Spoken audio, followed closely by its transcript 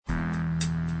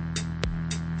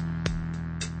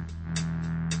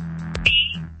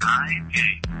All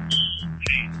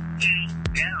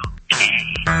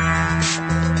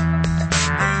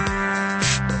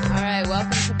right,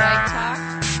 welcome to Bike Talk.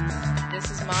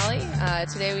 This is Molly.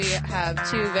 Today we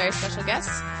have two very special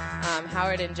guests,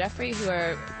 Howard and Jeffrey, who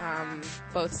are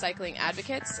both cycling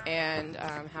advocates, and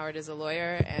Howard is a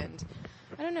lawyer. And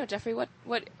I don't know, Jeffrey,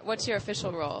 what's your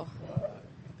official role?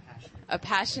 A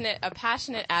passionate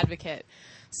advocate.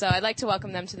 So I'd like to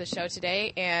welcome them to the show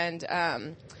today, and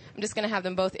I'm just going to have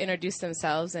them both introduce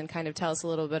themselves and kind of tell us a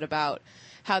little bit about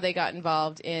how they got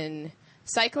involved in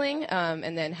cycling,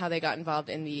 and then how they got involved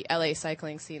in the LA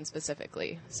cycling scene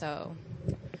specifically. So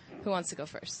who wants to go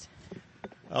first?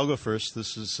 I'll go first.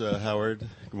 This is Howard.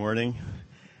 Good morning.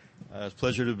 It's a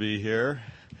pleasure to be here.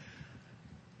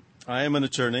 I am an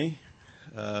attorney,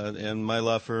 and my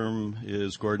law firm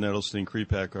is Gordon Edelstein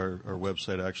Krepak. Our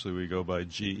website, actually, we go by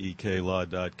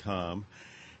geklaw.com.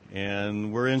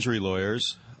 And we're injury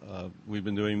lawyers. We've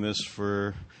been doing this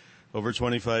for over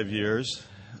 25 years.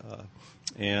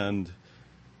 And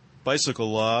bicycle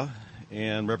law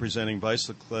and representing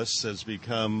bicyclists has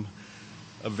become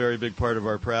a very big part of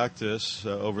our practice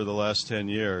over the last 10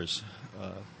 years.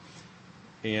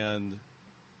 And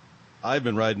I've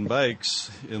been riding bikes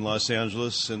in Los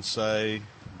Angeles since I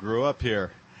grew up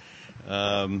here.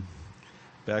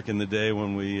 Back in the day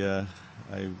when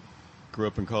I grew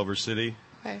up in Culver City.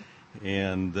 Okay.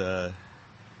 And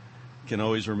can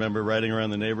always remember riding around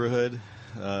the neighborhood,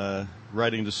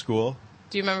 riding to school.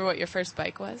 Do you remember what your first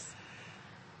bike was?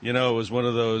 You know, it was one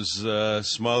of those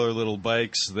smaller little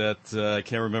bikes that I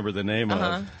can't remember the name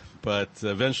of. But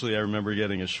eventually I remember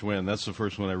getting a Schwinn. That's the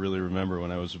first one I really remember,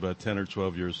 when I was about 10 or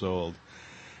 12 years old.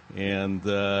 And,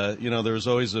 there was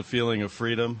always a feeling of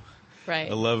freedom,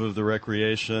 right, a love of the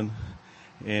recreation.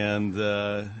 And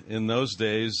in those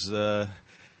days, it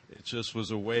just was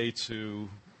a way to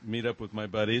meet up with my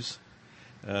buddies,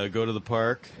 go to the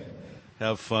park,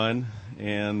 have fun,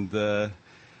 and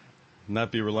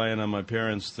not be relying on my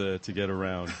parents to get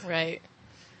around. Right.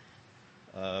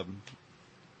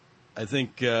 I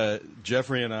think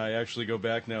Jeffrey and I actually go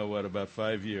back now, about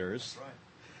 5 years.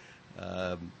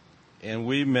 Right. And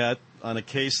we met on a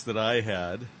case that I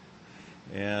had,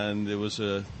 and it was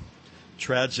a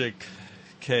tragic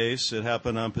case. It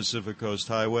happened on Pacific Coast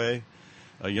Highway.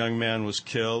 A young man was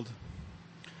killed.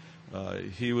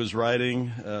 He was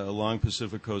riding along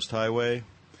Pacific Coast Highway,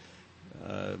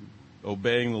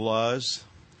 obeying the laws,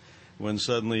 when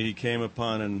suddenly he came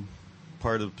upon a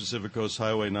part of Pacific Coast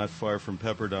Highway not far from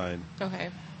Pepperdine. Okay.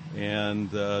 And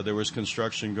there was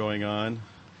construction going on.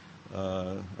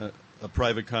 A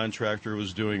private contractor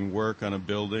was doing work on a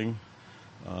building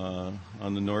on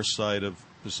the north side of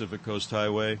Pacific Coast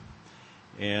Highway.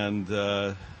 And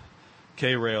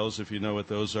K-rails, if you know what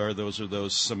those are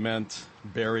those cement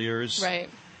barriers. Right.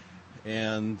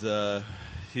 And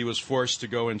he was forced to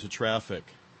go into traffic.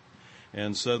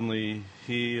 And suddenly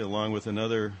he, along with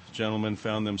another gentleman,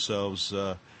 found themselves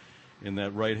in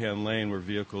that right-hand lane where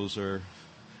vehicles are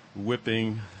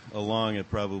whipping along at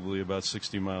probably about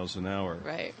 60 miles an hour.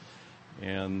 Right.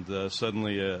 And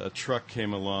suddenly a truck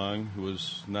came along who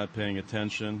was not paying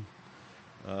attention,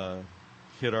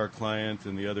 hit our client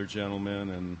and the other gentleman,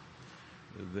 and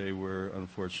they were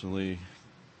unfortunately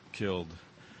killed.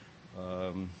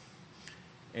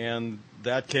 And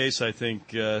that case, I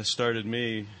think, started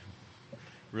me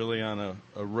really on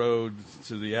a road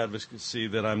to the advocacy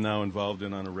that I'm now involved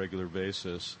in on a regular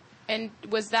basis. And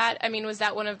was that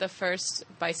one of the first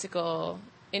bicycle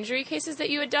injury cases that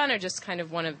you had done, or just kind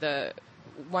of one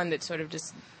that sort of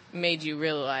just made you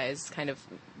realize kind of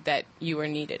that you were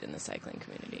needed in the cycling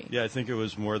community? Yeah, I think it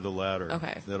was more the latter.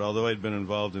 Okay. That although I'd been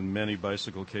involved in many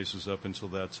bicycle cases up until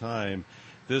that time,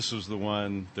 this was the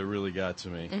one that really got to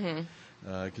me.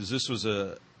 Because this was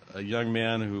a young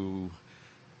man who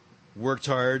worked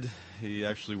hard. He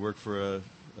actually worked for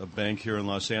a bank here in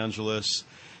Los Angeles.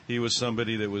 He was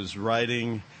somebody that was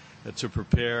riding to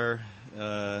prepare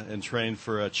and train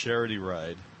for a charity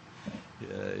ride.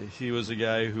 He was a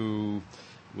guy who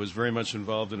was very much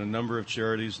involved in a number of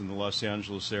charities in the Los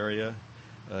Angeles area.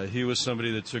 He was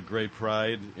somebody that took great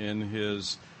pride in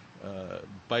his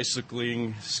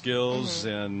bicycling skills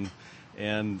and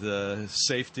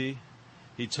safety.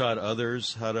 He taught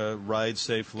others how to ride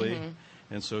safely.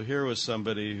 And so here was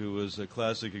somebody who was a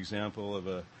classic example of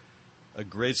a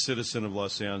great citizen of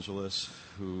Los Angeles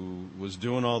who was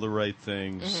doing all the right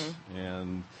things,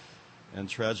 and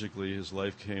tragically his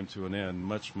life came to an end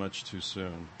much, much too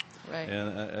soon. Right.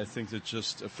 And I think that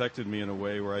just affected me in a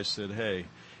way where I said, hey,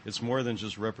 it's more than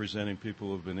just representing people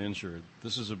who have been injured.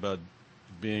 This is about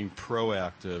being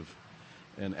proactive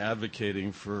and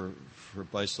advocating for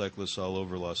bicyclists all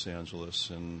over Los Angeles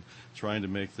and trying to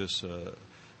make this a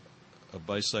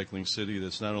bicycling city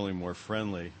that's not only more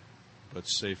friendly but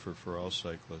safer for all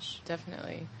cyclists.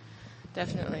 Definitely.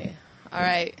 All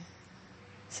right.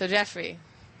 So Jeffrey,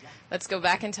 let's go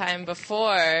back in time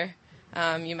before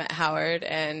you met Howard.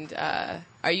 And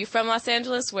are you from Los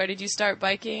Angeles? Where did you start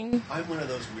biking? I'm one of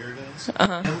those weirdos.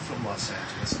 I'm from Los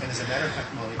Angeles, and as a matter of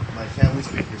fact, my family's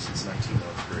been here since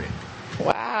 1903.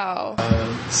 Wow.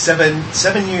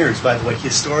 7 years, by the way,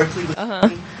 historically, with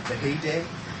the heyday,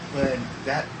 when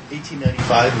that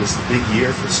 1895 was the big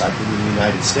year for cycling in the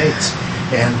United States.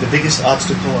 And the biggest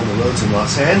obstacle on the roads in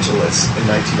Los Angeles in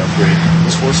 1903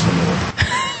 was horse manure.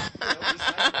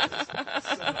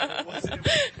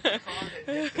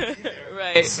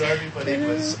 Right. So everybody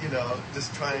was,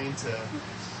 just trying to,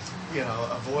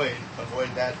 avoid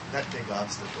that big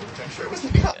obstacle, which I'm sure was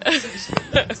the conversation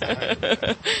at that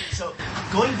time. So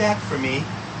going back for me,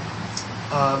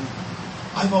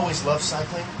 I've always loved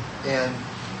cycling, and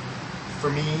for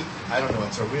me, I don't know,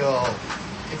 it's a real,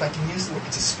 if I can use the word,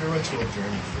 it's a spiritual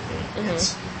journey for me.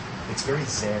 It's very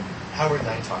zen. Howard and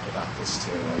I talk about this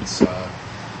too. It's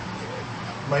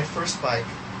my first bike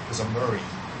was a Murray.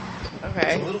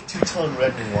 Okay. It's a little two-tone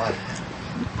red and white.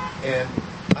 And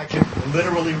I can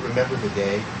literally remember the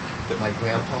day that my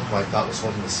grandpa, who I thought was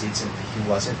holding the seats, and he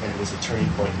wasn't, and it was a turning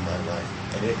point in my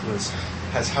life. And it was,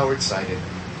 as Howard cited,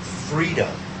 freedom.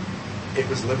 It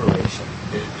was liberation.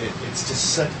 It's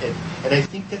just such, and I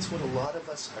think that's what a lot of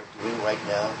us are doing right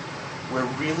now. We're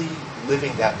really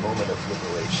living that moment of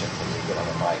liberation when we get on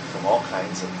a bike from all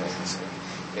kinds of things,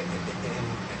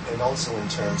 and also in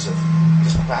terms of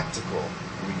just practical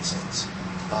reasons.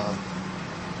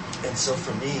 And so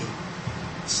for me,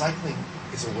 cycling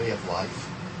is a way of life,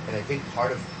 and I think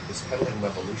part of this pedaling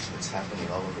revolution that's happening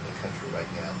all over the country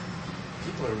right now,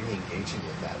 people are re-engaging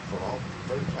with that for all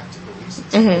very practical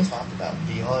reasons. We'll talk about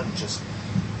beyond just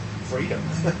freedom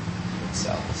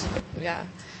themselves. Yeah.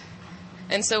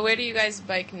 And so where do you guys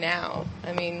bike now?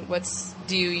 I mean,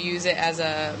 do you use it as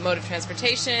a mode of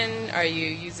transportation? Are you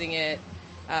using it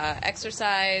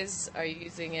exercise? Are you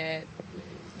using it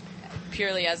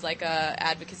purely as like a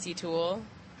advocacy tool?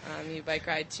 You bike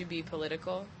ride to be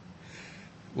political?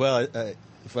 Well,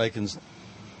 if I can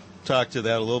talk to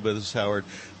that a little bit, this is Howard.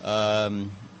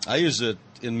 I use it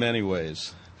in many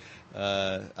ways.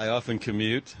 I often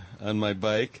commute on my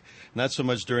bike, not so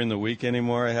much during the week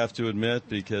anymore, I have to admit,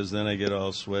 because then I get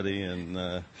all sweaty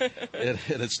and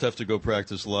it's tough to go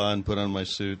practice law and put on my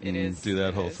suit and do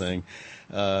that whole thing.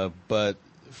 But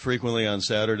frequently on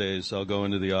Saturdays, I'll go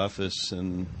into the office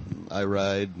and I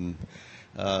ride, and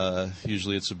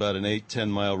usually it's about an 8-10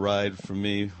 mile ride from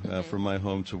me, from my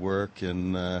home to work,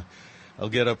 and I'll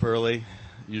get up early,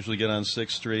 usually get on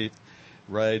 6th Street,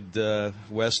 ride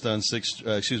east on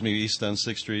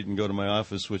 6th Street, and go to my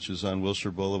office, which is on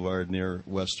Wilshire Boulevard near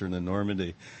Western and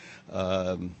Normandy,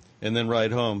 and then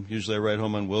ride home. Usually I ride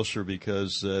home on Wilshire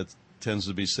because it tends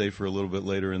to be safer a little bit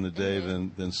later in the day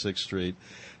than 6th Street.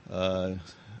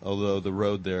 Although the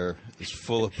road there is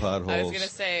full of potholes. I was going to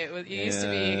say, it used to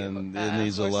be. And it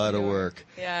needs a lot of work.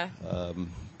 Yeah.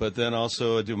 But then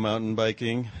also I do mountain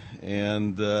biking,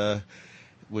 and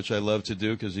which I love to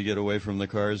do because you get away from the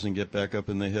cars and get back up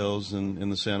in the hills and in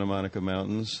the Santa Monica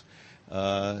Mountains,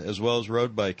 as well as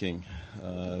road biking,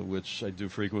 which I do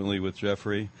frequently with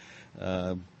Jeffrey,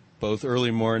 both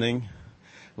early morning.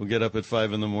 We'll get up at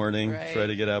 5 in the morning, try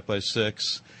to get out by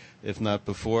 6, if not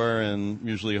before, and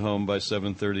usually home by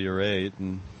 7:30 or 8,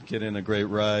 and get in a great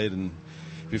ride, and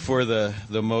before the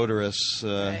motorists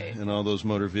and all those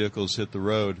motor vehicles hit the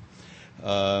road.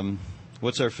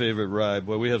 What's our favorite ride?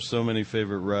 Well, we have so many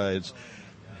favorite rides.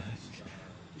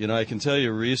 I can tell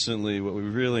you recently what we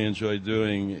really enjoy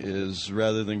doing is,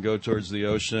 rather than go towards the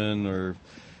ocean or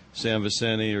San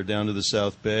Vicente or down to the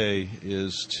South Bay,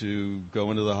 is to go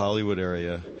into the Hollywood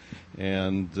area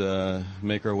and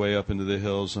make our way up into the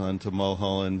hills onto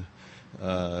Mulholland,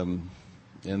 and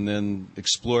then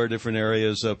explore different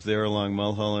areas up there along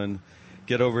Mulholland,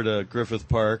 get over to Griffith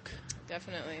Park.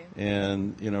 Definitely.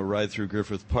 And, ride through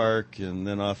Griffith Park, and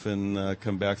then often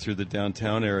come back through the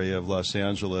downtown area of Los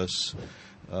Angeles.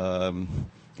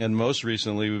 And most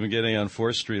recently, we've been getting on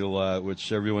 4th Street a lot,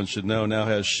 which everyone should know now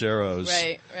has Sharrows.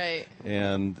 Right.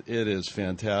 And it is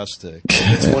fantastic.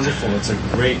 It's wonderful. It's a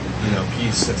great,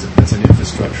 piece. It's an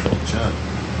infrastructural gem.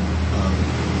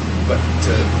 But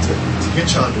to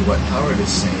hitch on to what Howard is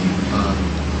saying,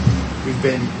 we've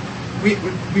been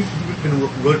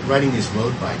riding these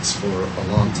road bikes for a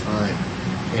long time,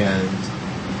 and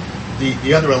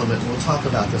the other element, and we'll talk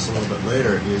about this a little bit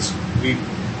later, is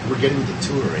we're getting into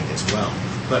touring as well.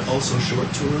 but also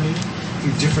short touring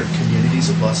through different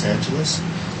communities of Los Angeles.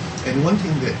 And one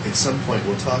thing that at some point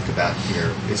we'll talk about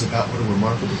here is about what a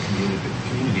remarkable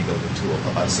community building tool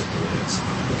a bicycle is.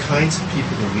 The kinds of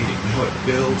people we're meeting, how it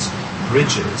builds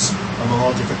bridges among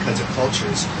all different kinds of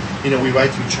cultures. We ride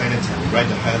through Chinatown, we ride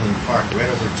to Highland Park, right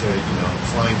over to,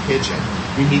 Flying Pigeon.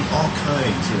 We meet all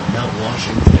kinds, Mount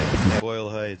Washington. Boyle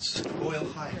Heights. Boyle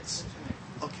Heights.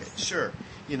 Okay, sure.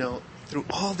 Through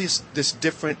all this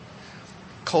different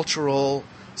cultural,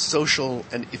 social,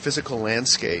 and physical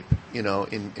landscape,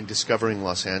 in discovering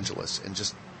Los Angeles and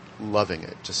just loving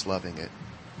it.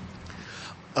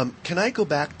 Can I go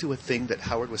back to a thing that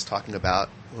Howard was talking about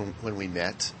when we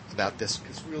met about this?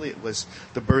 Because really it was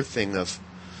the birthing of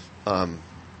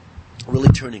really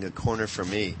turning a corner for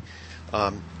me.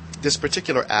 This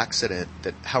particular accident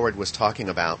that Howard was talking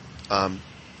about,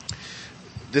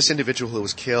 this individual who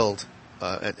was killed,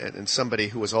 and somebody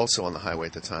who was also on the highway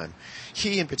at the time,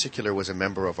 he in particular was a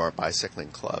member of our bicycling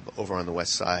club over on the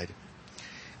west side.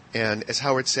 And as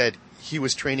Howard said, he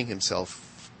was training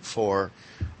himself for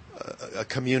a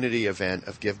community event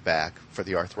of give back for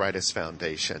the Arthritis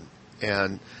Foundation.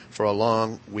 And for a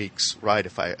long week's ride,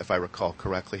 if I recall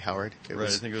correctly, Howard? I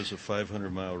think it was a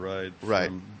 500-mile ride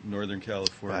from Northern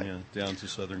California down to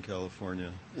Southern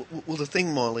California. Well, the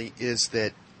thing, Molly, is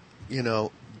that,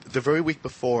 the very week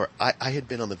before, I had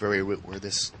been on the very route where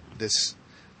this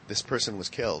person was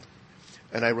killed.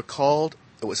 And I recalled,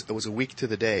 it was a week to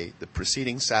the day, the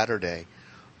preceding Saturday,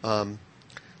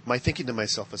 my thinking to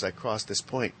myself as I crossed this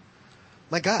point,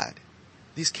 my God,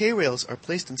 these K-rails are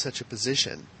placed in such a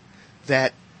position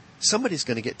that somebody's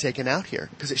going to get taken out here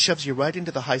because it shoves you right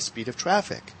into the high speed of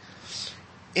traffic.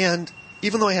 And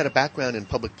even though I had a background in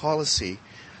public policy,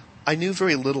 I knew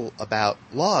very little about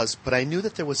laws, but I knew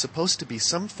that there was supposed to be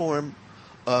some form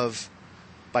of,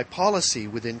 by policy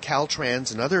within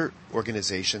Caltrans and other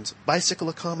organizations, bicycle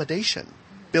accommodation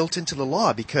built into the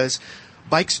law because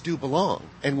bikes do belong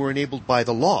and were enabled by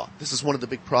the law. This is one of the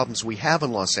big problems we have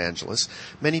in Los Angeles.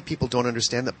 Many people don't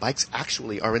understand that bikes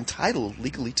actually are entitled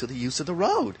legally to the use of the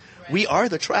road. Right. We are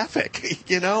the traffic,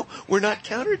 We're not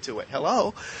counter to it.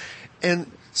 Hello?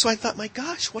 And so I thought, my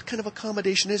gosh, what kind of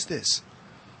accommodation is this?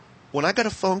 When I got a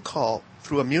phone call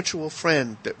through a mutual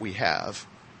friend that we have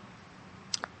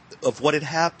of what had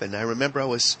happened, I remember I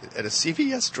was at a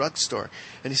CVS drugstore,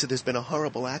 and he said, there's been a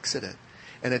horrible accident.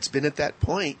 And it's been at that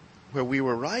point where we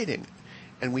were riding,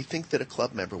 and we think that a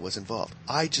club member was involved.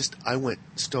 I went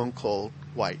stone cold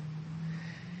white.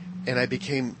 And I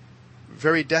became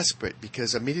very desperate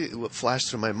because immediately what flashed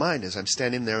through my mind as I'm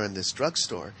standing there in this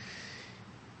drugstore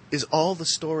is all the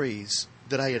stories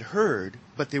that I had heard,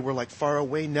 but they were like far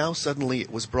away. Now suddenly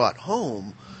it was brought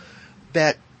home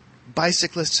that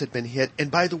bicyclists had been hit.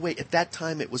 And by the way, at that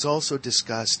time it was also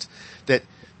discussed that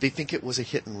they think it was a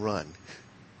hit and run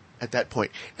at that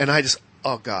point. And I just,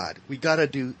 oh God, we got to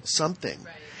do something.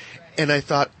 Right. And I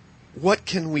thought, what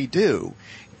can we do?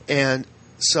 And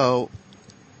so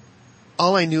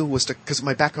all I knew was because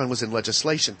my background was in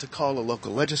legislation, to call a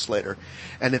local legislator.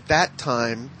 And at that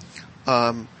time,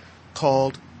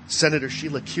 called Senator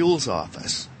Sheila Kuehl's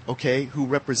office, who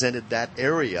represented that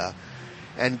area,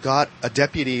 and got a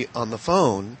deputy on the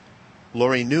phone,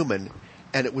 Lori Newman,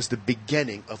 and it was the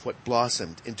beginning of what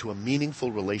blossomed into a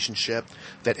meaningful relationship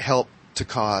that helped to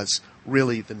cause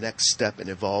really the next step in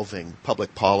evolving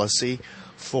public policy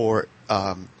for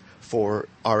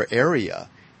our area.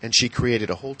 And she created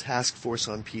a whole task force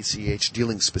on PCH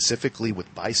dealing specifically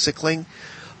with bicycling.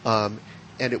 And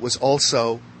it was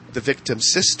also the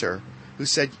victim's sister who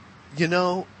said,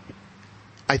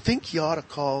 I think you ought to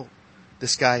call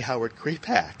this guy Howard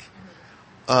Krepak.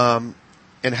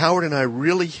 And Howard and I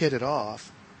really hit it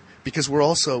off because we're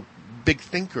also big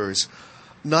thinkers,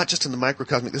 not just in the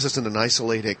microcosmic. This isn't an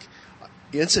isolated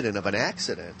incident of an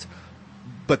accident,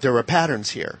 but there are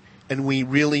patterns here, and we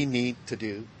really need to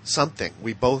do something.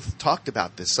 We both talked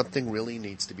about this. Something really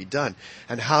needs to be done.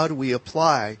 And how do we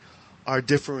apply our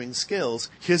differing skills?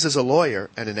 His as a lawyer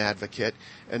and an advocate,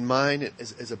 and mine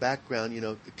as a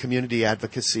background, community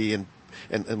advocacy and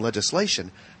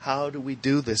legislation. How do we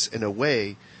do this in a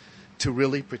way to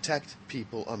really protect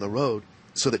people on the road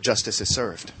so that justice is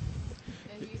served?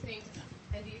 And do you think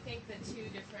the two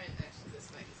different, actually this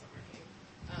mic isn't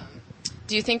working,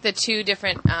 do you think the two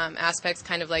different aspects,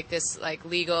 kind of like this, like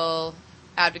legal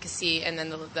advocacy and then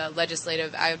the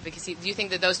legislative advocacy, do you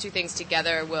think that those two things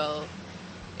together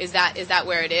is that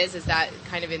where it is? Is that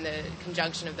kind of in the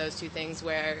conjunction of those two things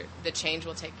where the change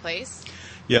will take place?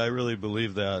 Yeah, I really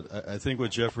believe that. I think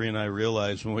what Jeffrey and I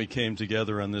realized when we came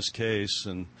together on this case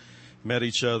and met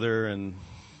each other and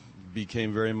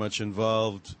became very much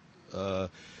involved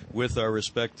with our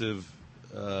respective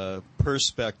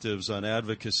perspectives on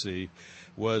advocacy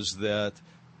was that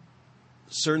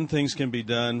certain things can be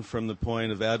done from the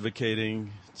point of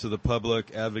advocating to the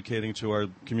public, advocating to our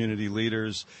community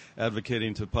leaders,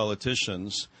 advocating to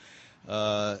politicians,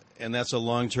 and that's a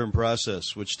long-term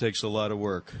process, which takes a lot of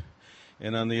work.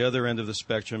 And on the other end of the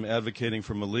spectrum, advocating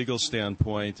from a legal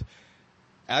standpoint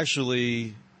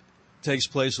actually takes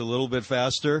place a little bit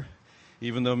faster,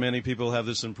 even though many people have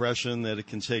this impression that it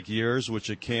can take years, which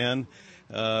it can.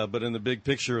 But in the big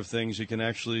picture of things, you can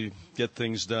actually get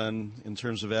things done in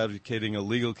terms of advocating a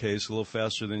legal case a little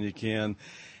faster than you can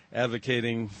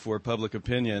advocating for public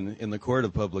opinion in the court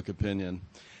of public opinion.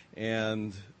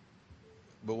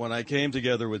 But when I came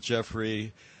together with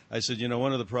Jeffrey, I said,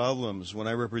 one of the problems when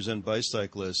I represent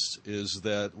bicyclists is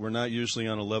that we're not usually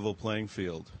on a level playing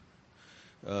field.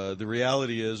 The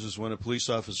reality is when a police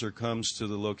officer comes to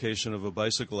the location of a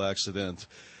bicycle accident,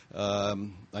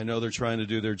 I know they're trying to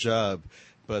do their job,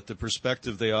 but the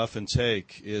perspective they often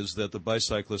take is that the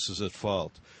bicyclist is at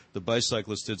fault. The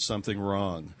bicyclist did something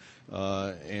wrong.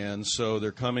 And so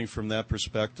they're coming from that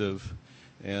perspective,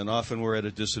 and often we're at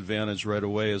a disadvantage right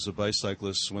away as a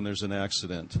bicyclist when there's an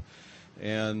accident.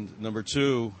 And number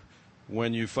two,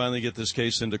 when you finally get this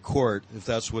case into court, if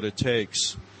that's what it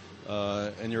takes,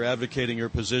 and you're advocating your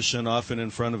position often in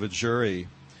front of a jury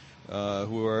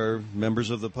who are members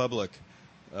of the public,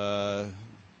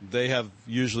 they have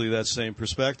usually that same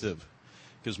perspective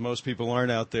because most people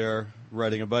aren't out there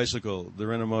riding a bicycle.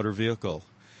 They're in a motor vehicle.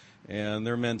 And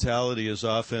their mentality is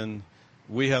often,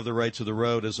 we have the right to the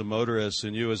road as a motorist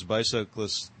and you as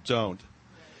bicyclists don't.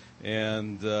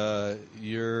 And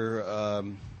you're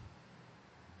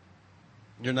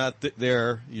not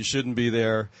there, you shouldn't be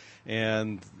there,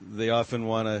 and they often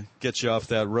want to get you off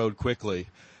that road quickly.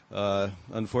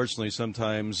 Unfortunately,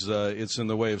 sometimes it's in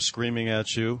the way of screaming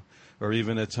at you, or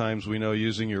even at times we know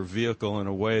using your vehicle in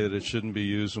a way that it shouldn't be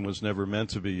used and was never meant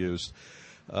to be used.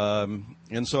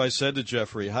 And so I said to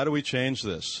Jeffrey, how do we change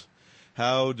this?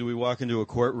 How do we walk into a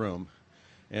courtroom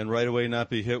and right away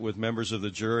not be hit with members of the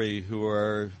jury who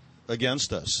are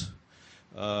against us?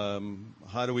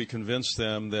 How do we convince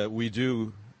them that we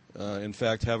do, in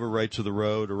fact, have a right to the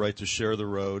road, a right to share the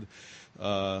road,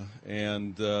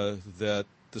 and that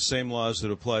the same laws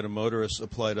that apply to motorists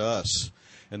apply to us?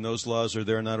 And those laws are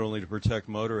there not only to protect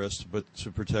motorists, but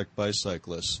to protect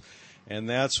bicyclists. And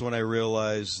that's when I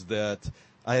realized that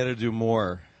I had to do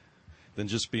more than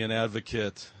just be an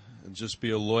advocate and just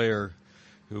be a lawyer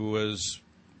who was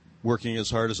working as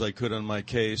hard as I could on my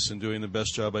case and doing the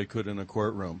best job I could in a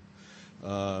courtroom.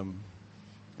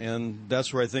 And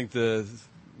that's where I think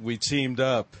we teamed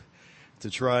up to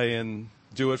try and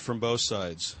do it from both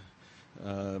sides,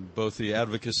 both the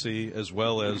advocacy as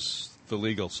well as the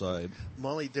legal side.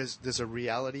 Molly, there's a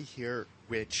reality here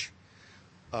which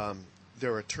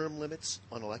there are term limits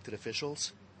on elected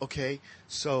officials. Okay,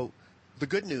 so the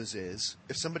good news is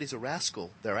if somebody's a rascal,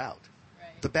 they're out.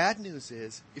 Right. The bad news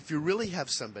is if you really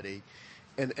have somebody,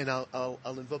 and I'll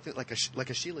invoke it like a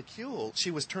Sheila Kuehl,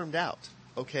 she was termed out.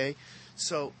 Okay,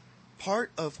 so part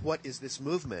of what is this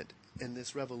movement and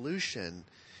this revolution,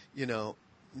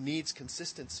 needs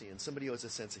consistency, and somebody who has a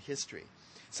sense of history.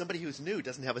 Somebody who's new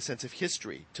doesn't have a sense of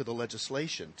history to the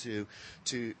legislation, to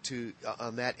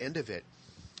on that end of it,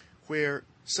 where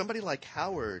somebody like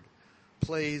Howard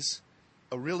plays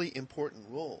a really important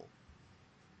role.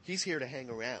 He's here to hang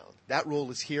around. That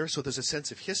role is here, so there's a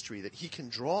sense of history that he can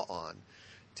draw on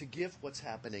to give what's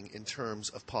happening in terms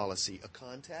of policy a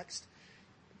context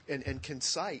and can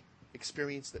cite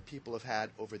experience that people have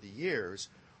had over the years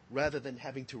rather than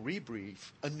having to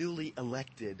rebrief a newly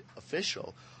elected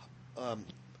official,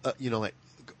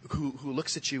 who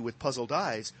looks at you with puzzled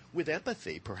eyes, with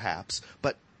empathy perhaps,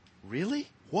 but really?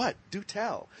 What? Do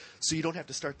tell. So you don't have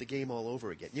to start the game all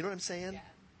over again. You know what I'm saying? Yeah.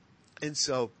 And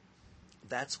so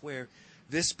that's where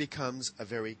this becomes a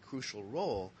very crucial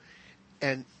role.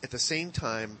 And at the same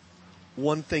time,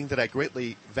 one thing that I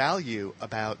greatly value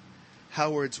about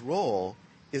Howard's role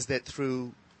is that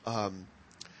through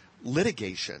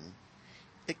litigation,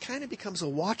 it kind of becomes a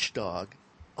watchdog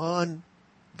on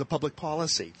the public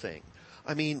policy thing.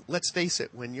 I mean, let's face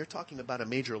it, when you're talking about a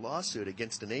major lawsuit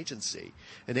against an agency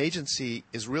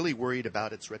is really worried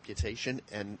about its reputation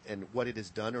and what it has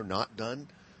done or not done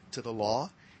to the law.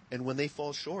 And when they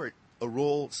fall short, a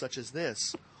rule such as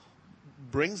this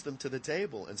brings them to the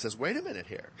table and says, wait a minute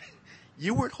here.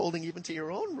 You weren't holding even to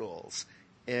your own rules.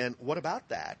 And what about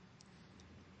that?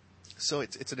 So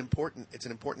it's an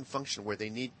important function where they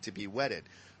need to be wedded.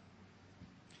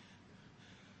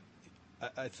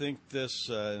 I think this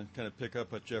kind of pick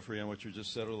up at Jeffrey on what you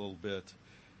just said a little bit.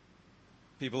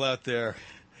 People out there,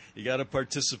 you got to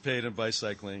participate in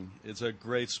bicycling. It's a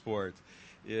great sport.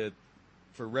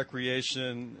 For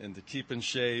recreation and to keep in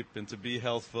shape and to be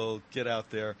healthful, get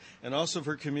out there. And also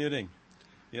for commuting.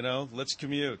 Let's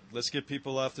commute. Let's get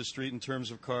people off the street in terms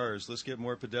of cars. Let's get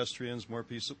more pedestrians, more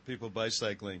people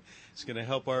bicycling. It's going to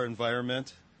help our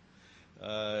environment.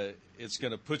 It's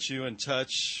going to put you in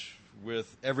touch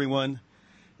with everyone,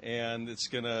 and it's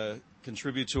going to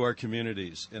contribute to our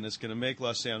communities, and it's going to make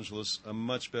Los Angeles a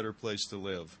much better place to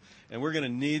live. And we're going to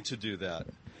need to do that.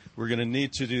 We're going to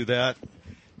need to do that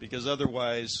because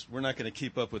otherwise we're not going to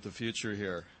keep up with the future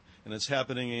here. And it's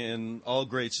happening in all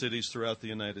great cities throughout the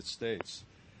United States.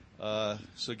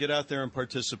 So get out there and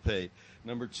participate.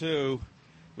 Number 2,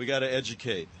 we got to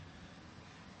educate.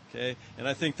 Okay? And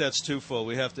I think that's twofold.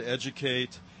 We have to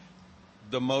educate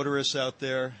the motorists out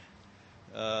there,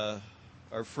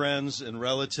 our friends and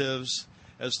relatives,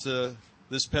 as to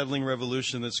this pedaling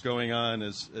revolution that's going on,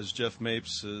 as Jeff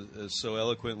Mapes has so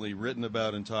eloquently written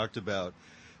about and talked about.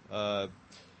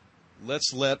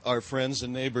 Let's let our friends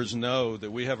and neighbors know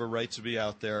that we have a right to be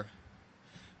out there,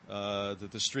 that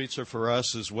the streets are for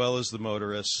us as well as the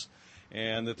motorists,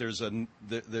 and that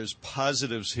there's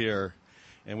positives here,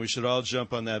 and we should all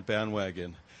jump on that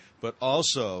bandwagon. But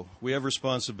also, we have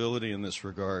responsibility in this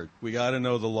regard. We got to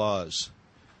know the laws.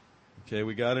 Okay,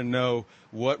 we got to know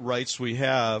what rights we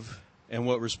have and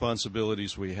what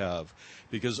responsibilities we have,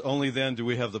 because only then do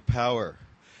we have the power.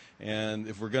 And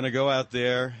if we're going to go out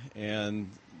there and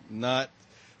not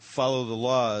follow the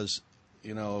laws,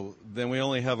 then we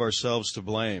only have ourselves to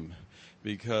blame,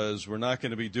 because we're not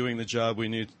going to be doing the job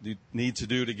we need to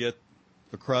do to get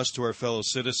across to our fellow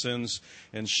citizens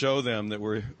and show them that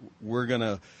we're going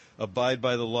to abide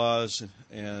by the laws,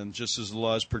 and just as the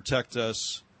laws protect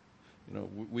us,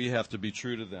 we have to be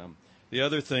true to them. The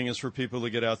other thing is for people to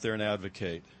get out there and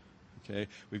advocate. Okay,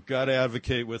 we've got to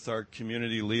advocate with our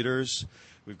community leaders.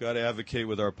 We've got to advocate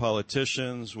with our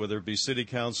politicians, whether it be city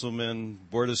councilmen,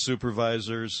 board of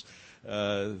supervisors,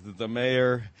 the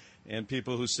mayor, and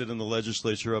people who sit in the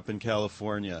legislature up in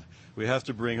California. We have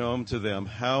to bring home to them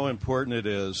how important it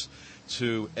is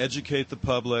to educate the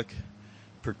public,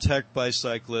 protect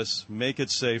bicyclists, make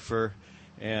it safer,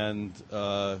 and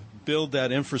build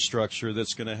that infrastructure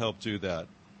that's going to help do that.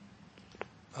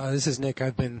 This is Nick.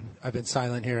 I've been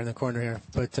silent here in the corner here,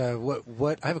 but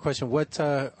what I have a question. What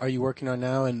are you working on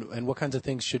now, and what kinds of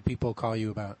things should people call you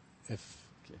about if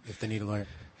they need a lawyer?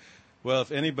 Well,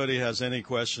 if anybody has any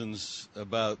questions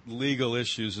about legal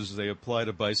issues as they apply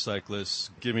to bicyclists,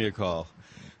 give me a call.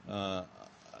 I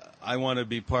want to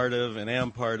be part of and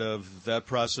am part of that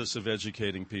process of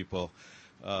educating people.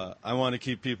 I want to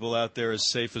keep people out there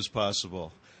as safe as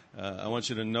possible. I want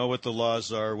you to know what the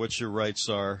laws are, what your rights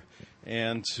are,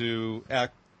 and to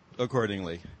act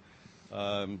accordingly.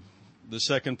 The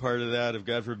second part of that, if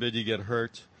God forbid you get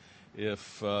hurt,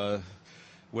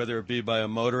 whether it be by a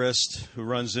motorist who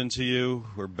runs into you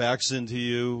or backs into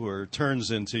you or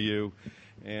turns into you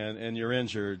and you're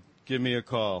injured, give me a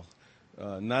call.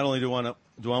 Not only do I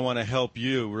want to help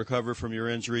you recover from your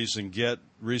injuries and get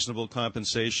reasonable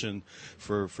compensation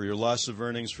for your loss of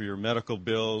earnings, for your medical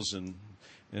bills, and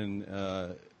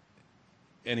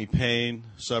any pain,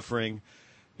 suffering.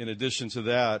 In addition to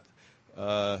that,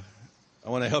 I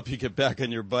want to help you get back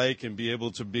on your bike and be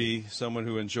able to be someone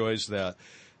who enjoys that.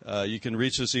 You can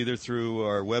reach us either through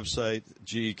our website,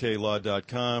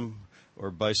 geklaw.com,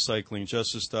 or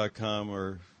bicyclingjustice.com,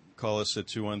 or call us at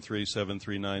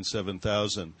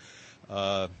 213-739-7000.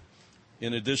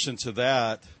 In addition to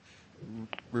that,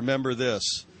 remember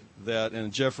this,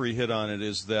 and Jeffrey hit on it,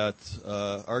 is that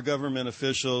our government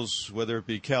officials, whether it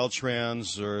be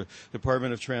Caltrans or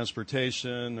Department of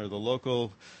Transportation or the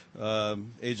local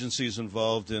agencies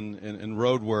involved in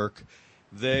road work,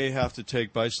 they have to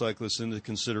take bicyclists into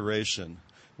consideration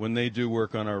when they do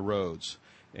work on our roads.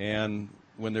 And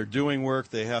when they're doing work,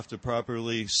 they have to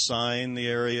properly sign the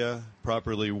area,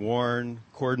 properly warn,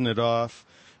 cordon it off,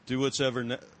 do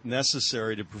whatever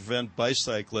necessary to prevent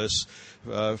bicyclists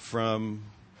from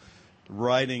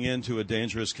riding into a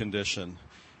dangerous condition.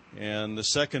 And the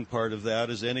second part of that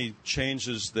is any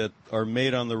changes that are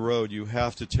made on the road, you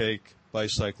have to take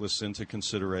bicyclists into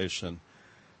consideration.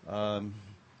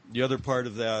 The other part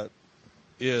of that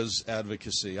is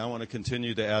advocacy. I want to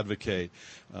continue to advocate.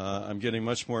 I'm getting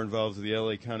much more involved with the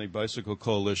LA County Bicycle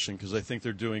Coalition because I think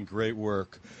they're doing great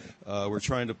work. We're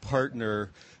trying to partner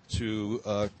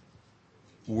to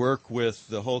work with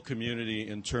the whole community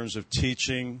in terms of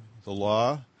teaching the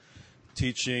law,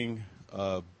 teaching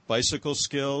bicycle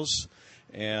skills,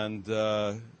 and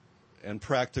and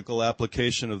practical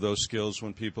application of those skills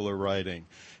when people are riding.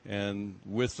 And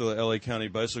with the LA County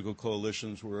Bicycle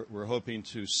Coalitions, we're hoping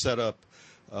to set up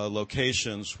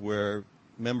locations where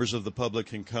members of the public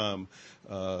can come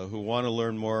who want to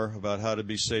learn more about how to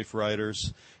be safe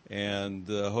riders, and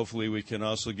hopefully we can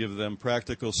also give them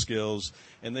practical skills,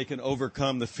 and they can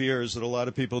overcome the fears that a lot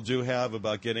of people do have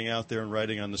about getting out there and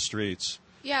riding on the streets.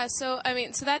 Yeah, so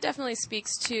that definitely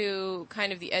speaks to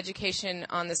kind of the education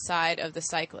on the side of the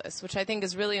cyclist, which I think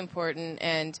is really important.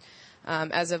 And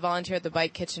as a volunteer at the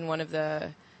Bike Kitchen, one of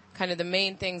the kind of the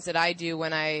main things that I do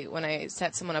when I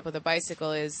set someone up with a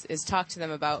bicycle is talk to them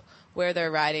about where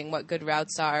they're riding, what good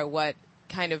routes are, what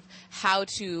kind of how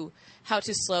to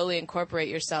slowly incorporate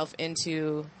yourself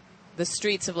into the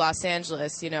streets of Los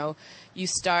Angeles. You know, you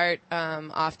start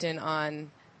often on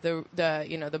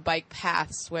the bike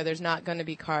paths where there's not going to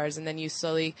be cars, and then you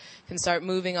slowly can start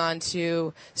moving on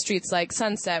to streets like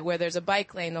Sunset where there's a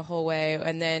bike lane the whole way,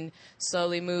 and then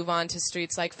slowly move on to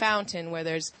streets like Fountain where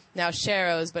there's now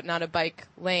Sharrows but not a bike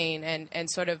lane,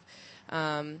 and sort of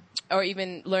or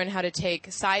even learn how to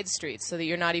take side streets so that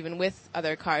you're not even with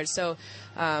other cars. So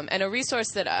and a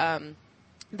resource that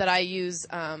I use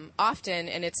often,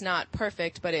 and it's not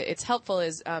perfect but it's helpful,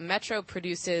 is Metro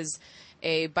produces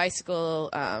a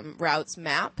bicycle routes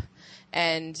map,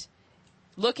 and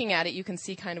looking at it, you can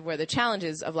see kind of where the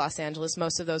challenges of Los Angeles.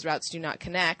 Most of those routes do not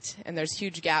connect, and there's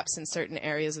huge gaps in certain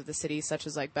areas of the city, such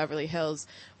as like Beverly Hills,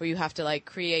 where you have to like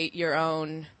create your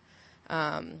own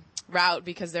route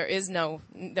because there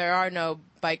are no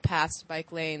bike paths,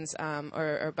 bike lanes,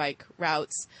 or bike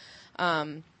routes.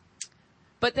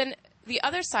 But then the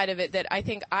other side of it that I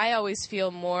think I always feel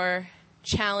more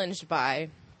challenged by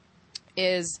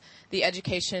is the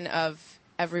education of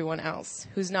everyone else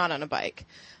who's not on a bike.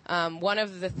 One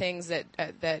of the things that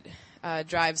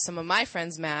drives some of my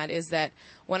friends mad is that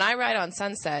when I ride on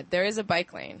Sunset, there is a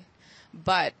bike lane,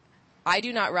 but I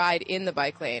do not ride in the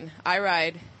bike lane. I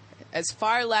ride as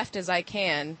far left as I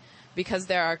can because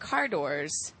there are car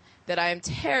doors that I am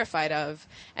terrified of.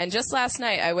 And just last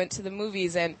night, I went to the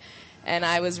movies and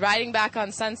I was riding back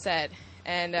on Sunset,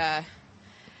 and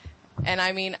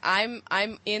I mean, I'm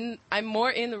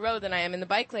more in the road than I am in the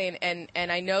bike lane, and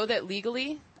I know that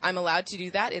legally I'm allowed to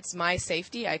do that. It's my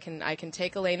safety. I can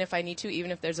take a lane if I need to,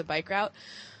 even if there's a bike route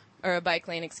or a bike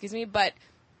lane, excuse me. But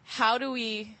how can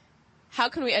we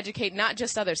educate not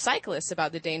just other cyclists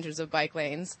about the dangers of bike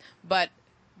lanes, but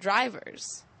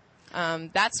drivers?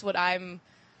 That's what I'm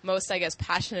most, I guess,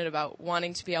 passionate about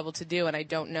wanting to be able to do, and I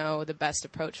don't know the best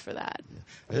approach for that.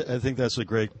 I think that's a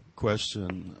great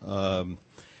question.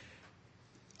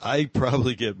 I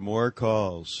probably get more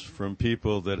calls from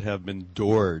people that have been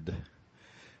doored.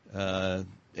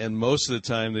 And most of the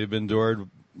time they've been doored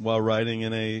while riding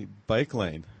in a bike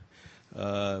lane.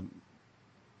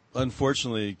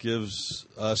 Unfortunately, it gives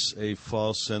us a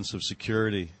false sense of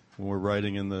security when we're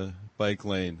riding in the bike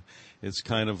lane. It's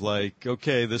kind of like,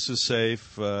 okay, this is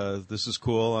safe, this is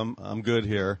cool, I'm good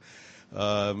here.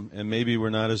 And maybe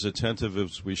we're not as attentive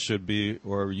as we should be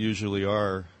or usually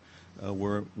are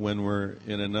when we're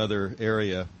in another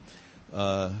area.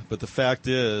 But the fact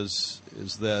is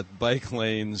that bike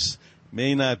lanes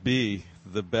may not be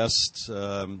the best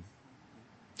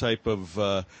type of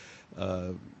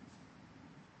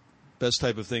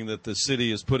thing that the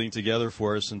city is putting together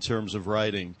for us in terms of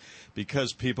riding,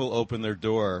 because people open their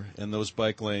door and those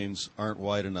bike lanes aren't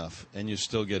wide enough, and you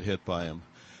still get hit by them.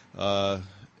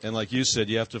 And like you said,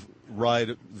 you have to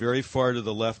ride very far to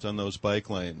the left on those bike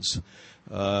lanes.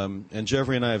 And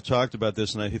Jeffrey and I have talked about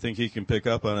this, and I think he can pick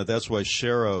up on it. That's why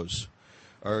Sharrows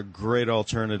are a great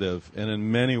alternative, and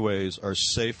in many ways are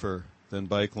safer than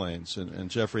bike lanes. And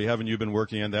Jeffrey, haven't you been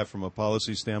working on that from a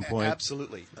policy standpoint?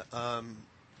 Absolutely.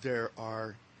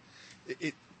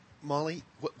 Molly,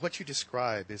 what you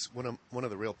describe is one of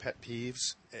the real pet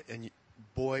peeves, and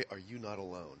boy, are you not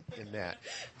alone in that.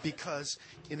 Because,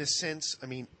 in a sense, I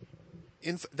mean,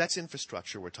 that's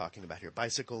infrastructure we're talking about here.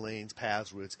 Bicycle lanes,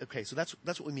 paths, routes. Okay, so that's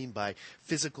what we mean by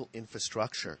physical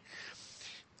infrastructure.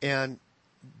 And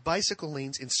bicycle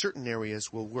lanes in certain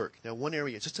areas will work. Now, one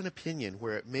area, just an opinion,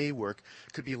 where it may work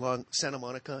could be along Santa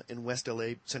Monica in West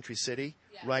LA, Century City,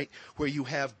 right? Where you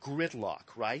have gridlock,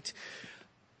 right?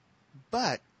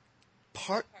 But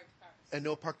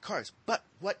no parked cars. But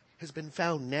what has been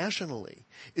found nationally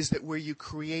is that where you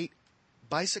create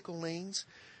bicycle lanes,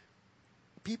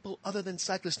 people other than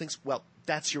cyclists think, well,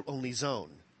 that's your only zone.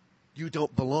 You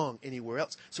don't belong anywhere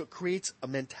else. So it creates a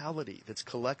mentality that's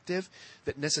collective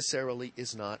that necessarily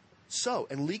is not so,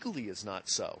 and legally is not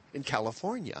so in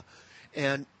California.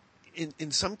 And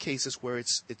in some cases where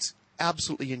it's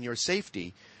absolutely in your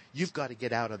safety, you've got to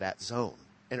get out of that zone.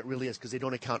 And it really is, because they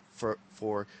don't account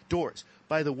for doors.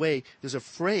 By the way, there's a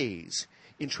phrase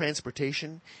in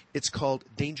transportation. It's called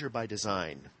danger by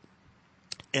design.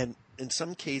 And in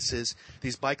some cases,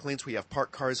 these bike lanes where you have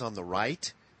parked cars on the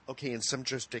right, okay, in some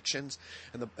jurisdictions,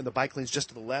 and the bike lanes just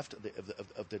to the left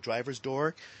of the driver's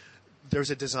door,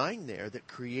 there's a design there that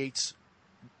creates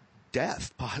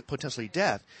death, potentially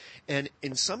death. And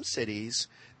in some cities,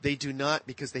 they do not,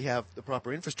 because they have the proper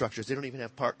infrastructures, they don't even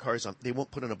have parked cars on, they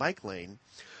won't put in a bike lane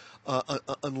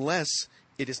unless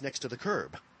it is next to the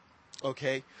curb.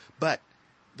 Okay? But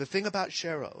the thing about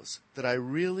Sharrows that I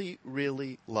really,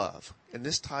 really love, and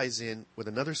this ties in with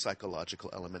another psychological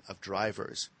element of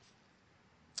drivers,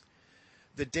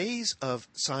 the days of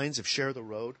signs of share the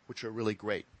road, which are really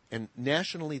great, and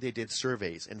nationally they did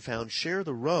surveys and found share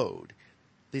the road.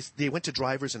 They went to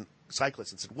drivers and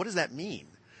cyclists and said, what does that mean?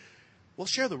 Well,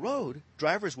 share the road,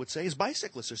 drivers would say, is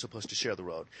bicyclists are supposed to share the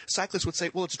road. Cyclists would say,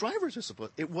 well, it's drivers are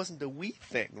supposed. It wasn't a we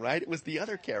thing, right? It was the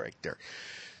other character.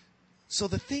 So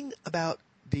the thing about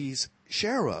these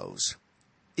Sharrows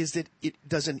is that it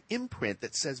does an imprint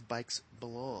that says bikes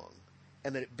belong,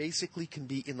 and that it basically can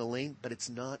be in the lane, but it's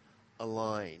not a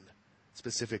line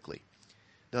specifically.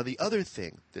 Now, the other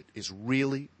thing that is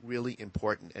really, really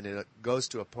important, and it goes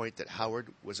to a point that Howard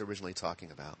was originally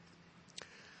talking about.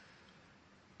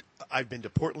 I've been to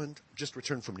Portland, just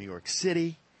returned from New York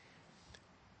City.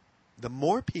 The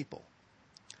more people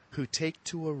who take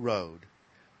to a road,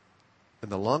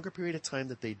 and the longer period of time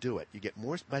that they do it, you get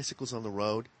more bicycles on the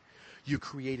road, you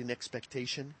create an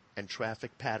expectation, and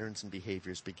traffic patterns and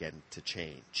behaviors begin to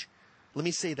change. Let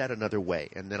me say that another way,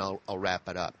 and then I'll wrap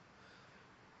it up.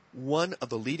 One of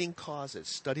the leading causes,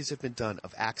 studies have been done,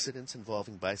 of accidents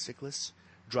involving bicyclists,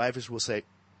 drivers will say,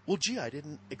 well, gee, I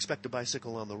didn't expect a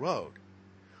bicycle on the road.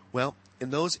 Well,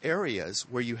 in those areas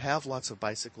where you have lots of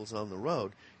bicycles on the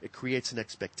road, it creates an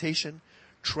expectation.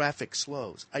 Traffic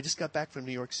slows. I just got back from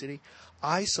New York City.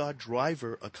 I saw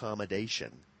driver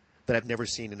accommodation that I've never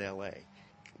seen in L.A.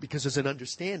 because there's an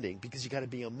understanding, because you got to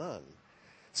be among.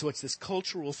 So it's this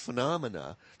cultural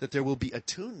phenomena that there will be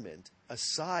attunement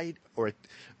aside or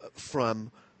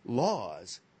from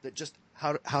laws that just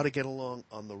how to get along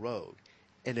on the road.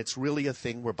 And it's really a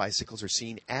thing where bicycles are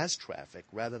seen as traffic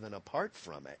rather than apart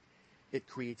from it. It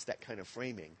creates that kind of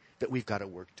framing that we've got to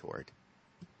work toward.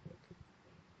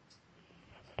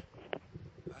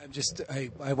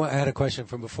 I had a question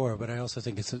from before, but I also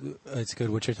think it's good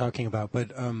what you're talking about.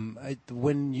 But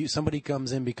when somebody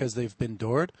comes in because they've been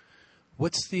doored,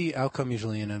 what's the outcome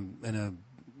usually in a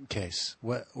case?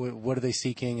 What are they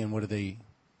seeking, and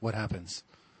what happens?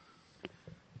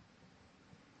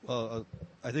 Well,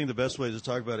 I think the best way to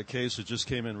talk about a case that just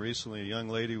came in recently. A young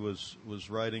lady was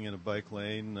riding in a bike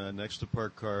lane next to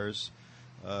parked cars.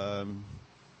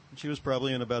 She was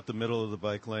probably in about the middle of the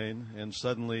bike lane, and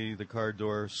suddenly the car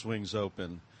door swings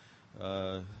open.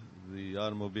 The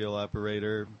automobile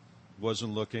operator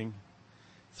wasn't looking,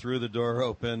 threw the door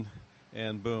open,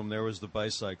 and boom, there was the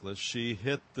bicyclist. She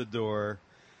hit the door.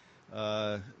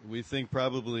 We think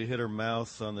probably hit her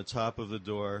mouth on the top of the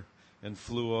door and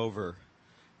flew over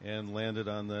and landed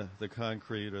on the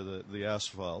concrete or the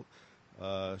asphalt.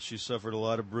 She suffered a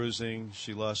lot of bruising.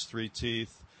 She lost 3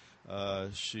 teeth.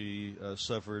 She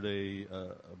suffered a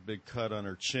big cut on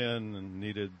her chin and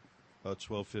needed about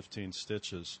 12, 15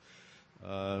 stitches.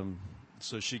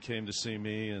 So she came to see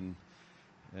me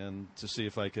and to see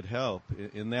if I could help.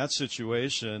 In that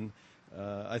situation,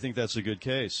 I think that's a good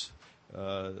case.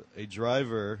 A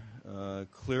driver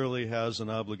clearly has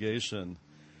an obligation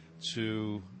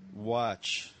to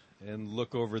watch and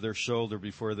look over their shoulder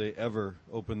before they ever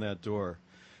open that door,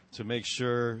 to make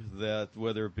sure that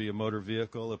whether it be a motor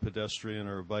vehicle, a pedestrian,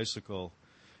 or a bicycle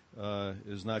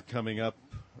is not coming up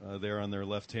there on their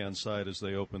left-hand side as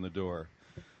they open the door.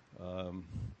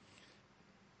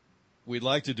 We'd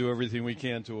like to do everything we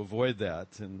can to avoid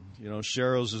that. And,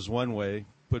 Sharrows is one way.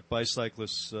 Put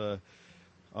bicyclists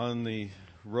on the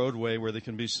roadway where they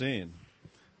can be seen.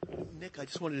 Nick, I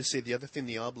just wanted to say the other thing,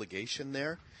 the obligation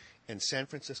there, and San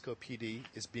Francisco PD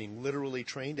is being literally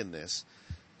trained in this,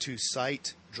 to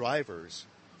cite drivers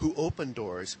who open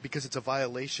doors because it's a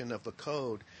violation of the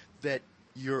code that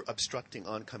you're obstructing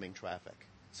oncoming traffic.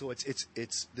 So it's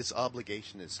this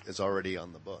obligation is already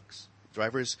on the books.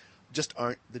 Drivers just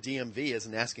aren't, the DMV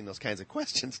isn't asking those kinds of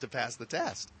questions to pass the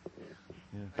test.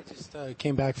 Yeah. I just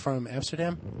came back from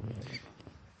Amsterdam,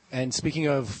 and speaking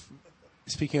of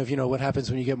what happens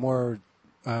when you get more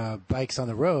bikes on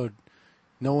the road,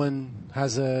 no one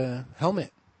has a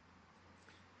helmet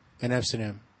in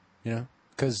Amsterdam,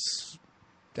 because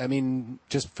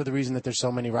just for the reason that there's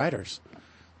so many riders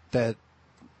that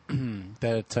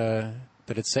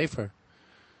that it's safer.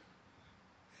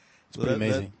 It's pretty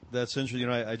amazing. That's interesting.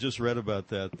 I just read about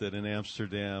that in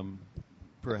Amsterdam,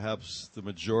 perhaps the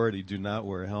majority do not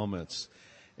wear helmets.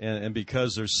 And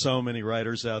because there's so many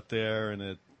riders out there,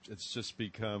 and it's just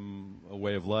become a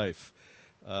way of life.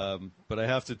 But I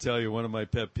have to tell you, one of my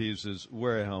pet peeves is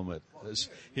wear a helmet.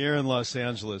 Here in Los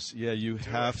Angeles, you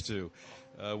have to.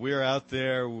 We're out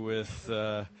there with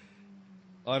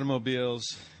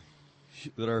automobiles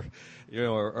that are,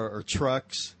 or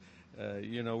trucks.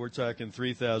 We're talking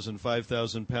 3,000,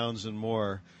 5,000 pounds and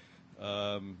more.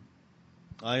 I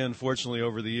unfortunately,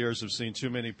 over the years, have seen too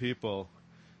many people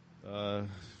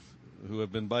who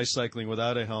have been bicycling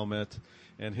without a helmet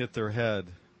and hit their head,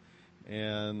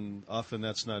 and often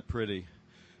that's not pretty.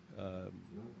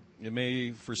 It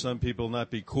may, for some people, not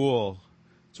be cool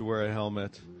to wear a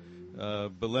helmet,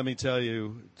 but let me tell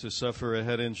you, to suffer a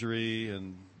head injury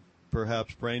and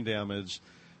perhaps brain damage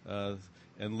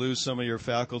and lose some of your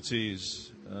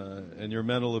faculties and your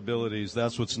mental abilities,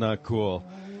 that's what's not cool.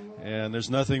 And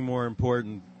there's nothing more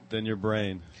important than your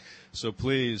brain. So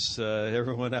please,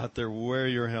 everyone out there, wear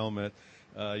your helmet.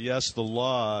 Yes, the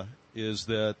law is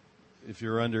that if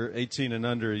you're under 18 and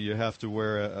under, you have to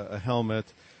wear a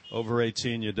helmet. Over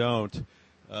 18, you don't.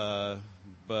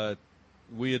 But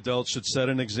we adults should set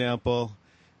an example.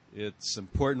 It's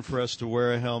important for us to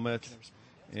wear a helmet,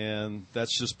 and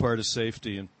that's just part of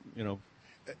safety. And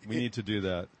we need to do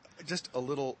that. Just a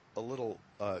little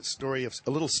story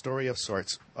of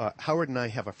sorts. Howard and I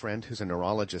have a friend who's a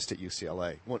neurologist at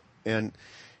UCLA, and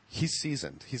he's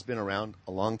seasoned. He's been around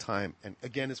a long time, and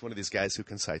again is one of these guys who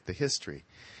can cite the history.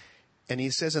 And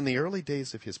he says in the early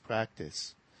days of his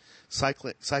practice,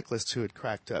 cyclists who had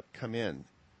cracked up come in,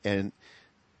 and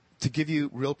to give you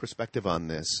real perspective on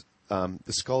this, the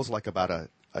skull's like about a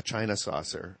china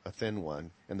saucer, a thin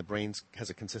one, and the brain has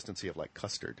a consistency of like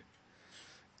custard.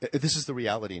 This is the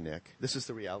reality, Nick. This is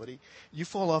the reality. You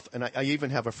fall off, and I even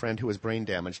have a friend who was brain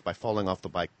damaged by falling off the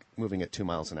bike moving at 2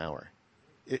 miles an hour.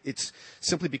 It's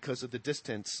simply because of the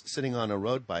distance sitting on a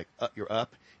road bike. You're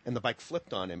up, and the bike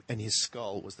flipped on him, and his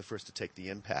skull was the first to take the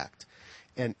impact.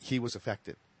 And he was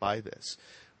affected by this.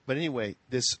 But anyway,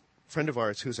 this friend of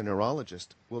ours who's a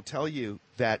neurologist will tell you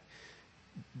that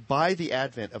by the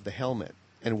advent of the helmet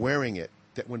and wearing it,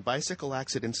 that when bicycle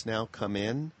accidents now come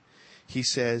in, he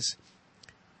says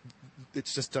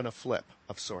it's just done a flip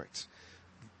of sorts.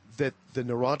 That the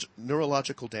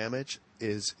neurological damage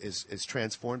is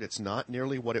transformed. It's not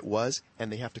nearly what it was,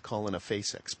 and they have to call in a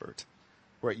face expert.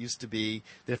 Where it used to be,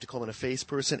 they have to call in a face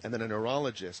person and then a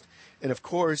neurologist. And of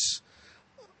course,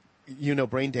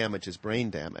 brain damage is brain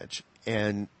damage.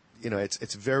 And,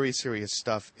 it's very serious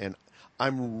stuff. And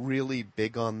I'm really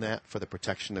big on that for the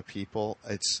protection of people.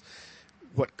 It's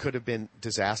what could have been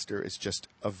disaster is just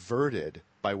averted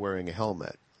by wearing a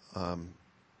helmet.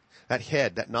 That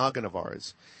head, that noggin of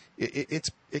ours,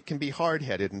 it can be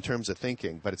hard-headed in terms of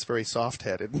thinking, but it's very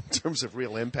soft-headed in terms of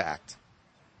real impact.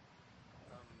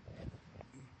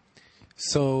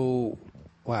 So,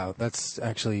 wow, that's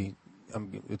actually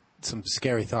some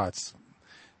scary thoughts.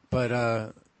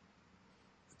 But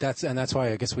that's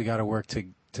why I guess we got to work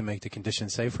to make the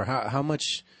conditions safer. How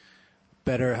much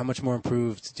better, how much more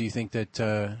improved do you think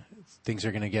that things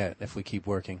are going to get if we keep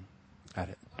working at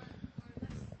it?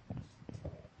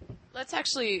 Let's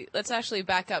actually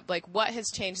back up. Like, what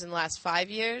has changed in the last 5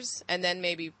 years, and then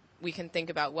maybe we can think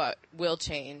about what will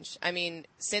change. I mean,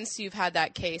 since you've had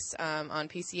that case on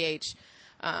PCH,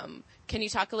 can you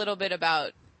talk a little bit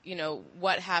about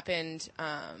what happened?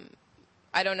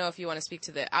 I don't know if you want to speak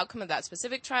to the outcome of that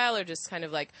specific trial, or just kind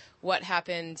of like what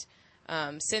happened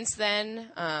since then.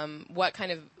 What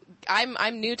kind of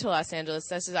I'm new to Los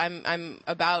Angeles.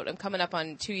 I'm coming up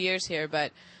on 2 years here,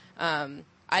 but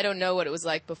I don't know what it was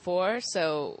like before.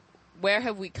 So where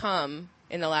have we come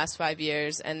in the last 5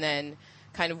 years, and then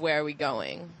kind of where are we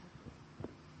going?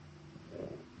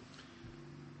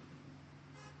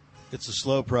 It's a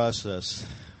slow process,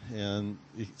 and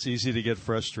it's easy to get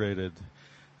frustrated.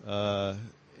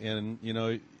 And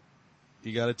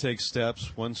you got to take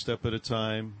steps, one step at a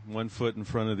time, 1 foot in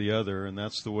front of the other, and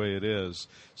that's the way it is.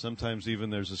 Sometimes even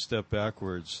there's a step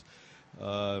backwards.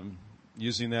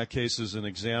 Using that case as an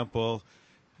example,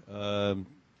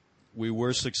 we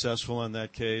were successful on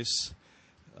that case.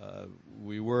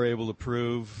 We were able to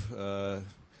prove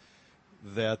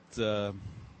that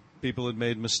people had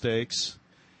made mistakes,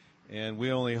 and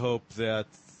we only hope that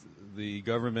the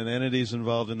government entities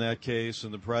involved in that case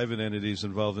and the private entities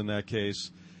involved in that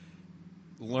case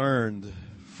learned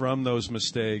from those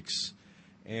mistakes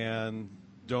and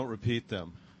don't repeat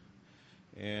them.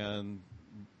 And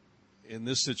in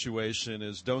this situation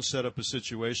is don't set up a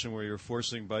situation where you're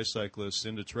forcing bicyclists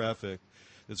into traffic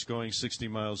that's going 60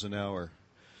 miles an hour.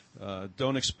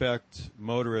 Don't expect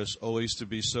motorists always to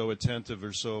be so attentive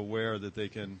or so aware that they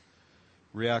can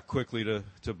react quickly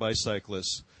to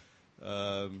bicyclists.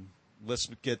 Let's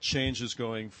get changes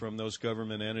going from those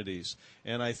government entities.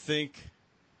 And I think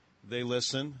they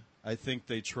listen. I think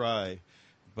they try.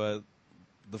 But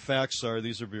the facts are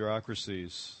these are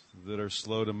bureaucracies that are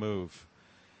slow to move.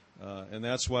 And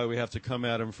that's why we have to come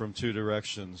at them from two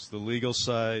directions, the legal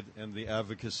side and the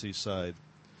advocacy side.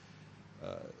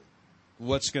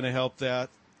 What's going to help that?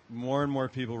 More and more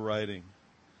people riding.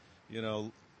 You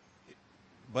know,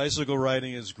 bicycle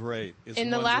riding is great. It's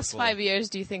in the wonderful. last 5 years,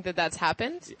 do you think that that's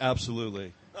happened?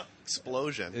 Absolutely.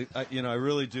 Explosion. I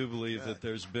really do believe that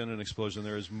there's been an explosion.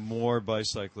 There is more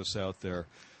bicyclists out there.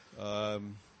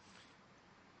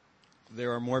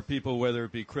 There are more people, whether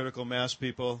it be critical mass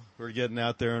people who are getting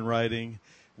out there and riding,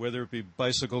 whether it be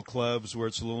bicycle clubs where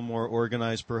it's a little more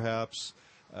organized perhaps.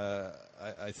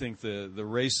 I think the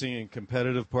racing and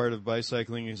competitive part of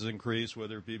bicycling has increased,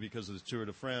 whether it be because of the Tour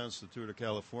de France, the Tour de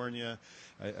California.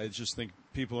 I just think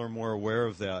people are more aware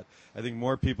of that. I think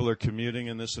more people are commuting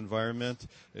in this environment.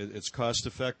 It's cost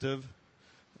effective.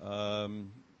 You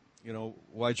know,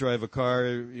 why drive a car,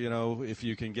 you know, if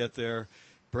you can get there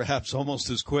perhaps almost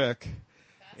as quick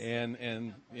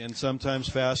and sometimes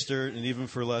faster and even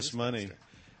for less money.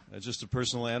 Just a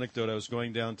personal anecdote, I was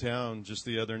going downtown just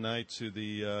the other night to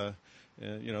the,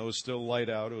 you know, it was still light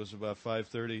out. It was about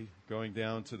 5:30 going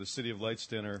down to the City of Lights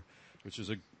dinner, which is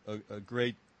a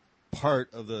great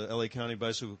part of the LA County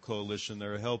Bicycle Coalition.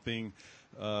 They're helping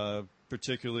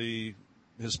particularly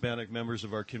Hispanic members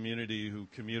of our community who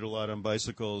commute a lot on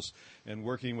bicycles and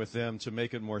working with them to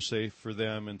make it more safe for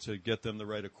them and to get them the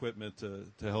right equipment to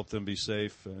help them be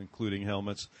safe, including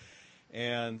helmets.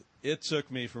 And it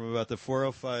took me from about the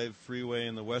 405 freeway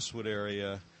in the Westwood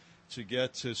area to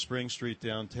get to Spring Street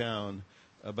downtown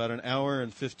about an hour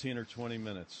and 15 or 20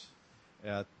 minutes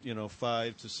at,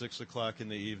 5 to 6 o'clock in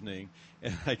the evening.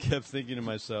 And I kept thinking to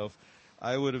myself,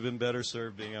 I would have been better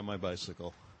served being on my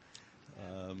bicycle.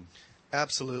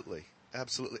 Absolutely.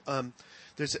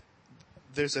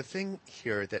 There's a thing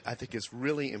here that I think is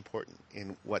really important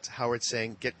in what Howard's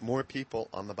saying, get more people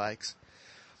on the bikes.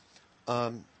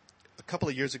 A couple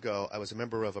of years ago, I was a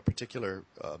member of a particular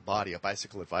body, a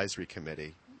bicycle advisory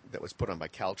committee that was put on by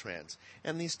Caltrans.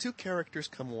 And these two characters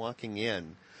come walking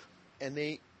in, and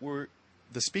they were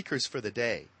the speakers for the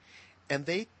day. And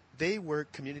they were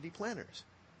community planners.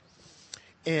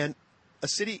 And a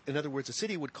city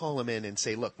would call them in and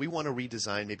say, look, we want to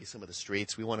redesign maybe some of the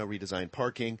streets. We want to redesign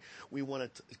parking. We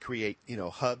want to create,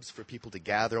 hubs for people to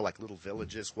gather, like little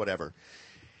villages, whatever.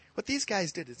 What these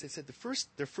guys did is they said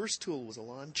their first tool was a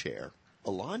lawn chair.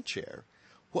 A lawn chair.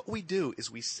 What we do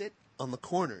is we sit on the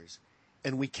corners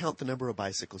and we count the number of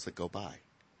bicycles that go by.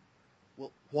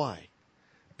 Well, why?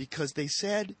 Because they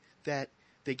said that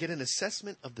they get an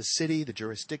assessment of the city, the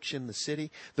jurisdiction, the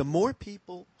city. The more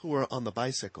people who are on the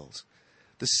bicycles,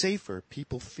 the safer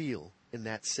people feel in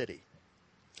that city.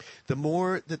 The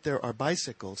more that there are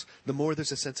bicycles, the more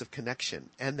there's a sense of connection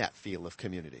and that feel of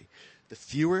community. The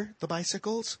fewer the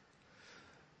bicycles,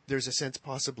 there's a sense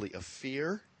possibly of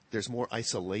fear. There's more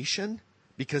isolation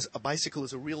because a bicycle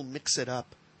is a real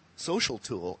mix-it-up social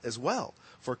tool as well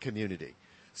for community.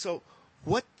 So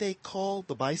what they called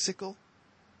the bicycle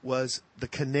was the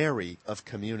canary of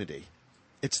community.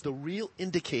 It's the real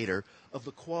indicator of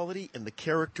the quality and the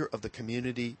character of the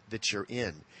community that you're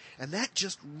in. And that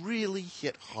just really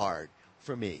hit hard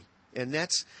for me. And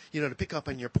that's, to pick up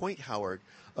on your point, Howard,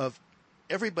 of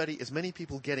everybody, as many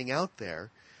people getting out there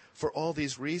for all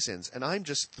these reasons. And I'm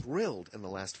just thrilled in the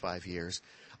last 5 years.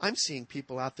 I'm seeing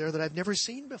people out there that I've never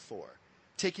seen before,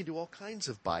 taking to all kinds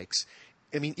of bikes.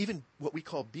 I mean, even what we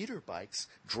call beater bikes,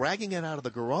 dragging it out of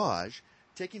the garage,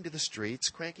 taking to the streets,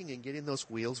 cranking and getting those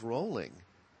wheels rolling.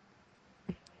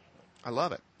 I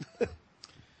love it.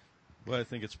 Well, I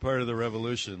think it's part of the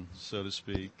revolution, so to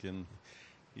speak. And,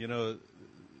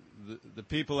 the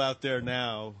people out there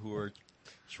now who are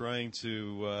trying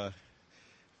to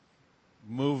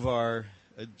move our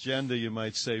agenda, you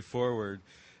might say, forward,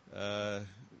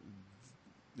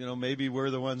 maybe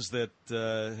we're the ones that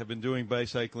have been doing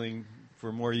bicycling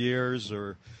for more years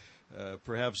or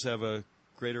perhaps have a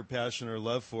greater passion or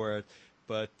love for it.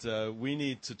 But we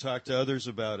need to talk to others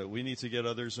about it. We need to get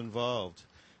others involved.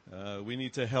 We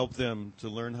need to help them to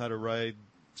learn how to ride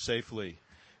safely,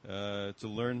 to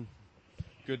learn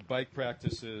good bike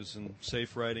practices and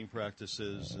safe riding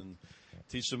practices, and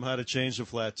teach them how to change a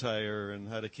flat tire and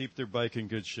how to keep their bike in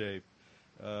good shape.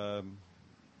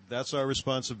 That's our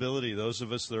responsibility. Those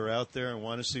of us that are out there and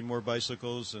want to see more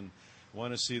bicycles and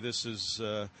want to see this as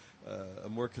a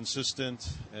more consistent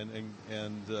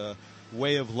and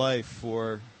way of life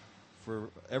for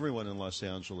everyone in Los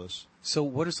Angeles. So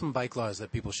what are some bike laws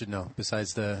that people should know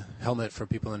besides the helmet for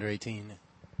people under 18?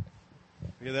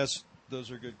 Yeah,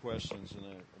 those are good questions, and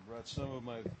I brought some of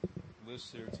my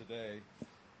lists here today.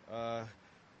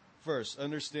 First,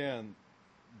 understand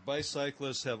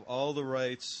bicyclists have all the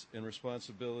rights and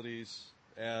responsibilities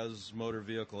as motor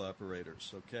vehicle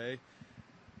operators, okay?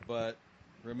 But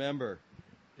remember,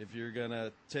 if you're going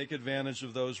to take advantage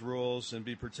of those rules and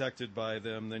be protected by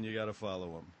them, then you got to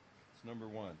follow them. That's number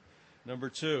one. Number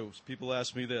two, people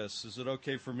ask me this: is it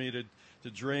okay for me to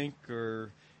drink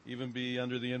or even be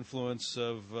under the influence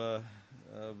of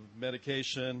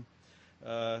medication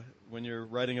when you're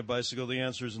riding a bicycle? The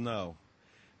answer is no.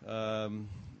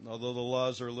 Although the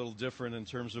laws are a little different in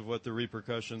terms of what the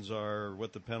repercussions are or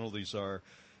what the penalties are,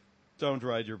 don't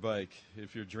ride your bike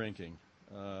if you're drinking.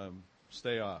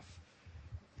 Stay off.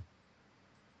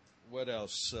 What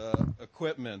else?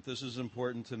 Equipment. This is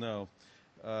important to know.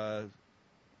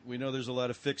 We know there's a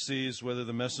lot of fixies, whether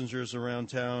the messengers around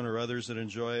town or others that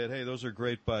enjoy it. Hey, those are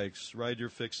great bikes. Ride your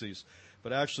fixies.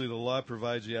 But actually, the law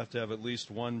provides you have to have at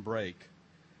least one brake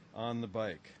on the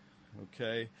bike.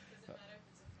 Okay?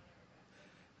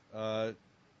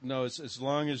 No, it's as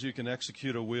long as you can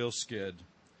execute a wheel skid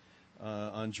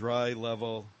on dry,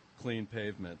 level, clean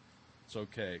pavement. It's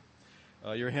okay.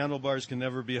 Your handlebars can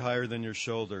never be higher than your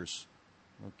shoulders.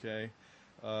 Okay?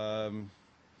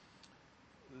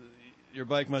 Your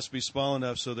bike must be small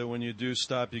enough so that when you do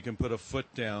stop, you can put a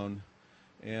foot down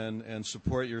and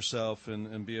support yourself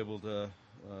and be able to,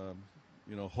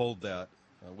 hold that,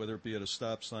 whether it be at a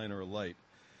stop sign or a light.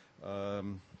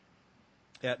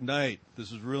 At night,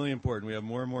 this is really important. We have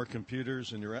more and more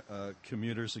commuters, and you're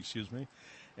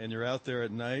out there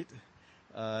at night.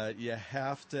 You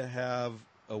have to have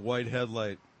a white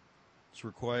headlight. It's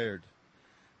required,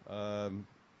 and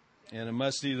it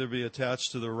must either be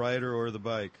attached to the rider or the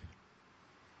bike.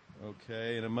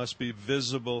 Okay, and it must be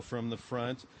visible from the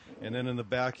front, and then in the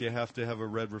back you have to have a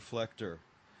red reflector.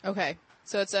 Okay,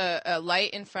 so it's a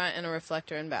light in front and a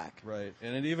reflector in back. Right,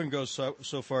 and it even goes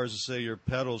so far as to say your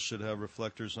pedals should have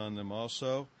reflectors on them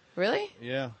also. Really?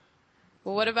 Yeah.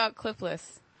 Well, what about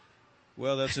clipless?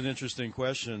 Well, that's an interesting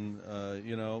question.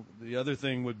 The other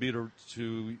thing would be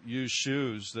to use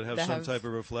shoes that have some type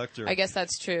of reflector. I guess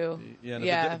that's true. Yeah, and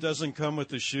if it doesn't come with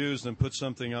the shoes, then put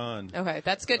something on. Okay,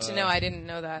 that's good to know. I didn't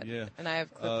know that. Yeah. And I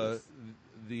have clipless.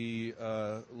 The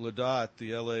LDOT,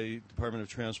 the LA Department of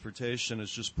Transportation, has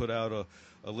just put out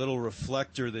a little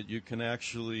reflector that you can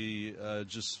actually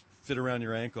just fit around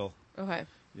your ankle. Okay.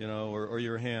 Or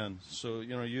your hand. So,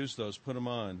 use those. Put them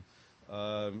on.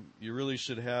 You really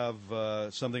should have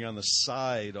something on the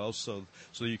side also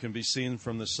so you can be seen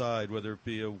from the side, whether it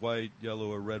be a white,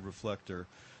 yellow, or red reflector.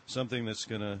 Something that's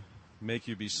going to make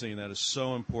you be seen. That is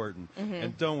so important. Mm-hmm.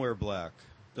 And don't wear black.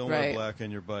 Don't wear black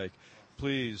on your bike.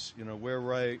 Please,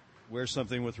 wear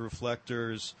something with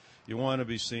reflectors. You want to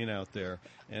be seen out there.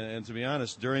 And to be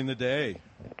honest, during the day,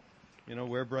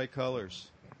 wear bright colors.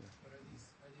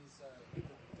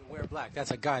 Wear black.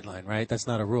 That's a guideline, right? That's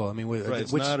not a rule. I mean, right?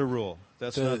 It's not a rule.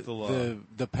 That's not the law.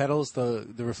 The pedals, the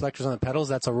reflectors on the pedals.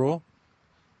 That's a rule.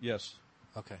 Yes.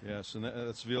 Okay. Yes, and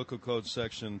that's Vehicle Code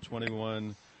Section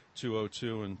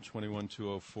 21202 and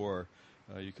 21204.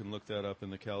 You can look that up in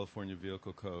the California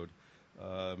Vehicle Code.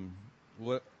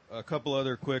 A couple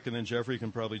other quick, and then Jeffrey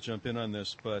can probably jump in on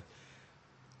this, but.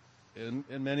 And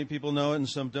many people know it and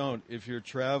some don't. If you're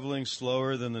traveling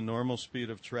slower than the normal speed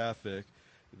of traffic,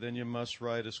 then you must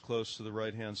ride as close to the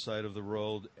right-hand side of the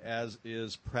road as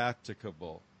is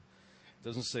practicable. It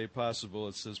doesn't say possible,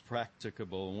 it says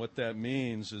practicable. And what that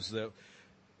means is that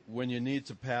when you need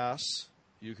to pass,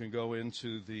 you can go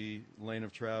into the lane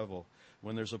of travel.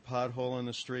 When there's a pothole in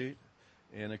the street,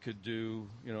 and it could do,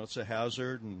 it's a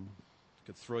hazard and it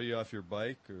could throw you off your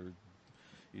bike or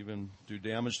even do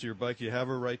damage to your bike, you have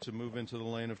a right to move into the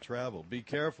lane of travel. Be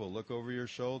careful, look over your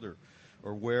shoulder,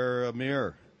 or wear a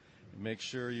mirror. Make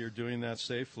sure you're doing that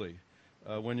safely.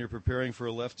 When you're preparing for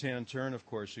a left-hand turn, of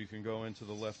course, you can go into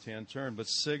the left-hand turn. But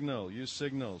use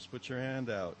signals. Put your hand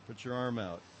out. Put your arm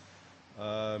out.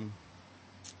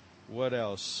 What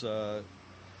else?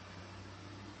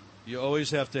 You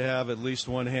always have to have at least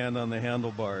one hand on the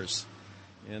handlebars.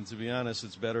 And to be honest,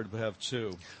 it's better to have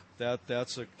two.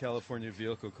 That's a California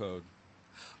Vehicle Code.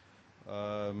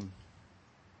 A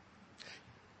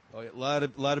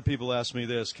lot of people ask me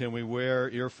this: can we wear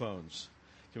earphones?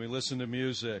 Can we listen to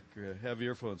music or have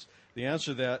earphones? The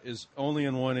answer to that is only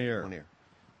in one ear. One ear.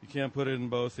 You can't put it in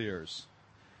both ears.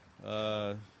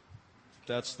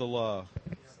 That's the law.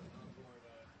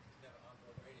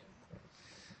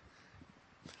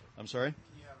 I'm sorry?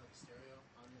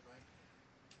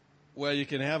 Well, you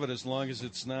can have it as long as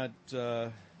it's not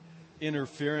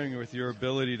interfering with your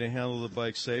ability to handle the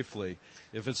bike safely.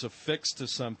 If it's affixed to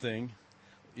something,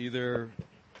 either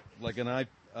like an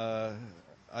iPad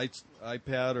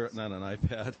or not an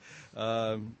iPad,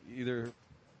 either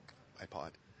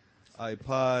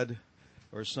iPod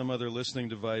or some other listening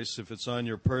device, if it's on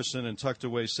your person and tucked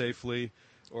away safely,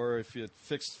 or if it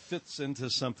fits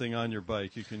into something on your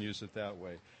bike, you can use it that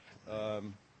way.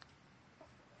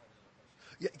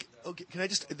 Yeah, okay, can I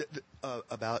just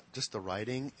about just the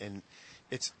writing, and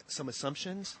it's some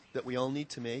assumptions that we all need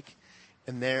to make,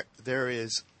 and there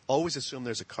is always assume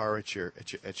there's a car at your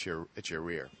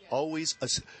rear. Always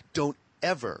don't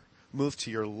ever move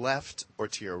to your left or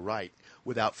to your right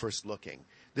without first looking.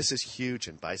 This is huge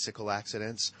in bicycle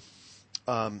accidents.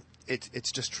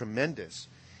 It's just tremendous.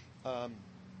 And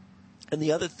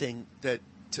the other thing that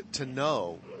to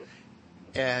know,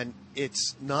 and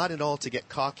it's not at all to get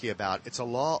cocky about, it's a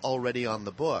law already on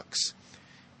the books,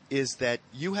 is that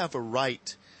you have a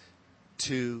right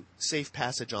to safe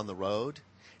passage on the road,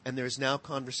 and there's now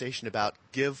conversation about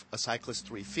give a cyclist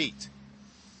 3 feet.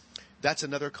 That's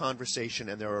another conversation,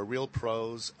 and there are real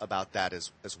pros about that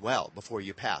as well before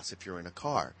you pass if you're in a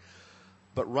car.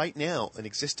 But right now, an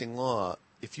existing law,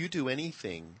 if you do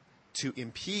anything to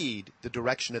impede the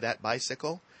direction of that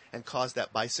bicycle and cause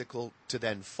that bicycle to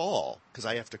then fall, because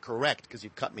I have to correct because you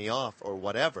cut me off or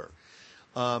whatever,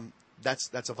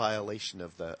 that's a violation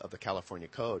of the California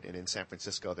Code, and in San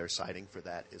Francisco they're citing for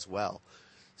that as well.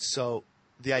 So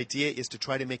the idea is to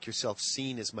try to make yourself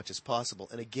seen as much as possible.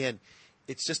 And again,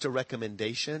 it's just a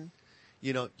recommendation.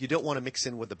 You know, you don't want to mix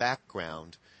in with the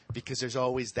background because there's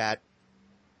always that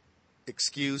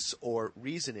excuse or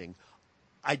reasoning.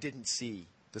 I didn't see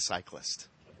the cyclist.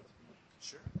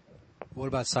 Sure. What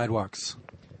about sidewalks?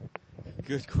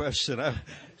 Good question.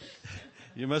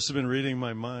 You must have been reading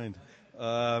my mind.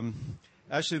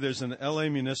 Actually, there's an LA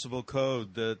municipal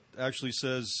code that actually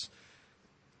says,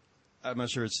 I'm not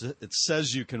sure it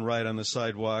says you can ride on the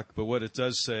sidewalk, but what it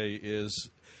does say is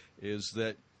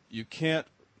that you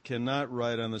cannot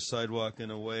ride on the sidewalk in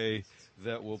a way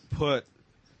that will put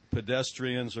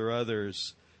pedestrians or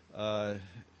others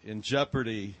in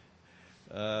jeopardy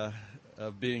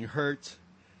of being hurt.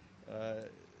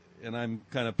 And I'm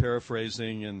kind of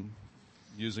paraphrasing and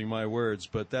using my words,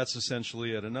 but that's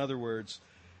essentially it. In other words,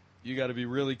 you got to be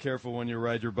really careful when you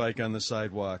ride your bike on the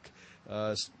sidewalk.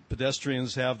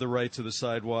 Pedestrians have the right to the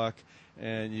sidewalk,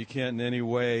 and you can't in any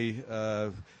way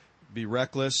be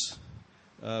reckless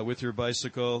with your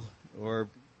bicycle or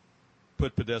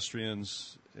put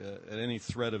pedestrians at any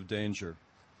threat of danger.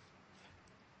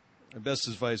 My best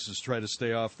advice is try to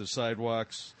stay off the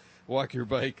sidewalks, walk your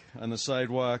bike on the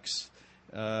sidewalks.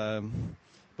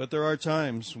 But there are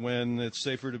times when it's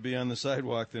safer to be on the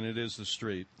sidewalk than it is the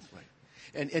street. Right.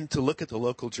 And to look at the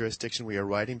local jurisdiction we are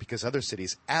riding, because other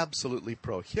cities absolutely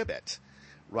prohibit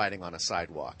riding on a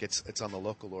sidewalk. It's on the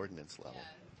local ordinance level.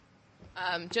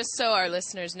 Just so our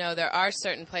listeners know, there are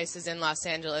certain places in Los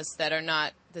Angeles that are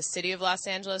not the city of Los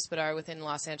Angeles, but are within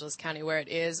Los Angeles County where it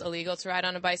is illegal to ride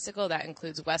on a bicycle. That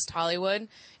includes West Hollywood.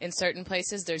 In certain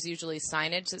places, there's usually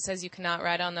signage that says you cannot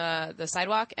ride on the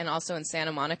sidewalk, and also in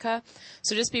Santa Monica.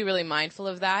 So just be really mindful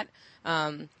of that.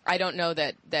 I don't know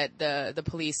that the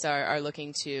police are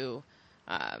looking to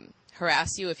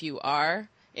harass you if you are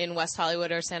in West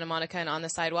Hollywood or Santa Monica and on the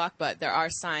sidewalk, but there are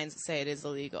signs that say it is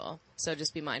illegal. So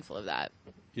just be mindful of that.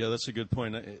 Yeah, that's a good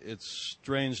point. It's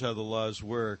strange how the laws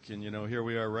work. And, here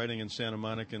we are riding in Santa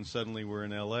Monica, and suddenly we're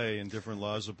in L.A., and different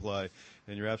laws apply.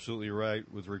 And you're absolutely right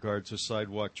with regard to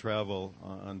sidewalk travel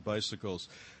on bicycles.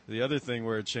 The other thing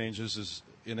where it changes is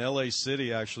in L.A.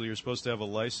 City, actually, you're supposed to have a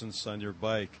license on your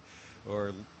bike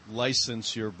or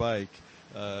license your bike.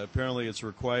 Apparently, it's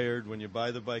required when you buy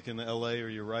the bike in L.A. or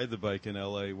you ride the bike in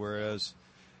L.A., whereas,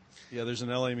 there's an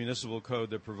L.A. municipal code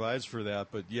that provides for that,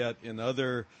 but yet in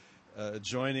other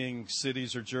adjoining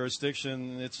cities or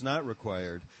jurisdiction, it's not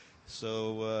required.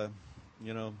 So,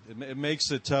 it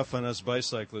makes it tough on us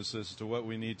bicyclists as to what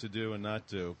we need to do and not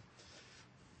do.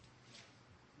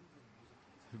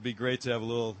 It would be great to have a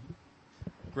little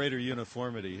greater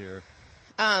uniformity here.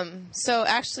 So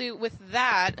actually with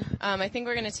that, I think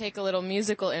we're going to take a little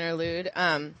musical interlude.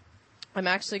 I'm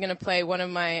actually going to play one of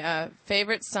my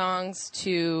favorite songs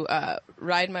to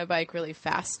ride my bike really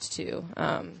fast to.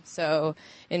 So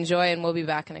enjoy, and we'll be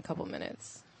back in a couple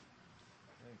minutes.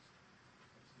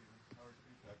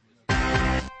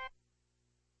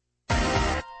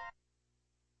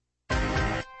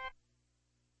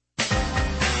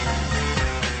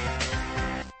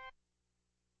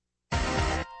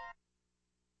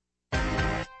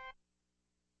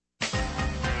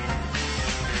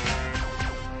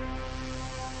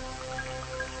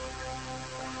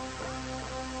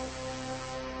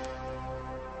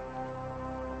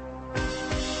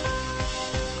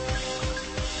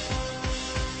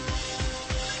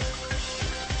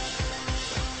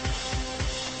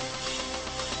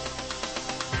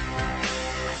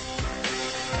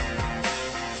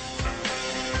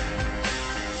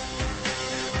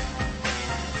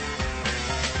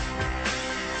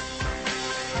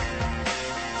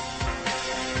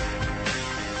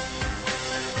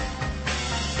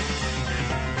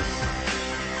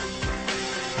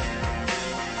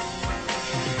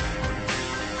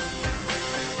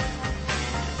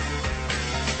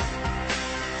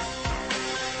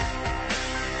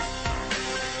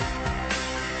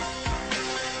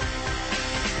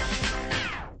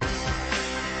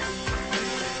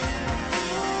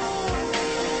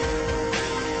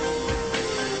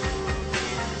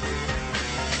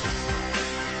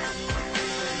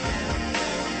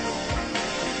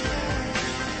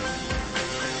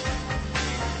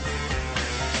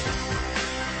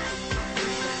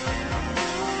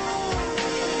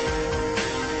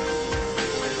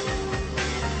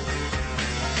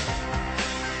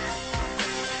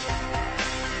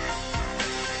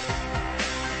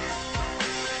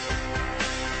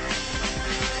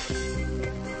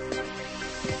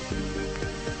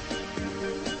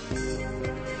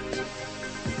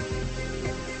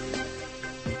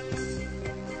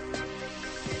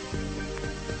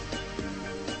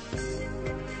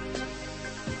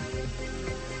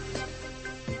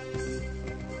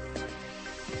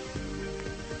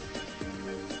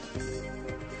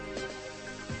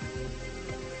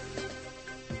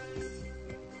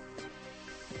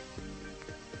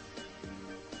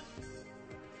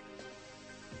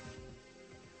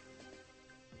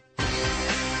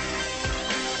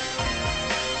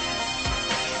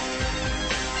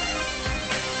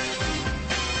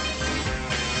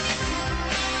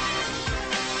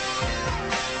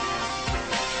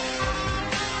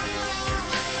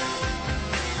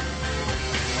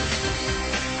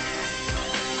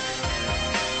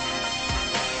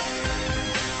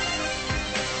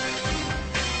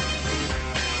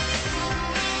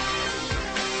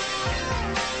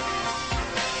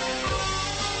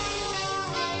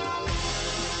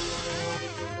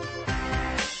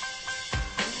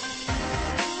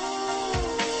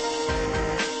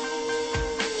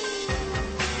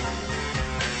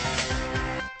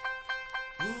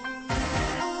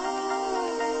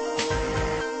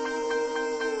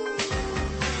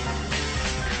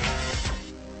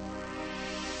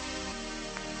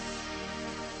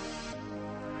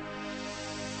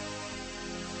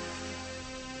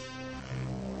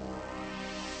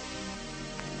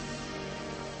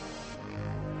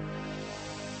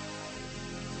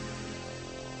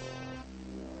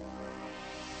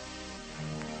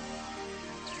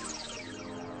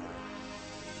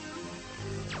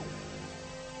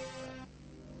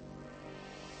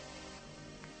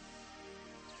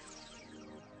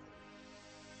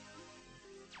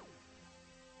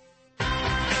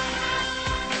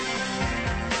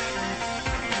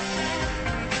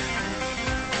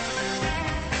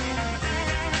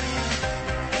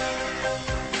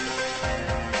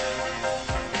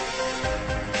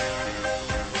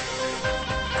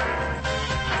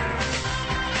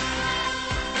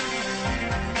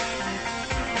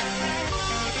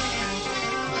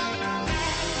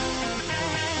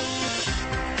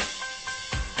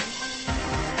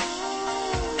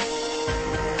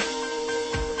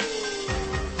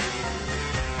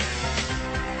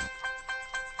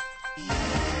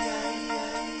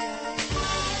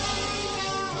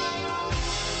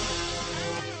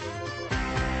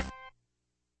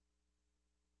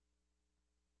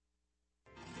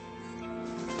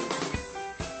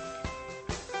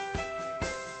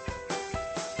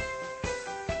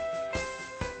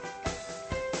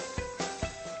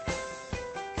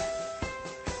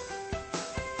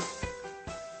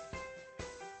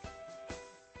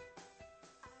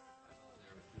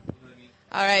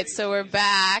 All right, so we're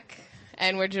back,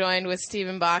 and we're joined with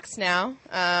Stephen Box now,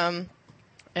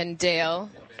 and Dale.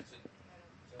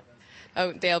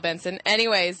 Oh, Dale Benson.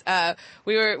 Anyways,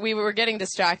 we were getting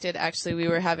distracted. Actually, we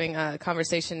were having a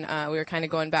conversation. We were kind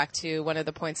of going back to one of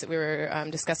the points that we were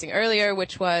discussing earlier,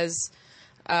 which was,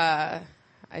 I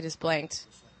just blanked.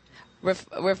 We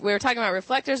were talking about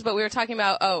reflectors, but we were talking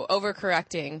about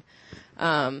overcorrecting.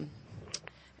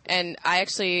 And I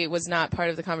actually was not part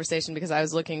of the conversation because I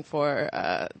was looking for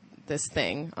this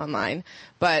thing online.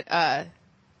 But,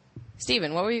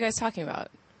 Stephen, what were you guys talking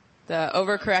about? The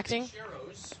overcorrecting?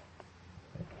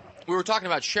 We were talking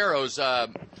about Sharrows,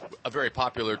 a very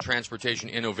popular transportation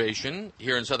innovation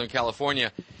here in Southern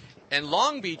California. And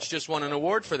Long Beach just won an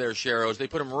award for their Sharrows. They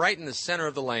put them right in the center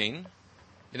of the lane,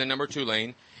 in the number 2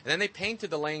 lane. And then they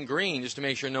painted the lane green just to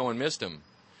make sure no one missed them.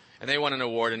 And they won an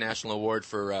award, a national award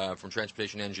from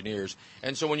transportation engineers.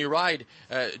 And so when you ride,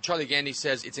 Charlie Gandy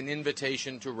says it's an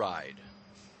invitation to ride,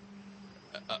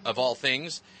 of all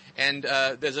things. And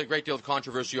there's a great deal of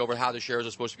controversy over how the Sharrows are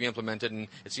supposed to be implemented. And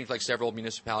it seems like several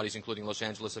municipalities, including Los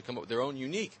Angeles, have come up with their own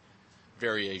unique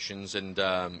variations and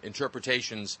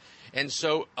interpretations. And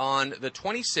so on the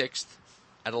 26th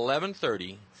at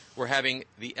 11:30, we're having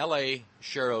the L.A.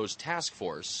 Sharrows Task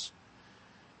Force.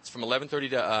 It's from 11:30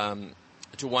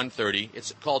 to 1:30.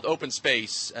 It's called Open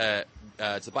Space.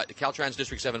 It's the Caltrans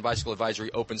District 7 Bicycle Advisory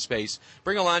Open Space.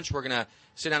 Bring a lunch. We're going to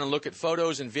sit down and look at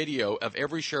photos and video of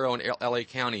every Sharrow in L.A.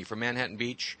 County, from Manhattan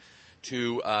Beach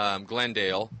to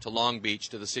Glendale to Long Beach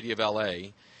to the city of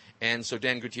L.A. And so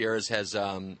Dan Gutierrez has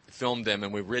filmed them,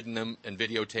 and we've ridden them and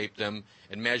videotaped them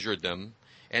and measured them.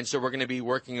 And so we're going to be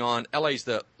working on, LA's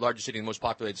the largest city, the most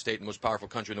populated state, and most powerful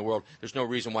country in the world. There's no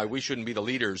reason why we shouldn't be the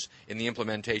leaders in the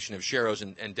implementation of Sharrows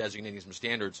and designating some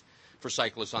standards for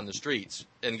cyclists on the streets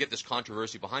and get this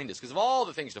controversy behind us. Because of all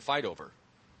the things to fight over,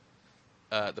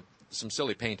 some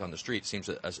silly paint on the street seems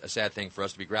a sad thing for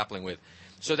us to be grappling with.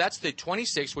 So that's the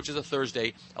 26th, which is a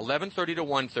Thursday, 11:30 to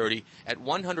 1:30 at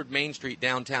 100 Main Street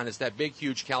downtown. It's that big,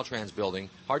 huge Caltrans building.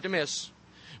 Hard to miss.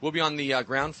 We'll be on the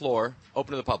ground floor,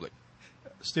 open to the public.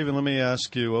 Stephen, let me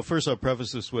ask you. Well, first I'll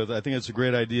preface this with, I think it's a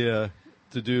great idea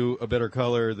to do a better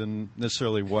color than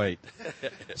necessarily white.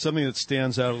 Something that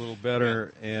stands out a little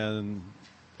better and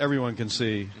everyone can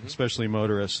see, especially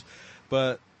motorists.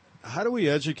 But how do we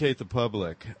educate the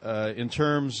public in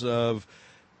terms of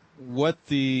what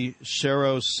the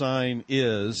Sharrow sign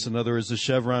is, in other words, the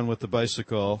chevron with the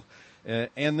bicycle,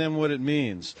 and then what it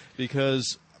means?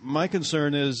 Because my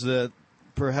concern is that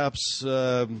perhaps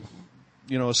a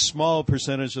small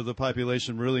percentage of the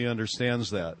population really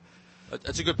understands that.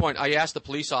 That's a good point. I asked the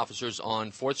police officers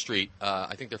on 4th Street,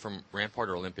 I think they're from Rampart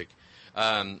or Olympic,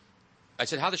 I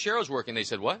said, how the Sharrows work? And they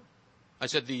said, what? I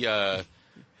said, the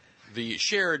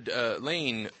shared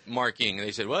lane marking. And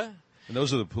they said, what? And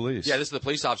those are the police. Yeah, this is the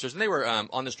police officers. And they were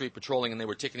on the street patrolling, and they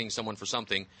were ticketing someone for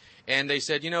something. And they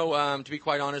said, to be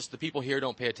quite honest, the people here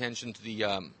don't pay attention to the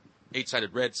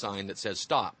 8-sided red sign that says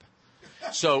stop.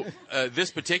 So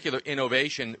this particular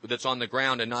innovation that's on the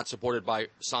ground and not supported by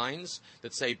signs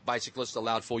that say bicyclists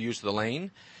allowed full use of the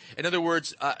lane. In other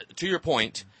words, to your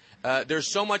point,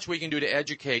 there's so much we can do to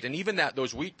educate, and even that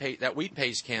wheat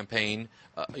pace campaign,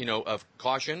 of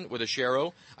caution with a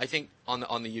Sharrow. I think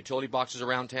on the utility boxes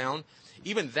around town,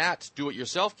 even that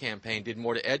do-it-yourself campaign did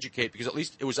more to educate, because at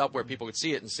least it was up where people could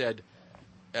see it and said.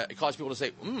 It caused people to say,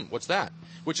 what's that?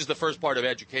 Which is the first part of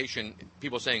education,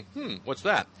 people saying, what's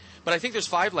that? But I think there's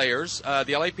 5 layers.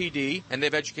 The LAPD, and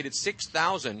they've educated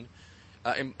 6,000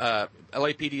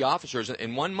 LAPD officers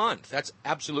in 1 month. That's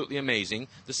absolutely amazing.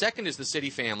 The second is the city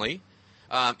family,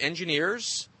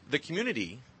 engineers, the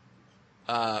community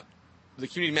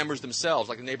members themselves,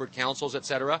 like the neighborhood councils,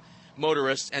 etc.,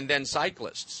 motorists, and then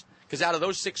cyclists. Because out of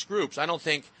those 6 groups, I don't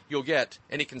think you'll get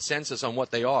any consensus on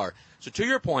what they are. So to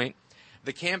your point,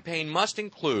 the campaign must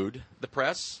include the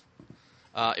press.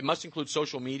 It must include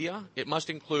social media. It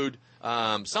must include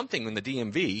something in the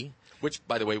DMV, which,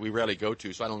 by the way, we rarely go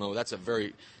to. So I don't know.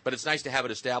 But it's nice to have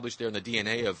it established there in the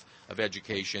DNA of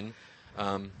education.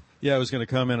 Yeah, I was going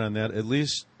to comment on that. At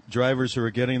least drivers who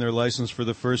are getting their license for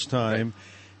the first time,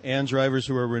 and drivers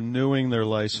who are renewing their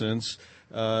license.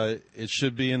 It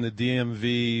should be in the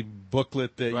DMV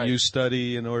booklet that you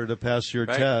study in order to pass your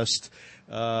test.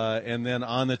 And then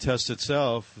on the test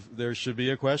itself, there should be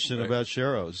a question about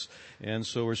Sharrows. And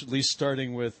so we're at least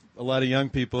starting with a lot of young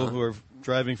people who are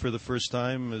driving for the first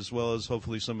time, as well as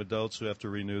hopefully some adults who have to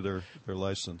renew their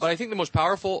license. But I think the most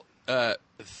powerful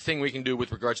thing we can do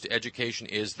with regards to education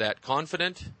is that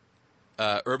confident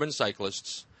urban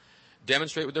cyclists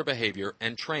demonstrate with their behavior,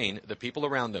 and train the people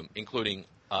around them, including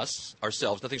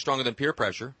ourselves. Nothing stronger than peer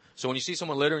pressure. So when you see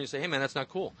someone littering, you say, hey, man, that's not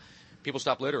cool. People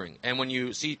stop littering. And when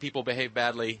you see people behave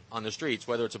badly on the streets,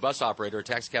 whether it's a bus operator, a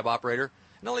taxi cab operator,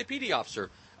 an LAPD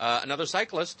officer, another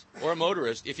cyclist, or a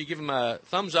motorist, if you give them a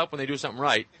thumbs up when they do something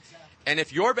right, and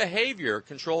if your behavior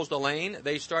controls the lane,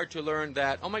 they start to learn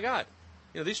that, oh, my God,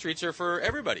 these streets are for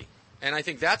everybody. And I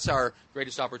think that's our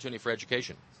greatest opportunity for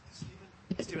education.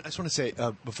 Stephen, I just want to say,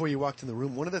 before you walked in the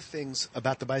room, one of the things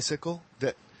about the bicycle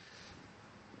that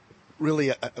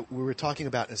really we were talking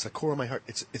about, and it's the core of my heart,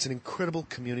 it's an incredible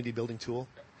community building tool.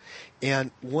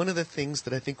 And one of the things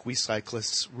that I think we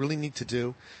cyclists really need to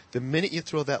do, the minute you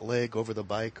throw that leg over the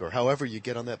bike or however you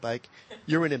get on that bike,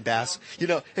 you're an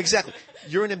ambassador. Exactly.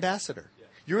 You're an ambassador.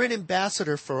 You're an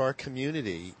ambassador for our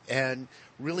community and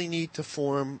really need to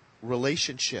form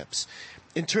relationships.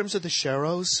 In terms of the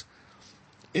Sharrows,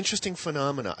 interesting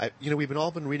phenomena. We've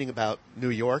all been reading about New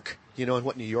York, and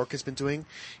what New York has been doing.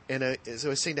 And as I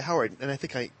was saying to Howard, and I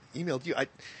think I emailed you,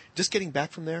 just getting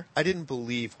back from there, I didn't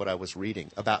believe what I was reading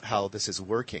about how this is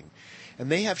working.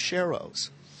 And they have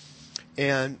Sharrows.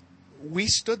 And we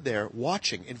stood there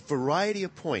watching in a variety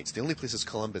of points. The only place is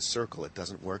Columbus Circle. It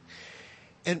doesn't work.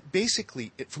 And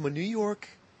basically, from a New York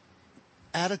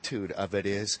attitude of it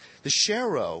is, the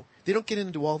Sharrow, they don't get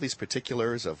into all these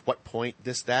particulars of what point,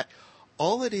 this, that.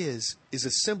 All it is a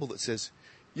symbol that says,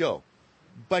 yo,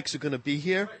 bikes are going to be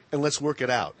here, and let's work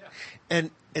it out. And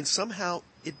somehow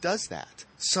it does that.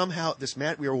 Somehow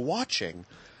we are watching,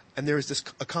 and there is this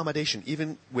accommodation,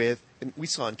 even with, and we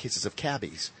saw in cases of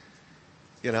cabbies,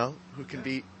 who can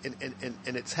be, and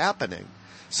it's happening.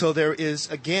 So there is,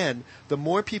 again, the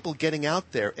more people getting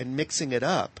out there and mixing it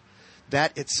up,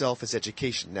 that itself is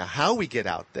education. Now, how we get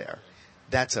out there,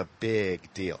 that's a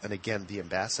big deal. And again, the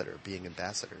ambassador, being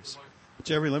ambassadors.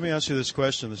 Jeffrey, let me ask you this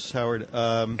question. This is Howard.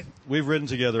 We've ridden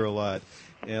together a lot,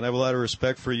 and I have a lot of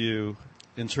respect for you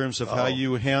in terms of how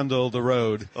you handle the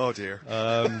road. Oh, dear.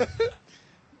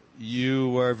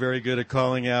 You are very good at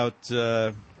calling out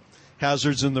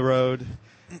hazards in the road.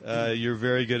 You're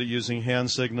very good at using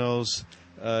hand signals.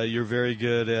 You're very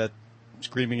good at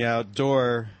screaming out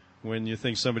door when you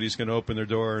think somebody's going to open their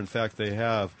door. In fact, they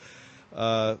have.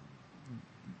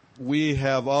 We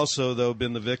have also, though,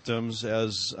 been the victims,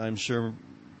 as I'm sure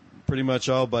pretty much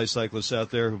all bicyclists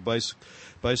out there who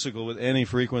bicycle with any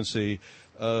frequency,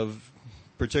 of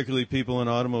particularly people in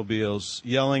automobiles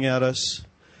yelling at us,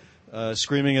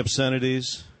 screaming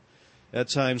obscenities, at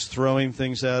times throwing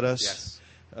things at us,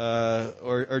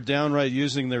 or downright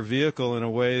using their vehicle in a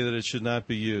way that it should not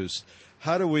be used.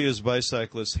 How do we as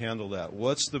bicyclists handle that?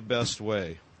 What's the best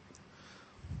way?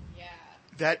 Yeah.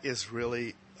 That is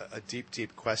really a deep,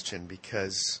 deep question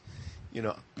because,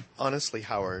 honestly,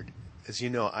 Howard, as you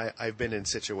know, I've been in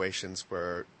situations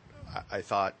where I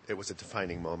thought it was a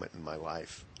defining moment in my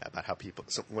life about how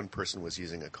one person was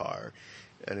using a car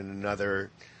and in another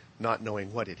not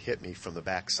knowing what had hit me from the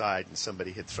backside, and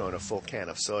somebody had thrown a full can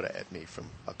of soda at me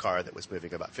from a car that was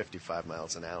moving about 55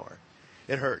 miles an hour.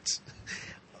 It hurts.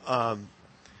 And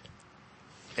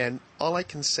all I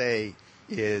can say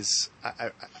is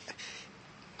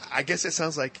I guess it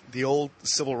sounds like the old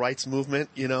civil rights movement,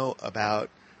 about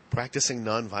practicing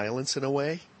nonviolence in a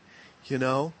way,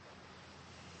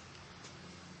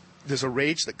 There's a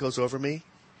rage that goes over me,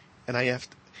 and I have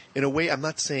to, in a way, I'm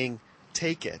not saying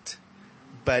take it,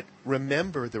 but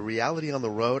remember the reality on the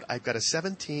road. I've got a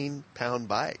 17-pound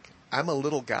bike. I'm a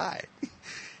little guy.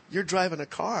 You're driving a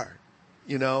car,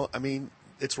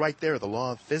 it's right there, the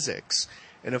law of physics.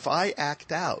 And if I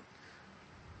act out,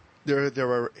 there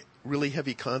are really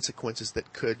heavy consequences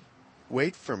that could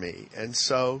wait for me. And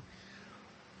so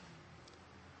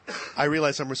I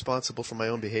realize I'm responsible for my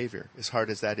own behavior, as hard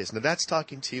as that is. Now, that's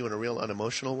talking to you in a real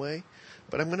unemotional way,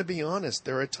 but I'm going to be honest.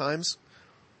 There are times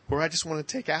where I just want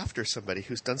to take after somebody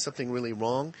who's done something really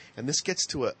wrong, and this gets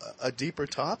to a deeper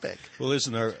topic. Well,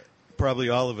 probably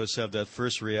all of us have that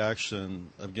first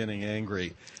reaction of getting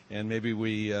angry, and maybe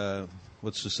we,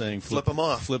 what's the saying? Flip them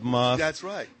off. Flip them off. That's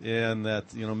right. And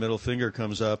that, middle finger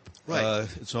comes up. Right.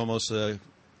 It's almost a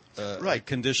right.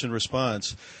 conditioned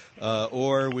response.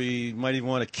 Or we might even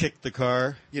want to kick the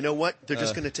car. You know what? They're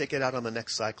just going to take it out on the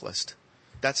next cyclist.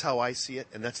 That's how I see it,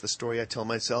 and that's the story I tell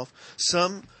myself.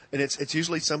 And it's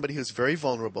usually somebody who's very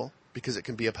vulnerable because it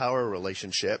can be a power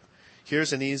relationship.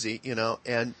 Here's an easy,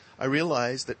 and I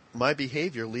realize that my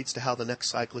behavior leads to how the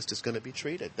next cyclist is going to be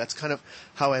treated. That's kind of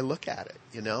how I look at it,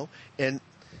 And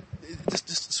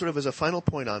just sort of as a final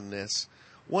point on this,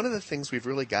 one of the things we've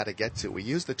really got to get to, we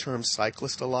use the term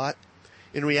cyclist a lot.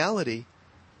 In reality,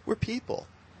 we're people.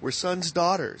 We're sons,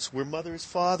 daughters. We're mothers,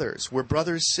 fathers. We're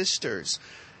brothers, sisters.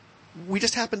 we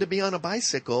just happen to be on a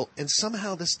bicycle, and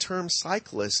somehow this term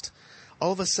cyclist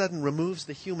all of a sudden removes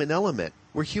the human element.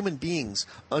 We're human beings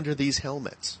under these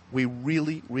helmets. We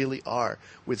really, really are.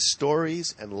 With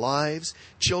stories and lives,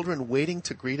 children waiting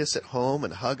to greet us at home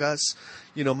and hug us,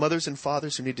 mothers and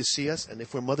fathers who need to see us. And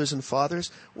if we're mothers and fathers,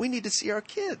 we need to see our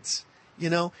kids,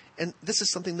 And this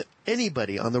is something that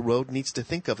anybody on the road needs to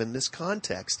think of in this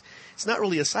context. It's not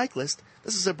really a cyclist.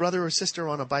 This is a brother or sister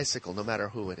on a bicycle, no matter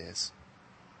who it is.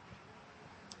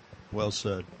 Well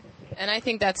said. And I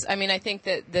think that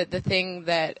the thing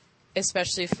that,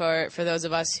 especially for those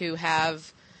of us who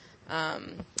have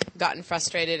gotten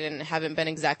frustrated and haven't been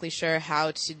exactly sure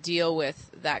how to deal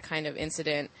with that kind of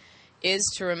incident, is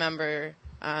to remember,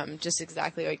 just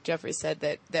exactly like Jeffrey said,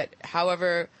 that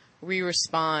however we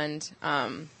respond,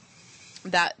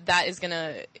 that is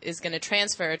gonna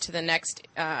transfer to the next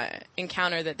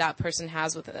encounter that person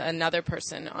has with another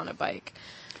person on a bike.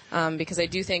 Because I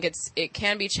do think it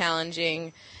can be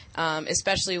challenging,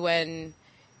 especially when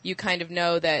you kind of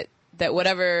know that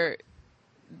whatever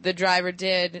the driver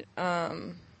did,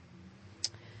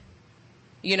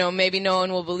 maybe no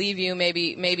one will believe you.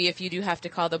 Maybe if you do have to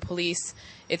call the police,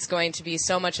 it's going to be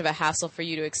so much of a hassle for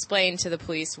you to explain to the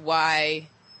police why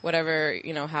whatever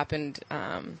happened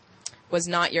was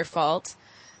not your fault.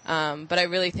 But I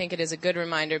really think it is a good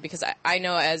reminder, because I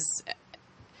know as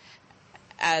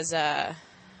a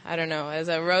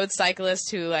road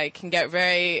cyclist who can get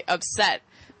very upset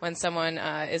when someone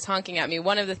is honking at me.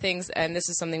 One of the things, and this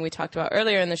is something we talked about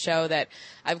earlier in the show, that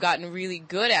I've gotten really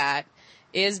good at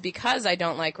is because I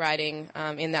don't like riding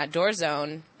in that door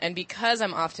zone, and because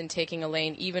I'm often taking a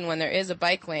lane even when there is a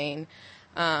bike lane,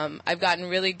 I've gotten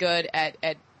really good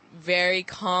at very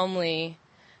calmly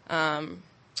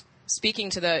speaking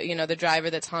to the driver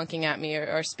that's honking at me,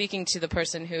 or speaking to the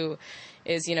person who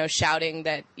is, shouting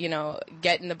that,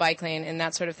 get in the bike lane and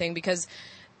that sort of thing. Because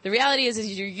the reality is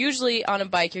you're usually on a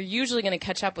bike, you're usually going to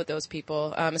catch up with those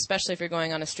people, especially if you're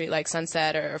going on a street like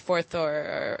Sunset or Fourth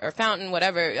or Fountain,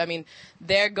 whatever. I mean,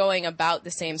 they're going about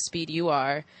the same speed you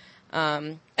are.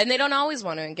 And they don't always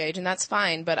want to engage, and that's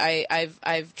fine. But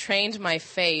I've trained my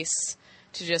face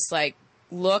to just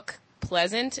look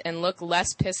pleasant and look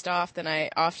less pissed off than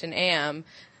I often am,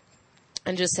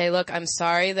 and just say, look, I'm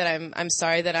sorry that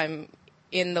I'm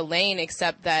in the lane,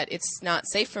 except that it's not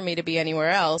safe for me to be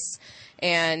anywhere else,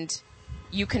 and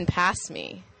you can pass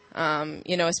me.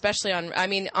 Especially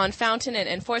on Fountain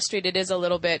and 4th Street, it is a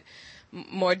little bit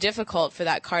more difficult for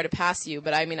that car to pass you.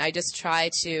 But I just try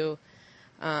to,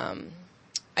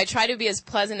 be as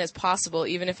pleasant as possible,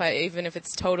 even if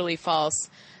it's totally false.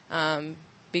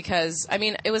 Because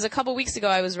it was a couple weeks ago,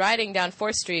 I was riding down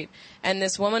 4th Street, and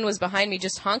this woman was behind me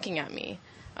just honking at me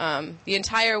the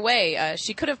entire way.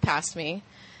 She could have passed me,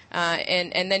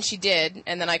 and then she did,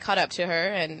 and then I caught up to her,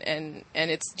 and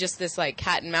it's just this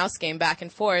cat and mouse game back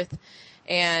and forth.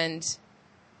 And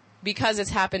because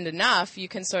it's happened enough, you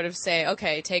can sort of say,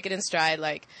 okay, take it in stride,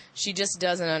 she just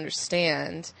doesn't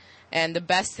understand, and the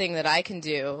best thing that I can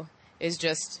do is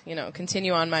just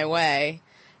continue on my way.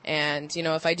 And,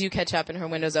 if I do catch up and her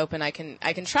window's open, I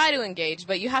can try to engage,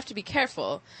 but you have to be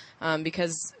careful,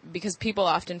 because people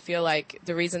often feel like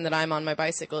the reason that I'm on my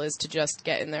bicycle is to just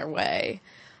get in their way.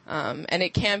 And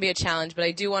it can be a challenge, but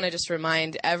I do want to just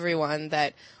remind everyone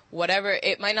that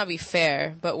it might not be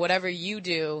fair, but whatever you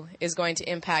do is going to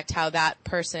impact how that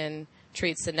person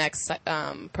treats the next,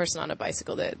 person on a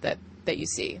bicycle that you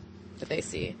see. That they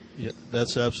see. Yeah,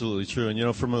 that's absolutely true.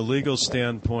 And, from a legal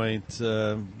standpoint,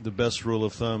 the best rule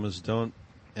of thumb is don't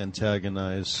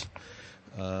antagonize.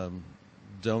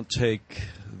 Don't take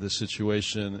the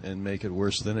situation and make it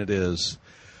worse than it is.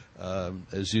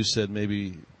 As you said,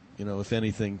 maybe, if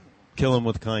anything, kill them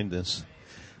with kindness.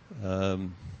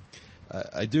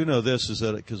 I do know this, is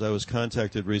that because I was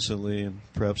contacted recently, and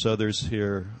perhaps others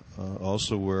here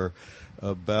also were,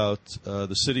 about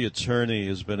the city attorney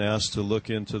has been asked to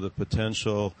look into the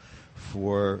potential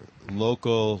for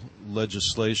local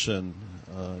legislation,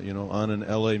 on an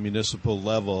LA municipal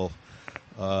level,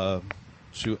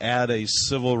 to add a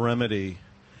civil remedy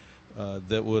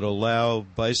that would allow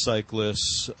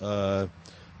bicyclists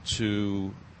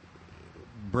to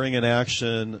bring an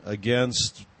action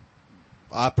against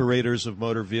operators of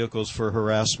motor vehicles for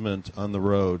harassment on the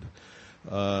road.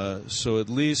 So at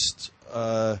least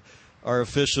our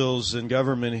officials in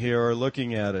government here are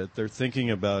looking at it. They're thinking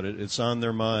about it. It's on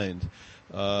their mind.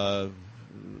 They're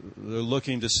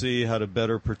looking to see how to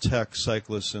better protect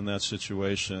cyclists in that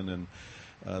situation. And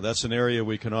that's an area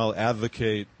we can all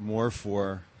advocate more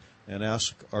for and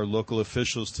ask our local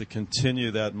officials to continue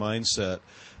that mindset,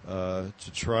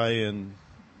 to try and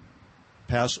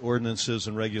pass ordinances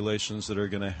and regulations that are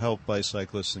going to help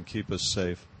bicyclists and keep us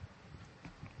safe.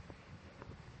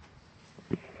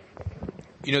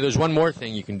 You know, there's one more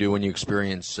thing you can do when you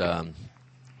experience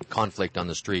conflict on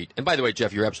the street. And by the way,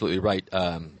 Jeff, you're absolutely right.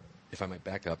 If I might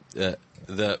back up, the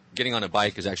getting on a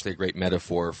bike is actually a great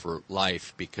metaphor for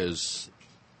life because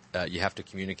you have to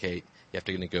communicate, you have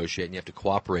to negotiate, and you have to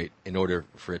cooperate in order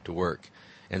for it to work.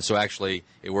 And so actually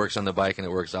it works on the bike and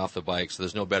it works off the bike, so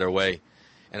there's no better way.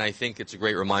 And I think it's a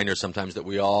great reminder sometimes that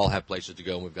we all have places to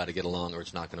go and we've got to get along or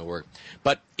it's not going to work.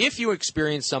 But if you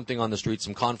experience something on the streets,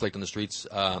 some conflict on the streets,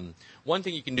 one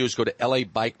thing you can do is go to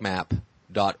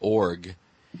labikemap.org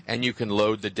and you can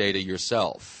load the data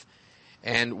yourself.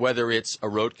 And whether it's a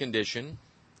road condition,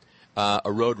 a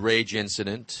road rage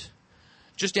incident,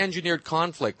 just engineered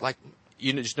conflict, like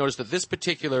you just notice that this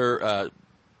particular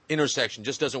intersection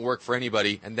just doesn't work for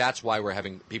anybody, and that's why we're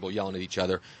having people yelling at each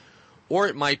other. Or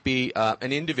it might be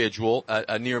an individual,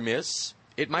 a near miss.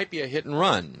 It might be a hit and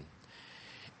run.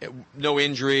 No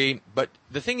injury. But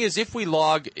the thing is, if we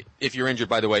log, if you're injured,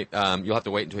 by the way, you'll have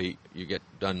to wait until you get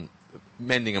done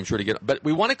mending, I'm sure, to get. But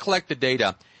we want to collect the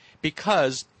data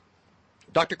because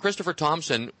Dr. Christopher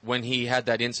Thompson, when he had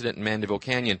that incident in Mandeville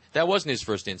Canyon, that wasn't his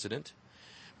first incident.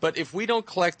 But if we don't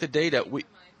collect the data,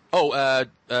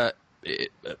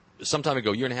 some time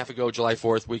ago, a year and a half ago, July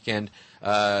 4th weekend,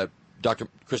 Dr.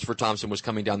 Christopher Thompson was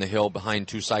coming down the hill behind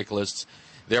two cyclists.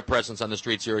 Their presence on the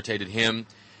streets irritated him.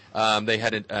 They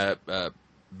had a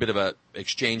bit of a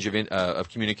exchange of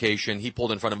communication. He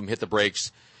pulled in front of him, hit the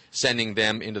brakes, sending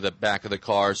them into the back of the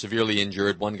car, severely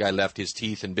injured. One guy left his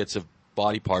teeth and bits of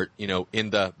body part, in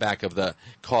the back of the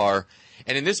car.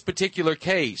 And in this particular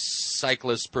case,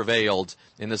 cyclists prevailed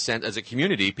in the sense as a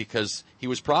community because he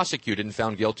was prosecuted and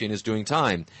found guilty and is doing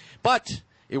time. But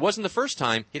it wasn't the first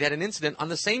time he'd had an incident on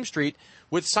the same street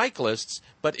with cyclists,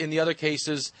 but in the other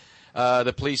cases,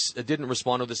 the police didn't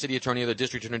respond, or the city attorney or the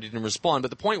district attorney didn't respond.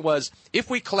 But the point was, if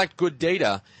we collect good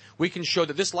data, we can show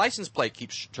that this license plate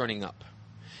keeps turning up.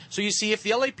 So you see, if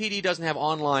the LAPD doesn't have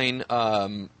online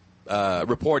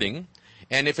reporting,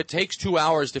 and if it takes 2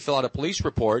 hours to fill out a police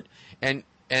report, and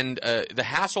the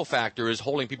hassle factor is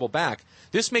holding people back,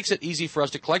 this makes it easy for us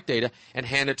to collect data and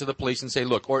hand it to the police and say,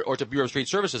 look, or to Bureau of Street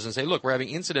Services and say, look, we're having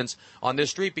incidents on this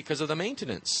street because of the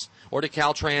maintenance, or to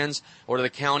Caltrans, or to the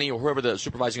county, or whoever the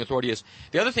supervising authority is.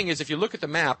 The other thing is, if you look at the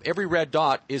map, every red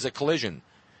dot is a collision,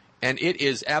 and it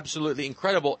is absolutely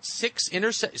incredible. Six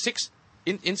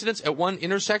incidents at one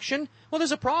intersection? Well,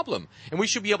 there's a problem. And we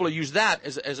should be able to use that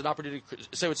as an opportunity.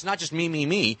 So it's not just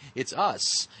me. It's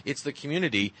us. It's the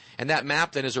community. And that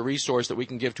map then is a resource that we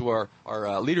can give to our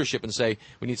leadership and say,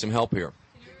 we need some help here.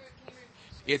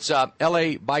 It's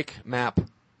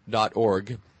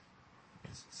labikemap.org.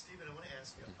 Stephen, I want to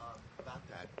ask you about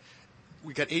that.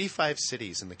 We got 85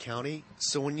 cities in the county.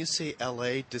 So when you say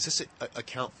LA, does this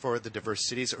account for the diverse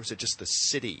cities, or is it just the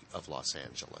city of Los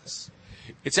Angeles?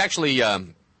 It's actually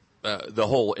the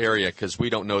whole area, because we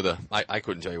don't know I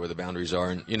couldn't tell you where the boundaries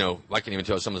are, and I can't even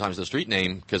tell sometimes the street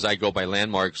name because I go by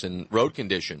landmarks and road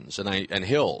conditions and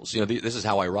hills. This is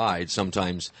how I ride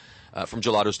sometimes, from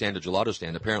gelato stand to gelato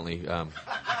stand apparently.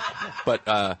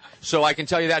 But so I can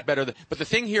tell you that better. But the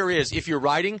thing here is, if you're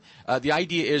riding, the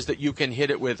idea is that you can hit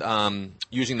it with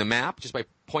using the map just by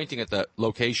pointing at the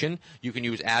location. You can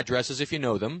use addresses if you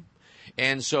know them.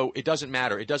 And so it doesn't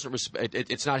matter.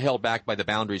 It's not held back by the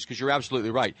boundaries, because you're absolutely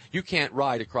right. You can't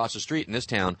ride across the street in this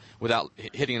town without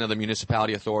hitting another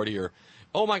municipality authority or,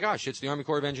 oh my gosh, it's the Army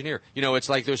Corps of Engineers. It's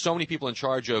like there's so many people in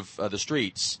charge of the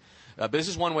streets. But this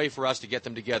is one way for us to get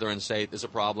them together and say, there's a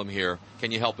problem here.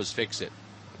 Can you help us fix it?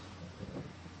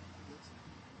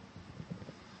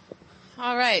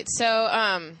 All right. So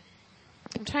I'm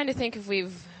trying to think if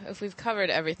we've covered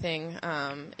everything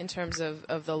in terms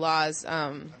of the laws.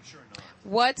 I'm sure not.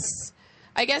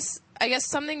 I guess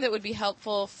something that would be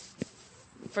helpful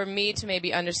for me to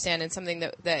maybe understand, and something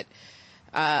that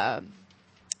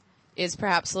is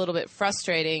perhaps a little bit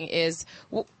frustrating, is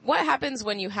what happens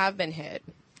when you have been hit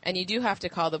and you do have to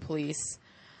call the police.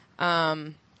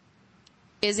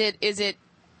 Is it?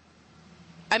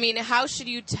 I mean, how should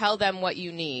you tell them what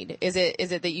you need? Is it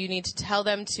that you need to tell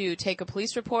them to take a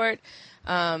police report?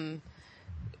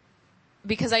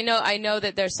 Because I know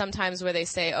that there's some times where they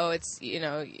say, oh,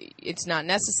 it's not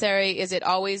necessary. Is it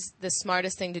always the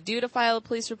smartest thing to do to file a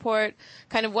police report?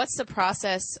 Kind of what's the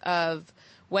process of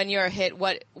when you're hit?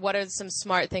 What are some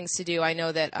smart things to do? I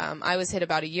know that I was hit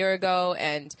about a year ago,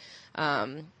 and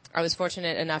I was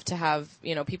fortunate enough to have,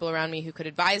 people around me who could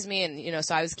advise me. And,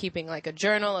 so I was keeping like a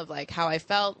journal of like how I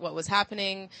felt, what was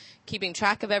happening, keeping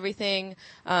track of everything.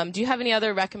 Do you have any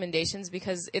other recommendations?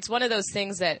 Because it's one of those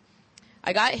things that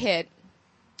I got hit.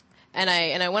 And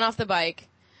I went off the bike,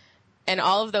 and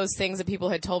all of those things that people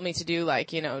had told me to do,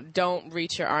 like, don't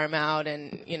reach your arm out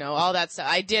and, all that stuff.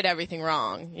 I did everything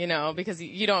wrong, because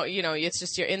you don't, it's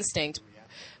just your instinct.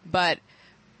 But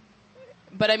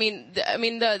I mean,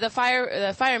 the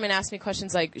fireman asked me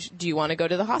questions like, do you want to go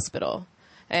to the hospital?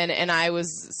 And I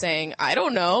was saying, I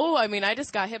don't know. I mean, I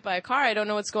just got hit by a car. I don't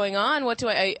know what's going on. What do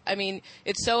I mean,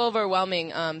 it's so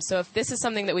overwhelming. So if this is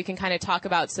something that we can kind of talk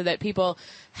about so that people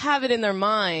have it in their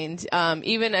mind,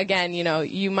 even again,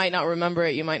 you might not remember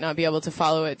it. You might not be able to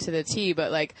follow it to the T,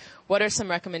 but like, what are some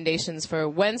recommendations for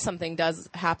when something does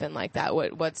happen like that?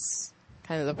 What's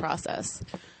kind of the process?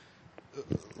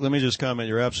 Let me just comment.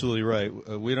 You're absolutely right.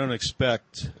 We don't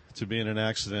expect to be in an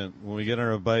accident when we get on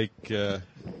our bike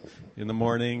in the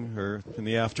morning or in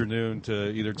the afternoon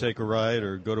to either take a ride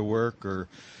or go to work or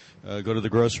go to the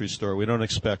grocery store. We don't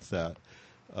expect that.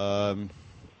 So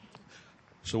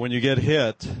when you get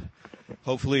hit,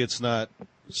 hopefully it's not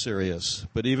serious.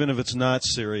 But even if it's not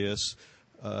serious,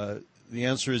 the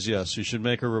answer is yes. You should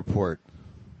make a report.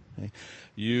 Okay?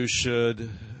 You should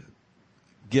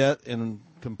get and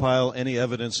compile any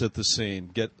evidence at the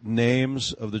scene. Get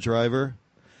names of the driver.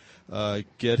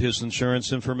 Get his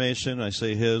insurance information. I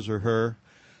say his or her.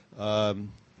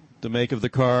 The make of the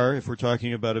car, if we're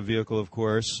talking about a vehicle, of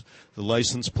course. The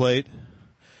license plate.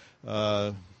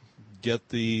 Get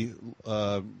the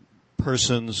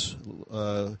person's,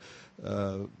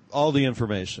 all the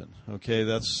information. Okay,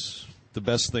 that's the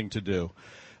best thing to do.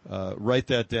 Write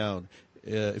that down.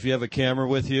 If you have a camera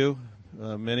with you,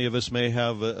 many of us may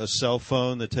have a cell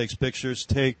phone that takes pictures.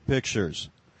 Take pictures.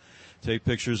 Take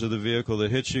pictures of the vehicle that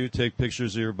hit you. Take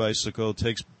pictures of your bicycle.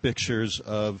 Take pictures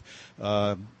of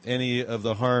any of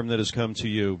the harm that has come to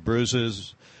you,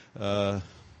 bruises,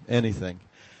 anything.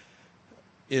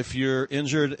 If you're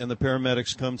injured and the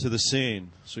paramedics come to the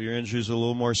scene, so your injury is a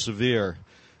little more severe,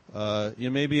 you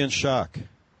may be in shock.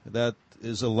 That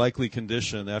is a likely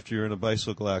condition after you're in a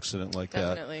bicycle accident like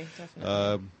that.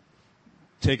 Definitely.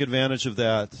 Take advantage of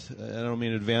that. I don't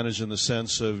mean advantage in the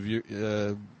sense of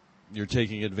you're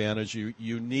taking advantage.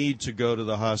 You need to go to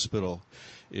the hospital.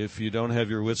 If you don't have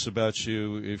your wits about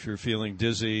you, if you're feeling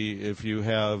dizzy, if you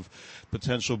have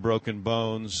potential broken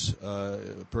bones,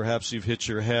 perhaps you've hit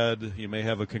your head, you may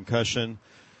have a concussion,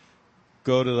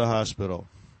 go to the hospital.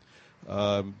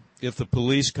 If the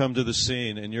police come to the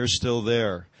scene and you're still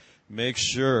there, make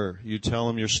sure you tell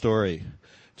them your story.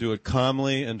 Do it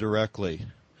calmly and directly.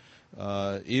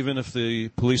 Even if the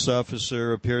police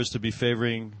officer appears to be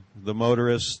favoring the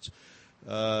motorist,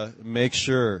 make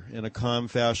sure in a calm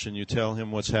fashion you tell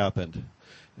him what's happened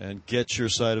and get your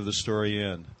side of the story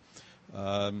in.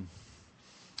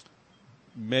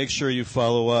 Make sure you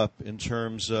follow up in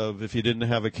terms of if you didn't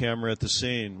have a camera at the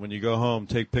scene, when you go home,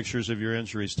 take pictures of your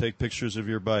injuries, take pictures of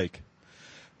your bike.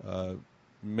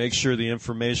 Make sure the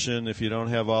information, if you don't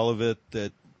have all of it,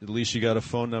 that at least you got a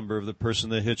phone number of the person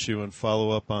that hit you and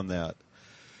follow up on that.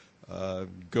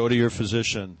 Go to your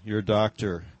physician, your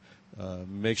doctor.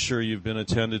 Make sure you've been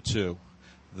attended to.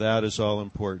 That is all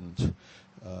important.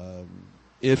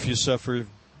 If you suffer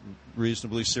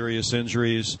reasonably serious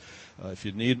injuries, if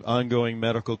you need ongoing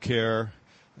medical care,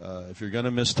 if you're going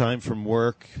to miss time from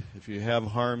work, if you have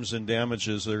harms and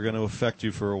damages that are going to affect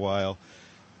you for a while,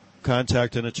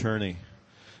 contact an attorney.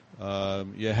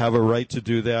 You have a right to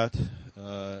do that,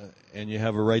 and you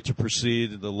have a right to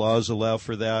proceed. The laws allow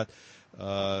for that.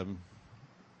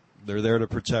 They're there to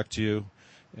protect you,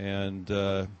 and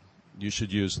you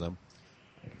should use them.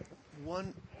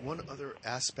 One other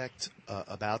aspect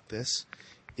about this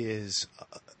is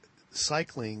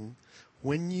cycling.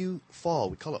 When you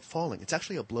fall, we call it falling. It's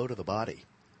actually a blow to the body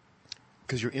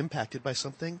because you're impacted by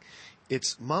something.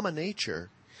 It's Mama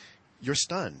Nature. You're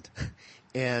stunned.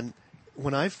 And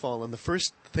when I've fallen, the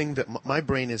first thing that my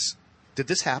brain is, did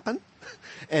this happen?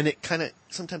 And it kind of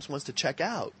sometimes wants to check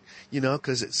out,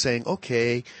 because it's saying,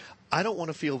 okay, I don't want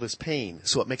to feel this pain.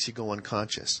 So it makes you go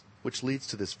unconscious, which leads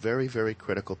to this very, very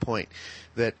critical point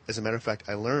that, as a matter of fact,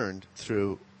 I learned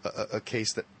through a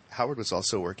case that Howard was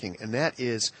also working, and that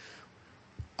is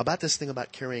about this thing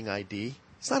about carrying ID.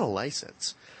 It's not a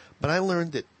license, but I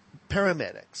learned that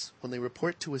paramedics, when they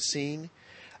report to a scene,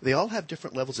 they all have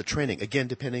different levels of training, again,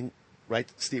 depending, right,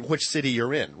 Steve, which city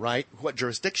you're in, right? What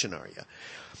jurisdiction are you?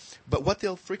 But what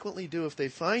they'll frequently do if they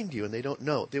find you and they don't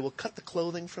know, they will cut the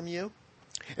clothing from you.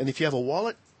 And if you have a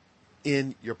wallet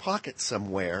in your pocket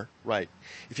somewhere, right,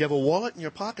 if you have a wallet in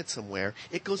your pocket somewhere,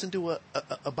 it goes into a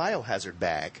biohazard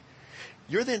bag.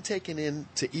 You're then taken in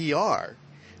to ER.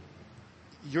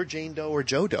 You're Jane Doe or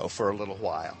Joe Doe for a little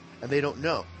while, and they don't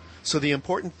know. So the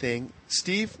important thing,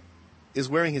 Steve is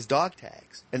wearing his dog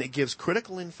tags, and it gives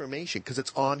critical information because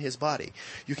it's on his body.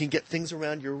 You can get things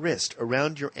around your wrist,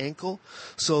 around your ankle,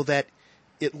 so that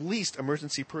at least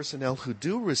emergency personnel who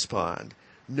do respond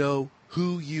know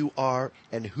who you are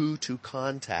and who to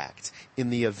contact in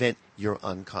the event you're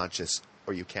unconscious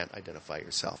or you can't identify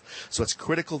yourself. So it's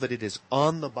critical that it is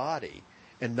on the body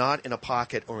and not in a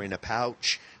pocket or in a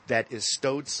pouch that is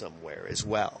stowed somewhere as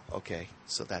well. Okay,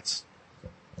 so that's...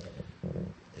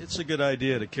 It's a good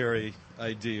idea to carry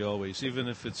ID always, even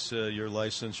if it's your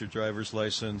license, your driver's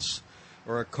license,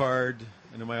 or a card.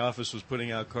 And in my office was putting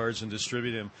out cards and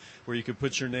distributing them where you could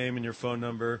put your name and your phone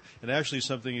number. And actually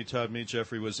something you taught me,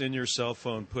 Jeffrey, was in your cell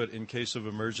phone put in case of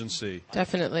emergency.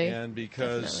 Definitely. And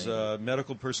because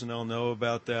medical personnel know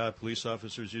about that, police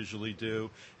officers usually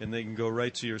do, and they can go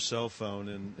right to your cell phone.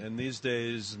 And these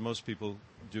days, most people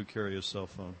do carry a cell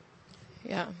phone.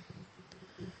 Yeah.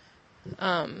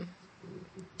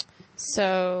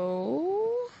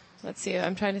 So, let's see.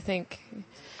 I'm trying to think.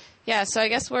 Yeah, so I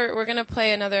guess we're going to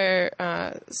play another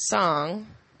song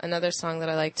that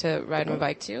I like to ride my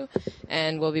bike to,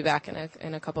 and we'll be back in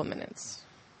a couple minutes.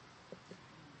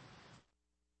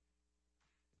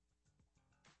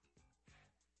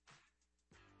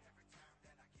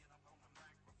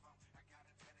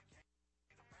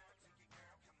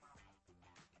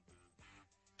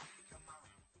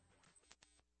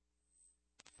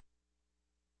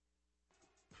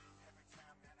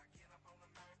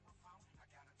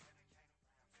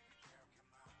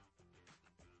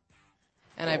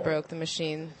 And I broke the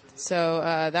machine. So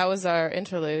that was our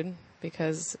interlude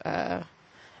because I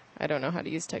don't know how to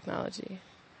use technology.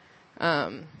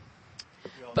 But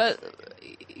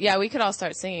yeah, we could all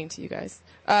start singing to you guys.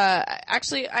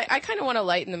 Actually, I kind of want to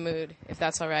lighten the mood, if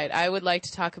that's all right. I would like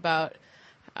to talk about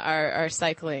our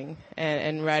cycling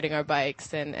and riding our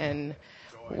bikes and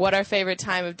what our favorite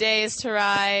time of day is to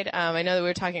ride. I know that we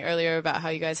were talking earlier about how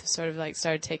you guys have sort of like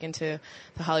started taking to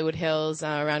the Hollywood Hills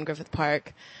around Griffith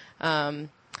Park.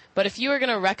 But if you were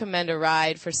going to recommend a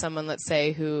ride for someone, let's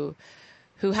say, who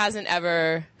has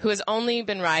only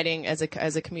been riding as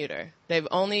a commuter, they've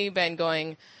only been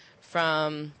going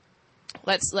from,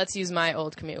 let's use my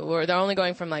old commute, where they're only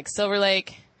going from like Silver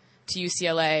Lake to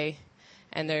UCLA,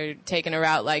 and they're taking a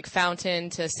route like Fountain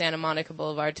to Santa Monica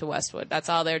Boulevard to Westwood. That's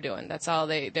all they're doing. That's all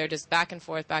they're just back and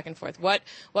forth. What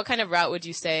kind of route would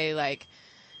you say, like,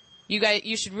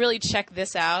 you should really check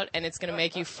this out, and it's going to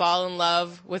make you fall in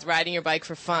love with riding your bike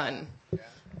for fun?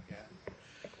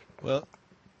 Well,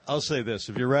 I'll say this.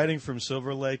 If you're riding from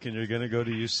Silver Lake and you're going to go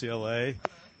to UCLA,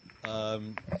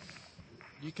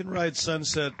 you can ride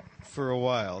Sunset for a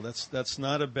while. That's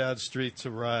not a bad street to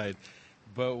ride.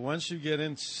 But once you get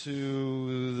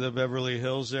into the Beverly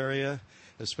Hills area,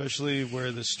 especially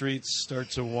where the streets start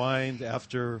to wind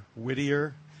after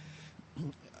Whittier,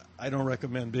 I don't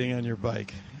recommend being on your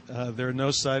bike. There are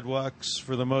no sidewalks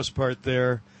for the most part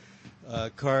there.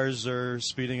 Cars are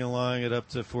speeding along at up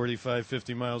to 45,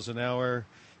 50 miles an hour.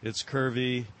 It's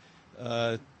curvy.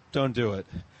 Don't do it.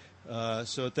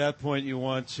 So at that point, you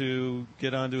want to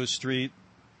get onto a street.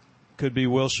 Could be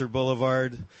Wilshire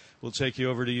Boulevard. We'll take you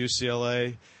over to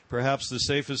UCLA. Perhaps the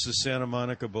safest is Santa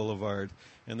Monica Boulevard.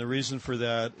 And the reason for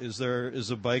that is there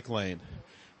is a bike lane.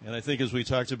 And I think as we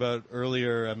talked about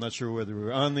earlier, I'm not sure whether we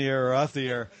were on the air or off the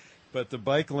air, but the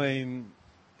bike lane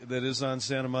that is on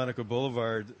Santa Monica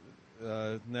Boulevard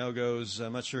now goes,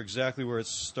 I'm not sure exactly where it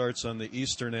starts on the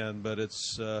eastern end, but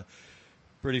it's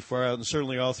pretty far out, and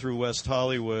certainly all through West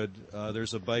Hollywood,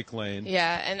 there's a bike lane.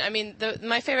 Yeah, and I mean,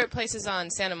 my favorite places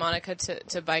on Santa Monica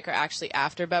to bike are actually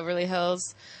after Beverly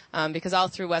Hills, because all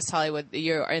through West Hollywood,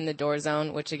 you're in the door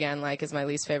zone, which again, like, is my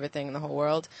least favorite thing in the whole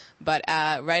world. But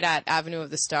right at Avenue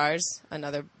of the Stars,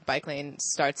 another bike lane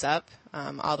starts up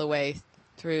all the way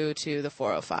through to the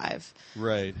 405.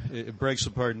 Right. It breaks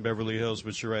apart in Beverly Hills,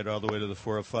 but you're right, all the way to the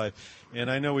 405.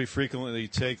 And I know we frequently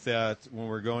take that when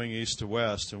we're going east to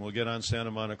west, and we'll get on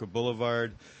Santa Monica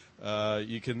Boulevard.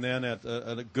 You can then,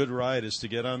 a good ride is to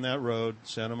get on that road,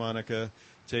 Santa Monica,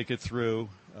 take it through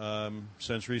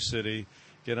Century City,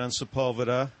 get on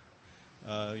Sepulveda,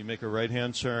 you make a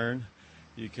right-hand turn.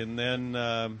 You can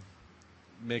then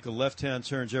make a left-hand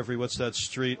turn. Jeffrey, what's that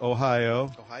street?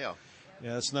 Ohio.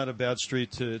 Yeah, it's not a bad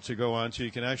street to go on to. You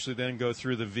can actually then go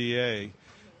through the VA,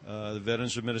 the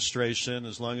Veterans Administration.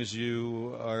 As long as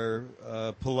you are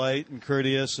polite and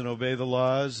courteous and obey the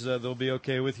laws, they'll be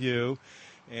okay with you.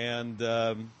 And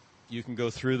you can go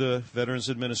through the Veterans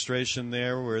Administration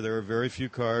there, where there are very few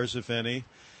cars, if any.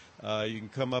 You can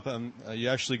come up on, you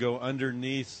actually go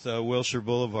underneath Wilshire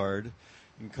Boulevard.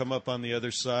 You can come up on the other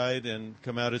side and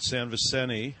come out at San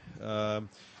Vicente.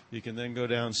 You can then go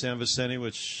down San Vicente,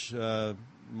 which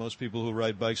most people who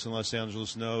ride bikes in Los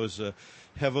Angeles know is a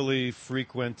heavily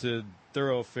frequented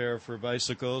thoroughfare for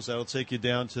bicycles. That'll take you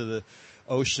down to the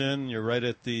ocean. You're right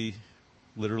at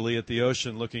literally at the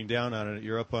ocean looking down on it.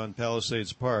 You're up on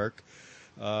Palisades Park.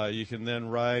 You can then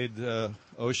ride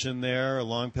ocean there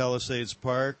along Palisades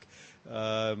Park,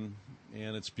 and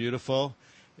it's beautiful.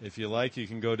 If you like, you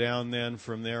can go down then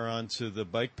from there onto the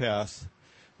bike path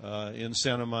in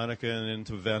Santa Monica and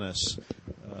into Venice.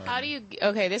 How do you?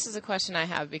 Okay, this is a question I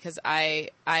have because I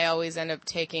always end up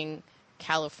taking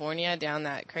California down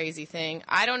that crazy thing.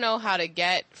 I don't know how to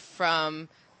get from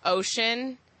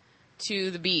ocean to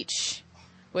the beach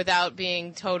without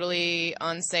being totally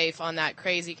unsafe on that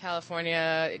crazy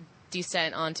California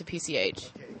descent onto PCH.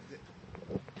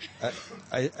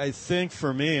 I think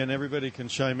for me, and everybody can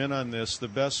chime in on this, the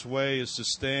best way is to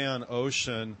stay on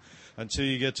ocean until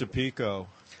you get to Pico.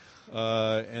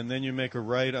 And then you make a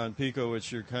right on Pico,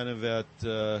 which you're kind of at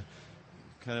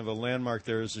kind of a landmark.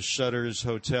 There is a Shutters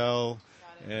Hotel,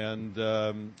 and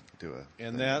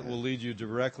that will lead you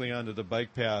directly onto the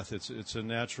bike path. It's a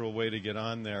natural way to get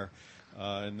on there.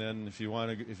 And then if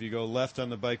you go left on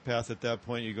the bike path at that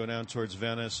point, you go down towards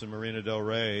Venice and Marina del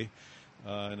Rey,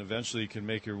 and eventually you can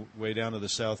make your way down to the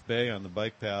South Bay on the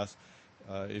bike path.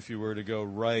 If you were to go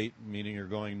right, meaning you're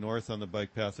going north on the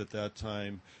bike path at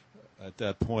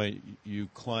that point, you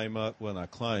climb up. Well,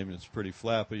 not climb; it's pretty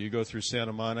flat. But you go through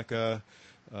Santa Monica,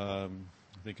 I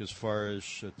think as far as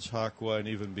Chautauqua, and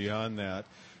even beyond that.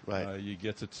 Right. You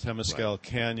get to Temescal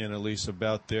Canyon, at least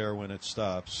about there when it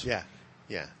stops. Yeah.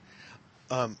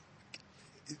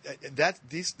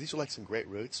 These are like some great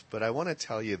routes, but I want to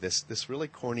tell you this really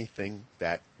corny thing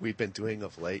that we've been doing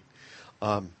of late.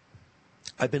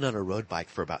 I've been on a road bike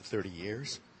for about 30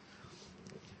 years.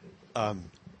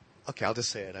 Okay, I'll just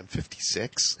say it. I'm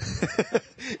 56.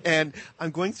 And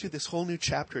I'm going through this whole new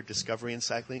chapter of discovery in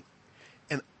cycling,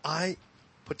 and I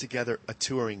put together a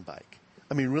touring bike.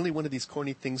 I mean, really one of these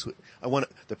corny things. I want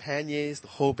the panniers, the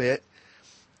whole bit,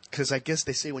 because I guess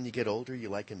they say when you get older, you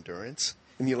like endurance,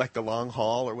 and you like the long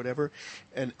haul or whatever.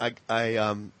 And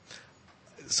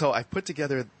so I put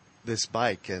together this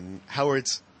bike, and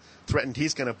Howard's threatened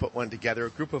he's going to put one together. A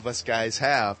group of us guys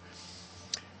have.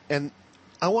 And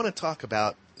I want to talk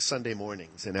about Sunday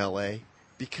mornings in L.A.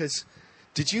 because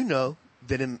did you know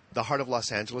that in the heart of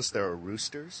Los Angeles there are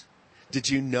roosters? Did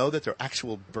you know that there are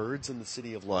actual birds in the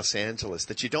city of Los Angeles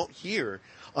that you don't hear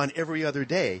on every other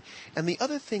day? And the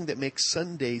other thing that makes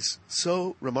Sundays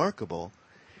so remarkable,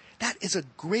 that is a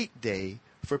great day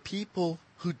for people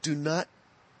who do not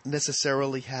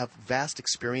necessarily have vast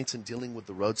experience in dealing with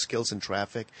the road skills and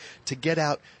traffic to get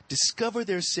out, discover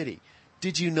their city.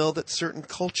 Did you know that certain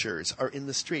cultures are in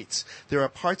the streets? There are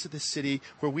parts of the city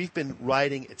where we've been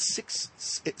riding at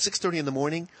 6:30 in the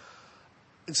morning.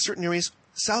 In certain areas,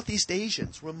 Southeast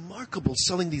Asians, remarkable,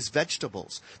 selling these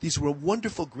vegetables. These were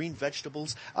wonderful green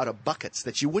vegetables out of buckets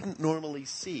that you wouldn't normally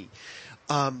see.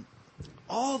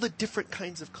 All the different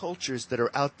kinds of cultures that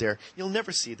are out there. You'll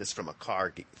never see this from a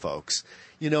car, folks.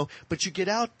 But you get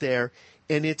out there,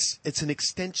 and it's an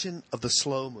extension of the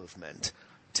slow movement.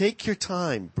 Take your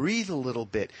time, breathe a little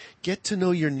bit, get to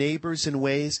know your neighbors in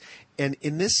ways, and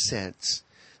in this sense,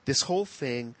 this whole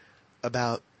thing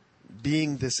about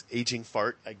being this aging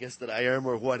fart, I guess that I am,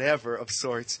 or whatever of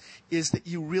sorts, is that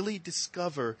you really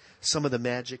discover some of the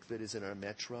magic that is in our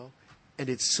metro. And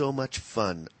it's so much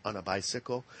fun on a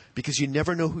bicycle because you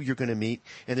never know who you're going to meet.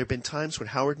 And there have been times when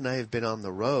Howard and I have been on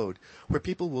the road where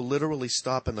people will literally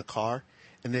stop in the car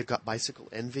and they've got bicycle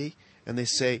envy. And they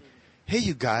say, hey,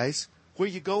 you guys, where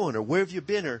you going? Or where have you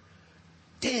been? Or,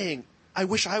 dang, I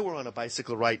wish I were on a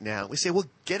bicycle right now. We say, well,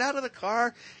 get out of the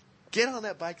car, get on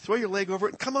that bike, throw your leg over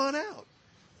it, and come on out.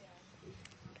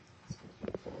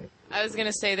 I was going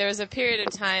to say there was a period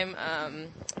of time,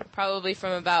 probably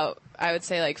from about, I would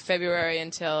say like February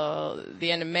until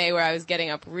the end of May, where I was getting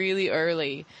up really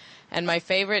early. And my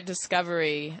favorite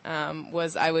discovery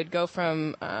was I would go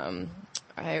from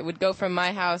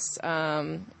my house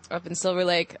up in Silver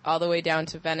Lake all the way down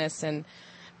to Venice and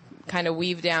kind of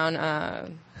weave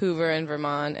down Hoover and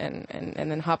Vermont and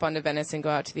then hop onto Venice and go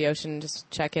out to the ocean and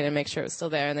just check in and make sure it was still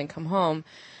there and then come home.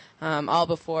 All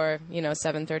before,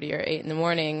 7:30 or 8 in the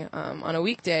morning on a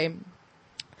weekday.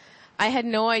 I had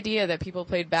no idea that people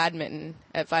played badminton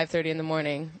at 5:30 in the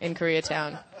morning in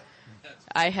Koreatown.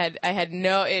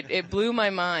 It blew my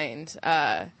mind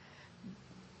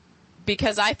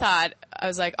because I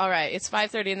was like, all right, it's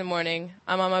 5:30 in the morning.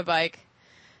 I'm on my bike.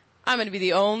 I'm going to be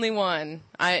the only one.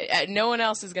 No one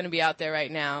else is going to be out there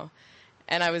right now.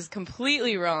 And I was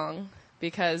completely wrong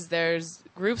because there's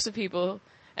groups of people.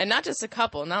 And not just a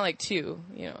couple, not like two,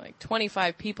 like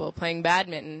 25 people playing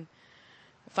badminton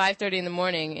 5:30 in the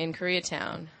morning in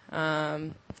Koreatown.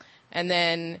 And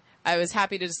then I was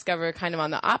happy to discover kind of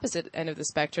on the opposite end of the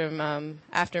spectrum.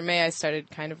 After May, I started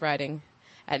kind of riding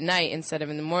at night instead of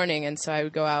in the morning. And so I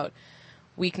would go out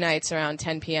weeknights around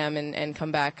 10 p.m. and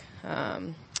come back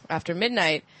after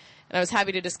midnight. And I was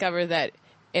happy to discover that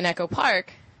in Echo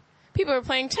Park, people were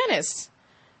playing tennis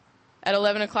at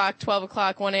 11 o'clock, 12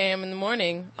 o'clock, 1 a.m. in the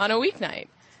morning on a weeknight,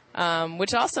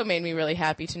 which also made me really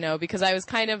happy to know, because I was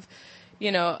kind of,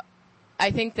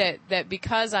 I think that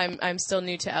because I'm still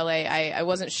new to LA, I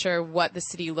wasn't sure what the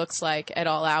city looks like at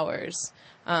all hours.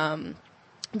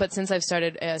 But since I've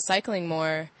started cycling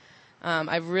more,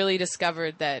 I've really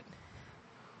discovered that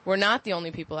we're not the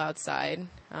only people outside.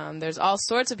 There's all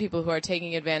sorts of people who are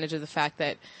taking advantage of the fact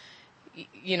that,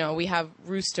 we have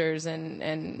roosters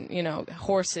and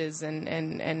horses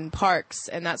and parks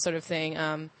and that sort of thing.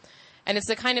 And it's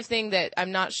the kind of thing that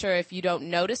I'm not sure if you don't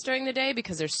notice during the day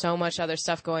because there's so much other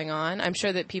stuff going on. I'm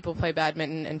sure that people play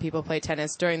badminton and people play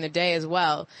tennis during the day as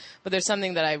well. But there's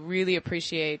something that I really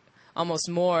appreciate almost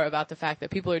more about the fact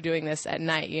that people are doing this at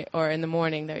night or in the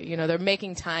morning. They're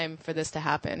making time for this to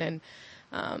happen. And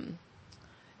I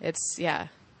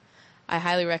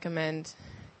highly recommend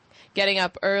getting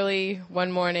up early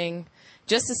one morning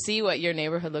just to see what your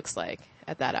neighborhood looks like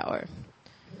at that hour.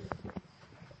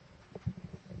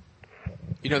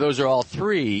 Those are all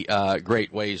three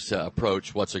great ways to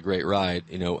approach what's a great ride.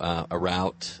 A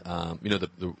route,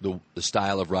 the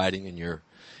style of riding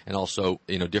and also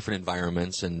different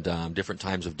environments and different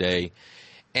times of day.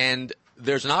 And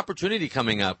there's an opportunity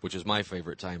coming up, which is my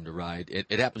favorite time to ride.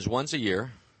 It happens once a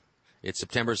year. It's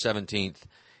September 17th.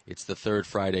 It's the third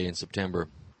Friday in September.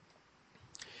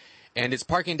 And it's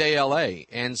Parking Day LA.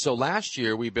 And so last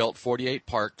year we built 48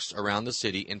 parks around the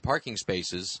city in parking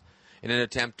spaces in an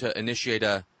attempt to initiate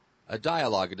a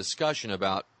dialogue, a discussion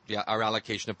about our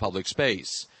allocation of public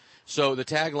space. So the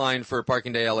tagline for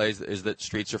Parking Day LA is that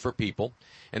streets are for people.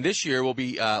 And this year will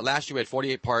be, last year we had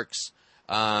 48 parks.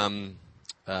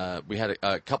 We had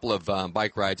a couple of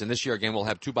bike rides. And this year, again, we'll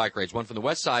have 2 bike rides, one from the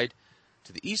west side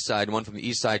to the east side and one from the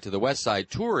east side to the west side,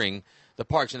 touring the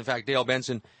parks. And in fact, Dale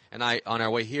Benson and I, on our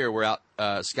way here, we're out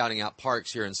scouting out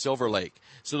parks here in Silver Lake.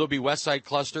 So there'll be west side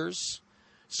clusters,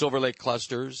 Silver Lake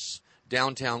clusters,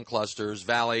 downtown clusters,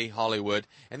 Valley, Hollywood,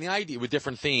 and the idea with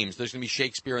different themes. There's going to be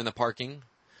Shakespeare in the parking.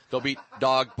 There'll be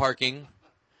dog parking.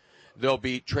 There'll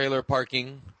be trailer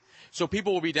parking. So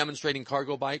people will be demonstrating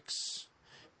cargo bikes.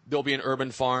 There'll be an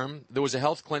urban farm. There was a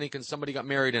health clinic, and somebody got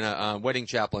married in a wedding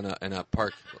chapel in a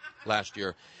park last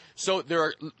year. So there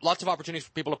are lots of opportunities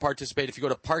for people to participate if you go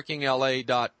to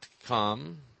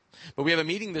parkingla.com. But we have a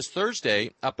meeting this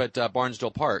Thursday up at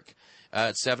Barnesdale Park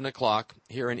at 7 o'clock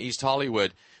here in East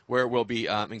Hollywood, where we'll be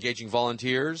engaging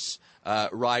volunteers,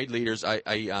 ride leaders. I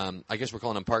guess we're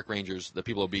calling them park rangers. The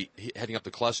people will be heading up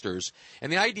the clusters.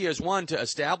 And the idea is, one, to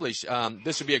establish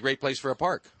this would be a great place for a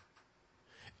park.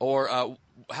 Or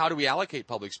how do we allocate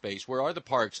public space? Where are the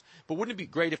parks? But wouldn't it be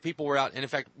great if people were out? And, in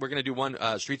fact, we're going to do one,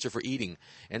 Streets Are for Eating.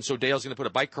 And so Dale's going to put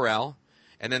a bike corral,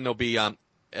 and then there'll be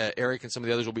Eric and some of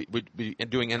the others will be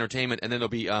doing entertainment, and then there'll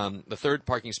be the third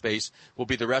parking space will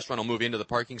be the restaurant will move into the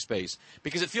parking space.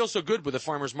 Because it feels so good with the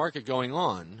farmer's market going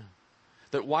on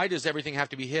that why does everything have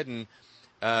to be hidden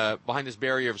behind this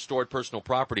barrier of stored personal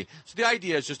property? So the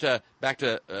idea is just back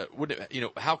to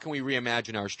how can we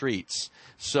reimagine our streets?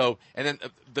 So, and then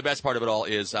the best part of it all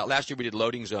is last year we did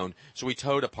Loading Zone, so we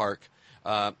towed a park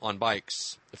on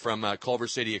bikes from Culver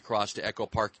City across to Echo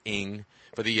Park Ing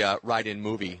for the ride-in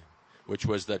movie, which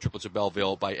was the Triplets of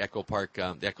Belleville by Echo Park.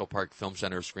 The Echo Park Film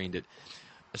Center screened it.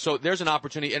 So there's an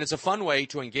opportunity, and it's a fun way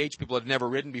to engage people that have never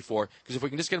ridden before, because if we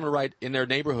can just get them to ride in their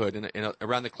neighborhood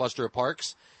around the cluster of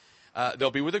parks,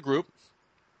 they'll be with a group,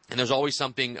 and there's always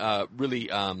something really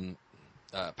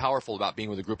powerful about being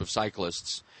with a group of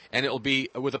cyclists. And it'll be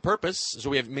with a purpose, so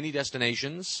we have many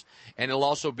destinations, and it'll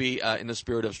also be in the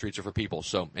spirit of Streets Are for People.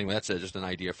 So anyway, that's just an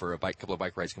idea for a couple of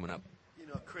bike rides coming up.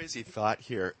 A crazy thought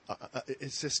here.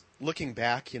 It's just looking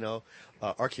back,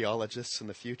 archaeologists in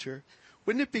the future.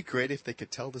 Wouldn't it be great if they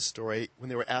could tell the story when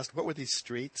they were asked, what were these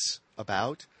streets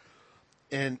about?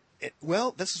 And,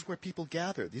 this is where people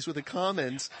gathered. These were the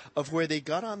commons of where they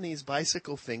got on these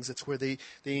bicycle things. It's where they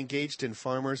engaged in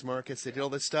farmers markets. They did all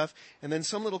this stuff. And then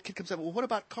some little kid comes up, well, what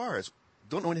about cars?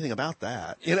 Don't know anything about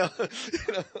that, And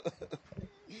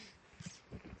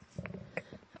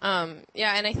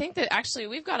I think that actually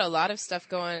we've got a lot of stuff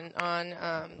going on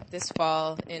this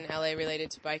fall in LA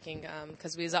related to biking,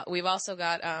 because we've also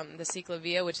got the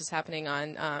Ciclavia, which is happening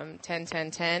on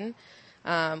 10-10-10,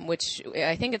 which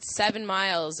I think it's 7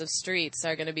 miles of streets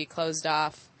are going to be closed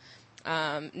off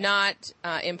not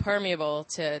impermeable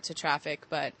to traffic,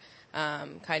 but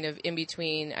kind of in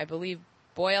between, I believe,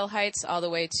 Boyle Heights all the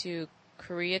way to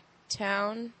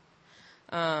Koreatown.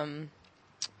 But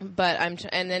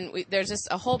there's just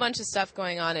a whole bunch of stuff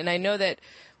going on, and I know that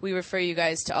we refer you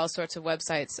guys to all sorts of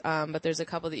websites, but there's a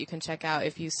couple that you can check out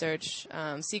if you search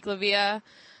Ciclavia.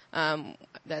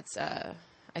 That's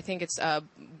I think it's a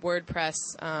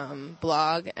WordPress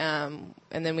blog, and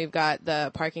then we've got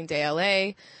the Parking Day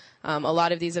LA. A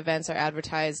lot of these events are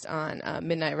advertised on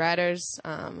Midnight Riders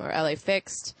or LA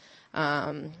Fixed.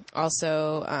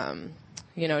 Also,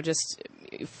 just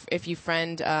if you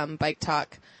friend Bike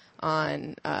Talk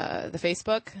on the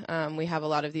Facebook, we have a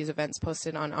lot of these events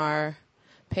posted on our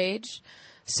page.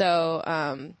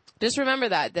 So just remember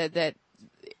that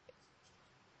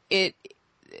it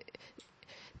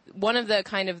one of the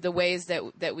kind of the ways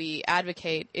that we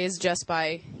advocate is just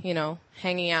by,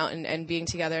 hanging out and being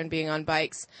together and being on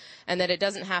bikes, and that it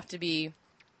doesn't have to be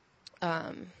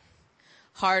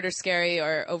hard or scary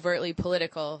or overtly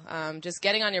political. Just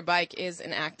getting on your bike is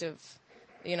an act of,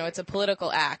 it's a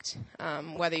political act,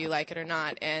 whether you like it or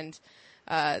not. And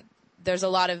there's a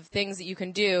lot of things that you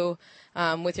can do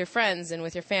with your friends and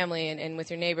with your family and with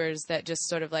your neighbors that just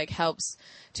sort of like helps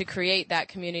to create that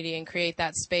community and create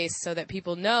that space so that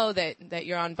people know that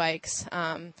you're on bikes.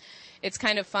 It's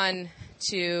kind of fun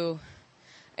to,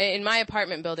 in my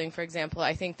apartment building, for example,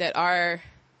 I think that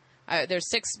there's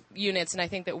 6 units, and I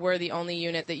think that we're the only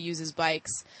unit that uses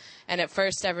bikes. And at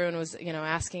first, everyone was,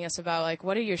 asking us about, like,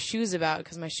 what are your shoes about?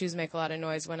 Because my shoes make a lot of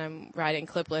noise when I'm riding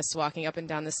clipless, walking up and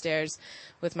down the stairs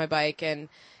with my bike. And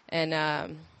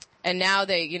now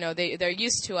they're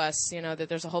used to us, that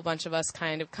there's a whole bunch of us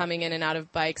kind of coming in and out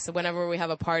of bikes. So whenever we have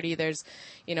a party, there's,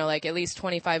 like at least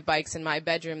 25 bikes in my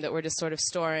bedroom that we're just sort of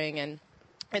storing. And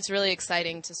it's really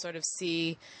exciting to sort of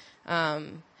see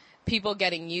people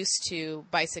getting used to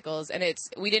bicycles. And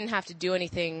we didn't have to do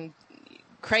anything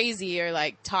crazy or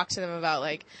like talk to them about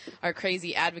like our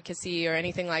crazy advocacy or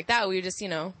anything like that. We just,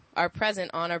 are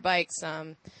present on our bikes.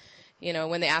 When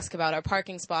they ask about our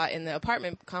parking spot in the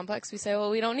apartment complex, we say, well,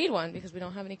 we don't need one because we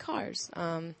don't have any cars.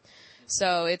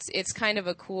 So it's kind of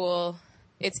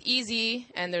it's easy,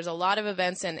 and there's a lot of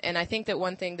events. And I think that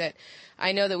one thing that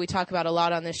I know that we talk about a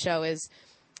lot on this show is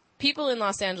people in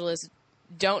Los Angeles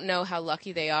don't know how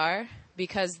lucky they are,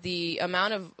 because the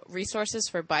amount of resources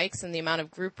for bikes and the amount of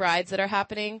group rides that are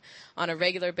happening on a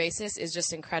regular basis is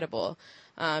just incredible.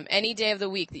 Any day of the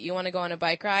week that you want to go on a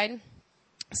bike ride,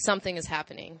 something is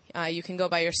happening. You can go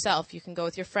by yourself. You can go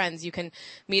with your friends. You can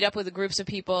meet up with groups of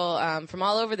people from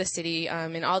all over the city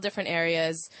in all different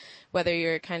areas, whether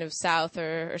you're kind of south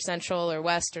or central or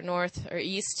west or north or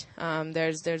east.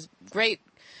 There's great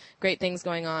things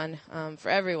going on for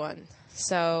everyone.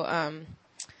 So,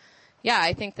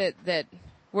 I think that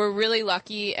we're really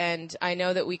lucky, and I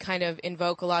know that we kind of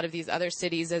invoke a lot of these other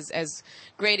cities as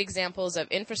great examples of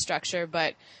infrastructure,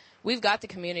 but we've got the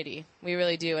community. We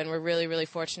really do, and we're really, really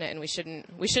fortunate, and we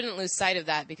shouldn't lose sight of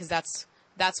that, because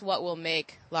that's what will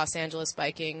make Los Angeles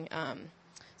biking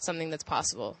something that's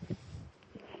possible.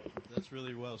 That's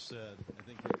really well said. I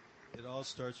think it all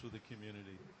starts with the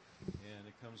community, and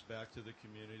it comes back to the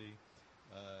community.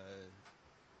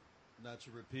 Not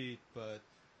to repeat, but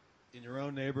in your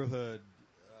own neighborhood,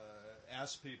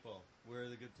 ask people where are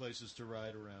the good places to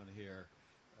ride around here.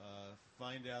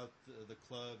 Find out the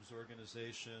clubs,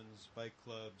 organizations, bike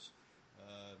clubs.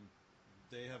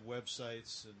 They have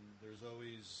websites, and there's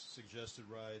always suggested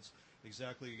rides.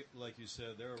 Exactly like you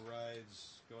said, there are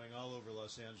rides going all over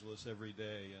Los Angeles every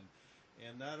day.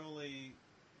 And not only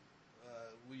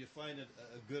will you find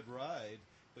a good ride,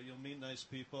 but you'll meet nice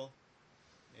people.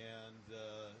 And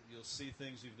you'll see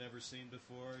things you've never seen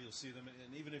before. You'll see them,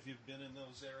 and even if you've been in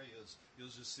those areas, you'll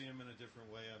just see them in a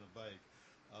different way on a bike.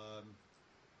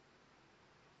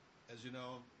 As you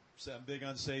know, I'm big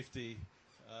on safety.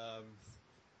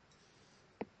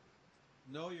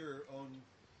 Know your own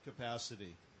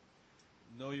capacity.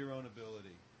 Know your own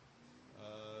ability.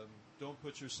 Don't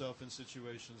put yourself in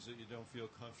situations that you don't feel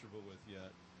comfortable with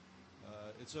yet.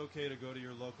 It's okay to go to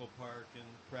your local park and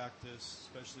practice,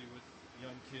 especially with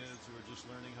young kids who are just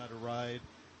learning how to ride.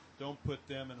 Don't put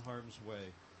them in harm's way.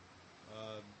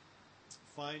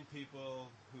 Find people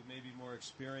who may be more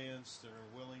experienced and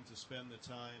are willing to spend the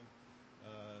time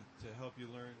to help you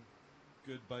learn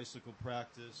good bicycle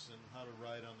practice and how to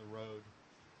ride on the road.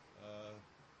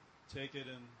 Take it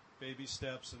in baby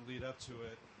steps and lead up to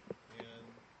it, and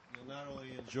you'll not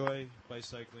only enjoy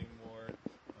bicycling more,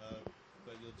 but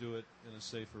but you'll do it in a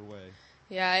safer way.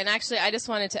 Yeah, and actually, I just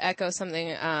wanted to echo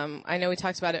something. I know we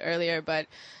talked about it earlier, but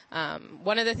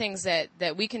one of the things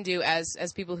that we can do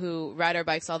as people who ride our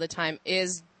bikes all the time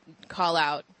is call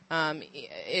out.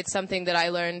 It's something that I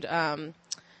learned from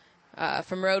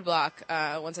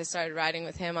Roadblock once I started riding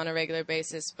with him on a regular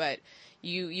basis. But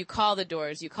you call the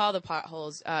doors, you call the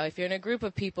potholes. If you're in a group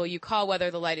of people, you call whether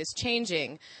the light is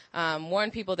changing. Warn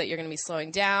people that you're going to be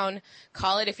slowing down.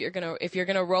 Call it if you're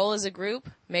gonna roll as a group.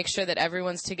 Make sure that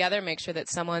everyone's together. Make sure that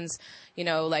someone's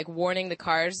like warning the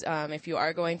cars if you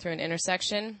are going through an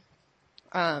intersection.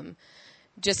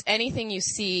 Just anything you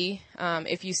see.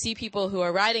 If you see people who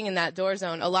are riding in that door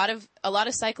zone, a lot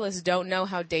of cyclists don't know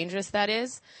how dangerous that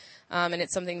is, and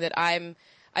it's something that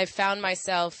I've found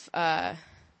myself.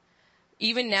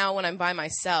 Even now when I'm by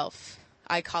myself,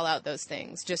 I call out those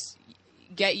things. Just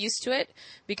get used to it,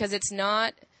 because it's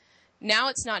not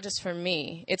just for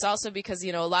me. It's also because,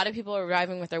 a lot of people are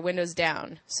arriving with their windows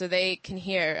down, so they can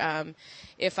hear.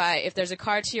 If there's a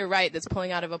car to your right that's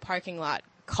pulling out of a parking lot,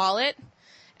 call it.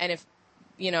 And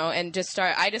I just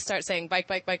start saying bike,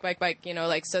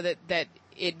 so that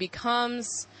it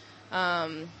becomes,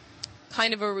 kind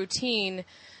of a routine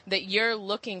that you're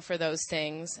looking for those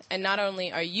things, and not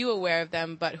only are you aware of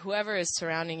them, but whoever is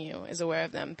surrounding you is aware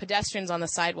of them. Pedestrians on the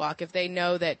sidewalk, if they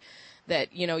know that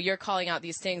you're calling out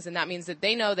these things, and that means that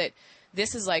they know that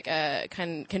this is like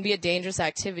can be a dangerous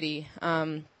activity.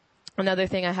 Another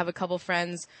thing, I have a couple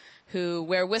friends who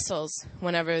wear whistles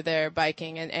whenever they're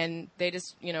biking, and they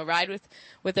just ride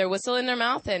with their whistle in their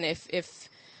mouth, and if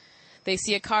they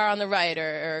see a car on the right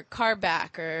or a car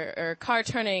back or a car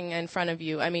turning in front of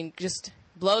you, just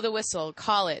blow the whistle,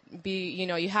 call it.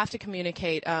 You have to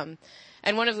communicate. And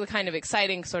one of the kind of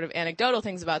exciting sort of anecdotal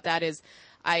things about that is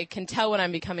I can tell when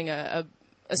I'm becoming a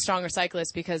stronger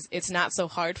cyclist, because it's not so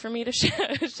hard for me to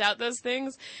shout those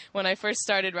things. When I first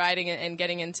started riding and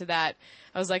getting into that,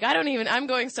 I was like, I'm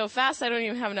going so fast, I don't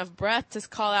even have enough breath to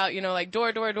call out, like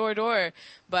door, door, door, door.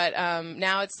 But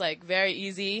now it's like very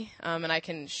easy, and I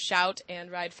can shout and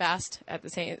ride fast at the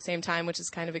same time, which is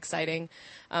kind of exciting.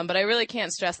 But I really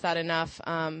can't stress that enough.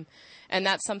 And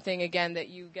that's something, again, that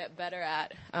you get better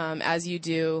at as you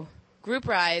do group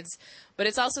rides. But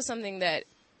it's also something that,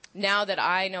 now that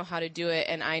I know how to do it,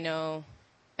 and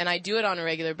I do it on a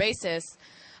regular basis,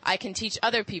 I can teach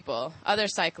other people, other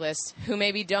cyclists who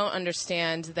maybe don't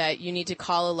understand that you need to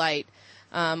call a light,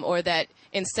 or that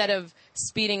instead of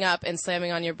speeding up and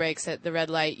slamming on your brakes at the red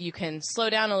light, you can slow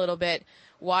down a little bit,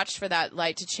 watch for that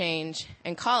light to change,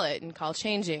 and call it, and call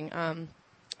changing. And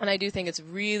I do think it's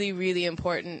really, really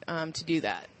important to do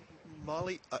that.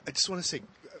 Molly, I just want to say,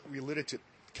 we alluded to,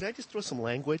 can I just throw some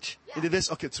language into this?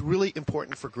 Okay, it's really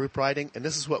important for group riding, and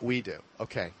this is what we do,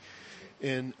 okay?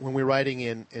 When we're riding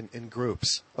in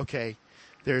groups, okay,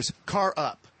 there's car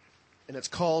up, and it's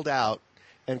called out,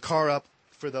 and car up,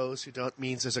 for those who don't,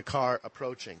 means there's a car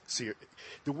approaching. So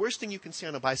the worst thing you can say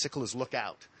on a bicycle is look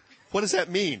out. What does that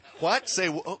mean? What?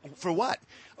 For what?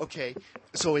 Okay,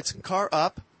 so it's car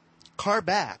up, car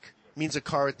back means a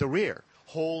car at the rear.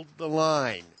 Hold the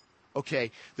line.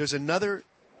 Okay, there's another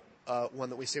one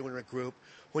that we say when we're in a group.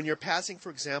 When you're passing, for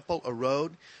example, a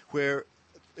road where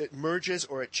it merges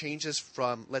or it changes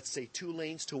from, let's say, 2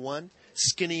 lanes to 1,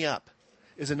 skinny up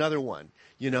is another one.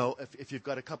 If you've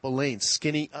got a couple lanes,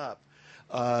 skinny up.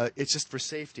 It's just for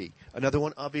safety. Another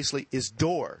one, obviously, is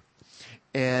door.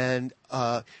 And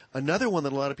another one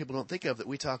that a lot of people don't think of that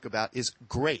we talk about is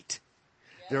grate.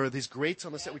 There are these grates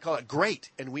on the set. We call it grate,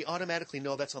 and we automatically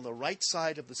know that's on the right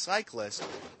side of the cyclist.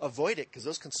 Avoid it, because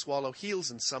those can swallow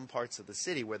heels in some parts of the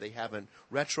city where they haven't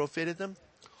retrofitted them.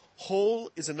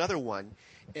 Hole is another one,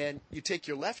 and you take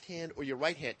your left hand or your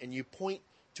right hand, and you point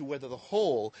to whether the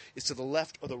hole is to the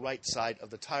left or the right side of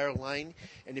the tire line.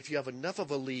 And if you have enough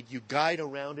of a lead, you guide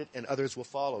around it, and others will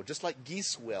follow. Just like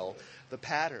geese will, the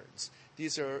patterns.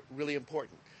 These are really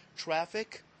important.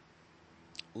 Traffic,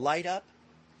 light up.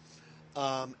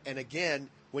 And again,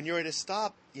 when you're at a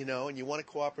stop, and you want to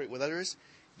cooperate with others,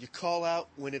 you call out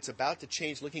when it's about to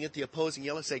change, looking at the opposing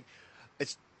yellow, saying,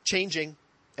 it's changing,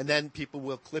 and then people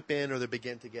will clip in or they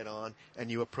begin to get on, and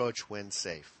you approach when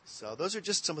safe. So those are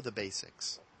just some of the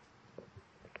basics.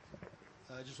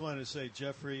 I just wanted to say,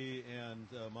 Jeffrey and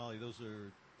Molly, those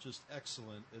are just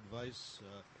excellent advice.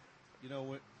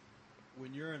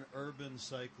 When you're an urban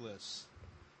cyclist,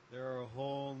 there are a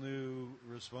whole new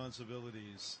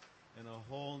responsibilities and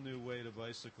a whole new way to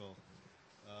bicycle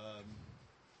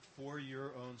for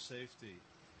your own safety.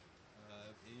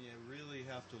 And you really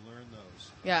have to learn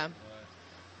those. Yeah.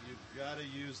 You've got to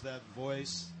use that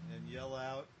voice and yell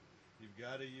out. You've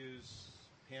got to use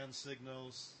hand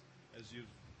signals, as you've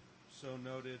so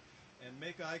noted. and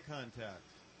make eye contact.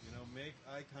 Make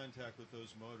eye contact with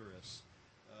those motorists.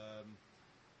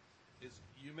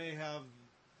 You may have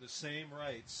the same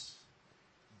rights,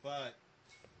 but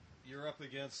you're up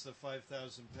against a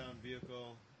 5,000-pound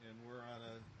vehicle, and we're on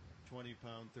a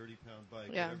 20-pound, 30-pound bike,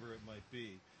 whatever it might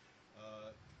be.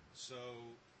 So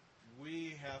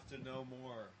we have to know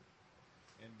more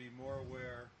and be more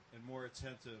aware and more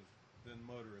attentive than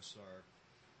motorists are.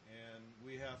 And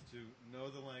we have to know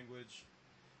the language,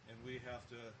 and we have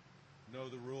to know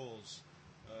the rules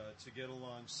to get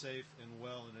along safe and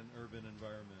well in an urban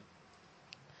environment.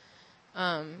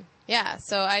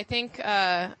 So I think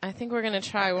we're gonna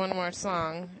try one more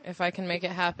song if I can make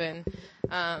it happen.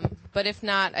 But if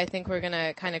not, I think we're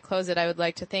gonna kind of close it. I would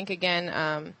like to thank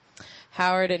again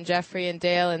Howard and Jeffrey and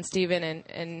Dale and Steven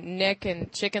and Nick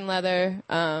and Chicken Leather.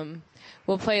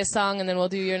 We'll play a song and then we'll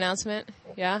do your announcement.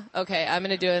 Yeah? Okay, I'm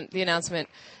gonna do the announcement.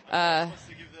 Supposed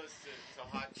to give those to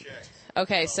hot chicks.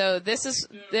 Okay, so this is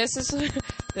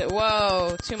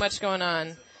whoa, too much going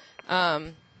on.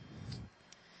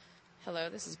 Hello,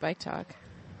 this is Bike Talk.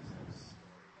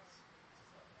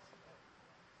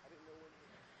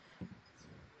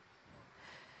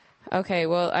 Okay,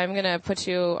 well, I'm going to put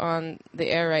you on the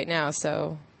air right now,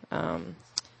 so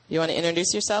you want to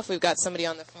introduce yourself? We've got somebody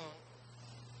on the phone.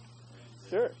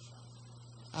 Sure.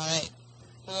 All right.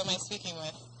 Who am I speaking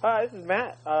with? Hi, this is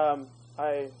Matt. I've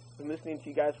been listening to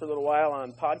you guys for a little while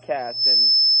on podcasts,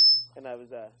 and I was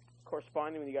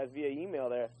corresponding with you guys via email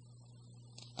there.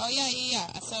 Oh, yeah.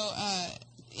 So,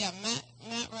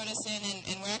 Matt wrote us in,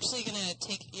 and we're actually going to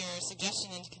take your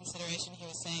suggestion into consideration. He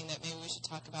was saying that maybe we should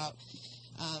talk about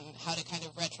how to kind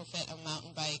of retrofit a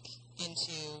mountain bike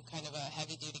into kind of a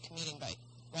heavy-duty commuting bike,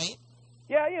 right?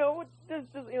 Yeah,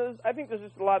 I think there's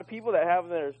just a lot of people that have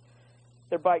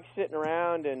their bikes sitting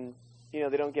around, and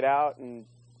they don't get out, and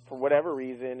for whatever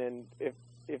reason, and if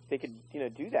they could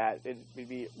do that, it would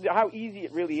be how easy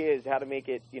it really is, how to make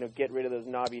it get rid of those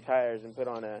knobby tires and put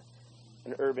on an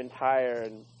urban tire,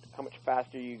 and how much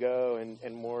faster you go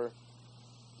and more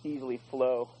easily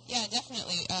flow. Yeah,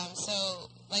 definitely. So,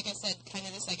 like I said, kind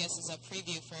of this, I guess, is a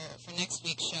preview for next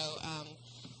week's show.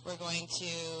 We're going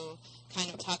to kind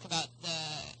of talk about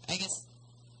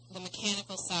the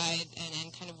mechanical side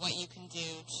and kind of what you can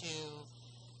do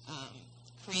to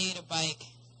create a bike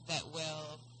that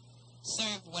will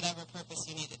serve whatever purpose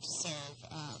you need it to serve.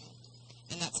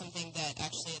 And that's something that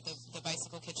actually at the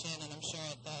Bicycle Kitchen, and I'm sure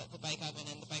at the Bike Oven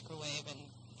and the Bikerwave and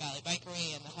Valley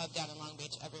Bikery and the Hub down in Long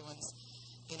Beach, everyone's,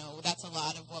 that's a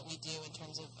lot of what we do in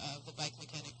terms of the bike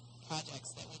mechanic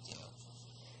projects that we do.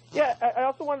 Yeah, I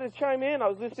also wanted to chime in. I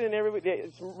was listening to everybody.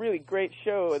 It's a really great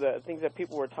show, the things that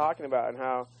people were talking about, and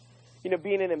how,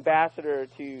 being an ambassador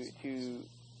to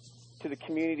the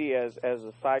community as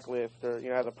a cyclist or,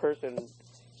 as a person.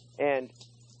 And,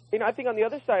 I think on the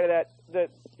other side of that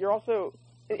you're also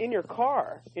in your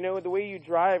car, the way you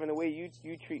drive and the way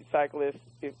you treat cyclists,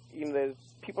 if, there's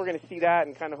people are going to see that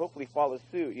and kind of hopefully follow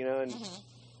suit, and,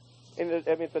 and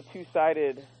it's a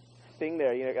two-sided thing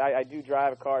there. I do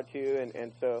drive a car too,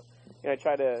 and so, I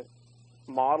try to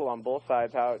model on both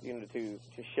sides how, to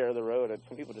share the road.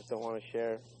 Some people just don't want to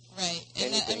share. Right,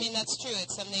 and that's true.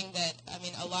 It's something that,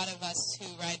 a lot of us who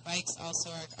ride bikes also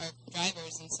are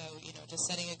drivers, and so, just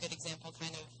setting a good example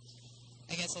kind of,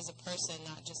 I guess, as a person,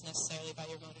 not just necessarily by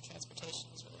your mode of transportation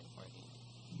is really important.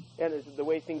 And the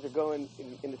way things are going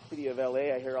in the city of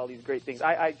L.A., I hear all these great things.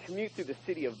 I commute through the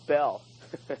city of Bell.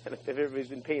 If everybody's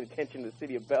been paying attention to the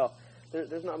city of Bell,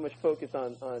 there's not much focus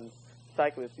on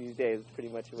cyclists these days. It's pretty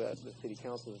much what the city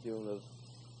council is doing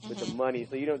with the money.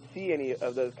 So you don't see any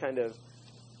of those kind of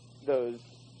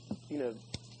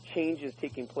changes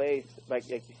taking place like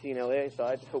you see in L.A. So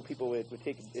I just hope people would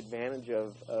take advantage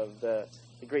of the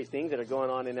great things that are going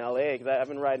on in L.A. because I've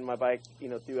been riding my bike,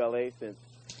 through L.A. since,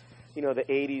 the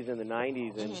 80s and the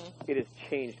 90s, and it has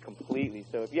changed completely.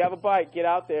 So if you have a bike, get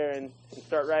out there and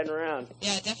start riding around.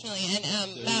 Yeah, definitely.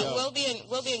 And Matt, we'll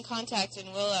be in contact, and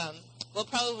we'll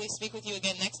probably speak with you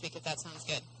again next week if that sounds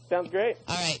good. Sounds great.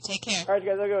 All right, take care. All right, you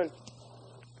guys, how's it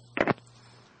going?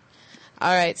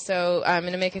 All right, so I'm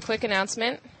going to make a quick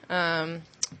announcement.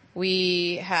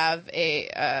 We have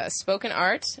a Spoken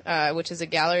Art, which is a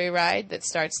gallery ride that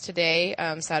starts today,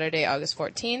 Saturday, August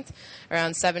 14th,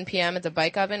 around 7 p.m. at the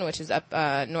Bike Oven, which is up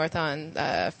north on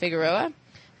Figueroa,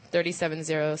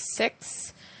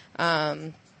 3706.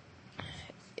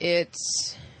 It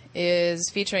is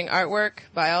featuring artwork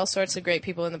by all sorts of great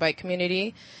people in the bike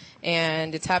community,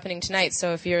 and it's happening tonight.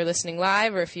 So if you're listening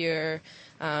live or if you're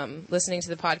listening to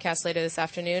the podcast later this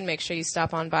afternoon, make sure you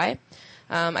stop on by.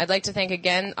 I'd like to thank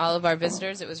again all of our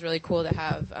visitors. It was really cool to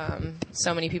have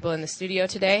so many people in the studio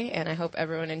today, and I hope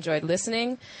everyone enjoyed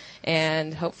listening.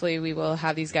 And hopefully we will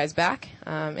have these guys back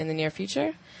in the near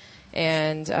future.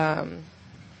 And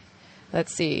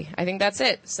let's see. I think that's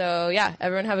it. So, yeah,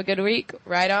 everyone have a good week.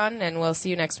 Ride on, and we'll see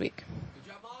you next week.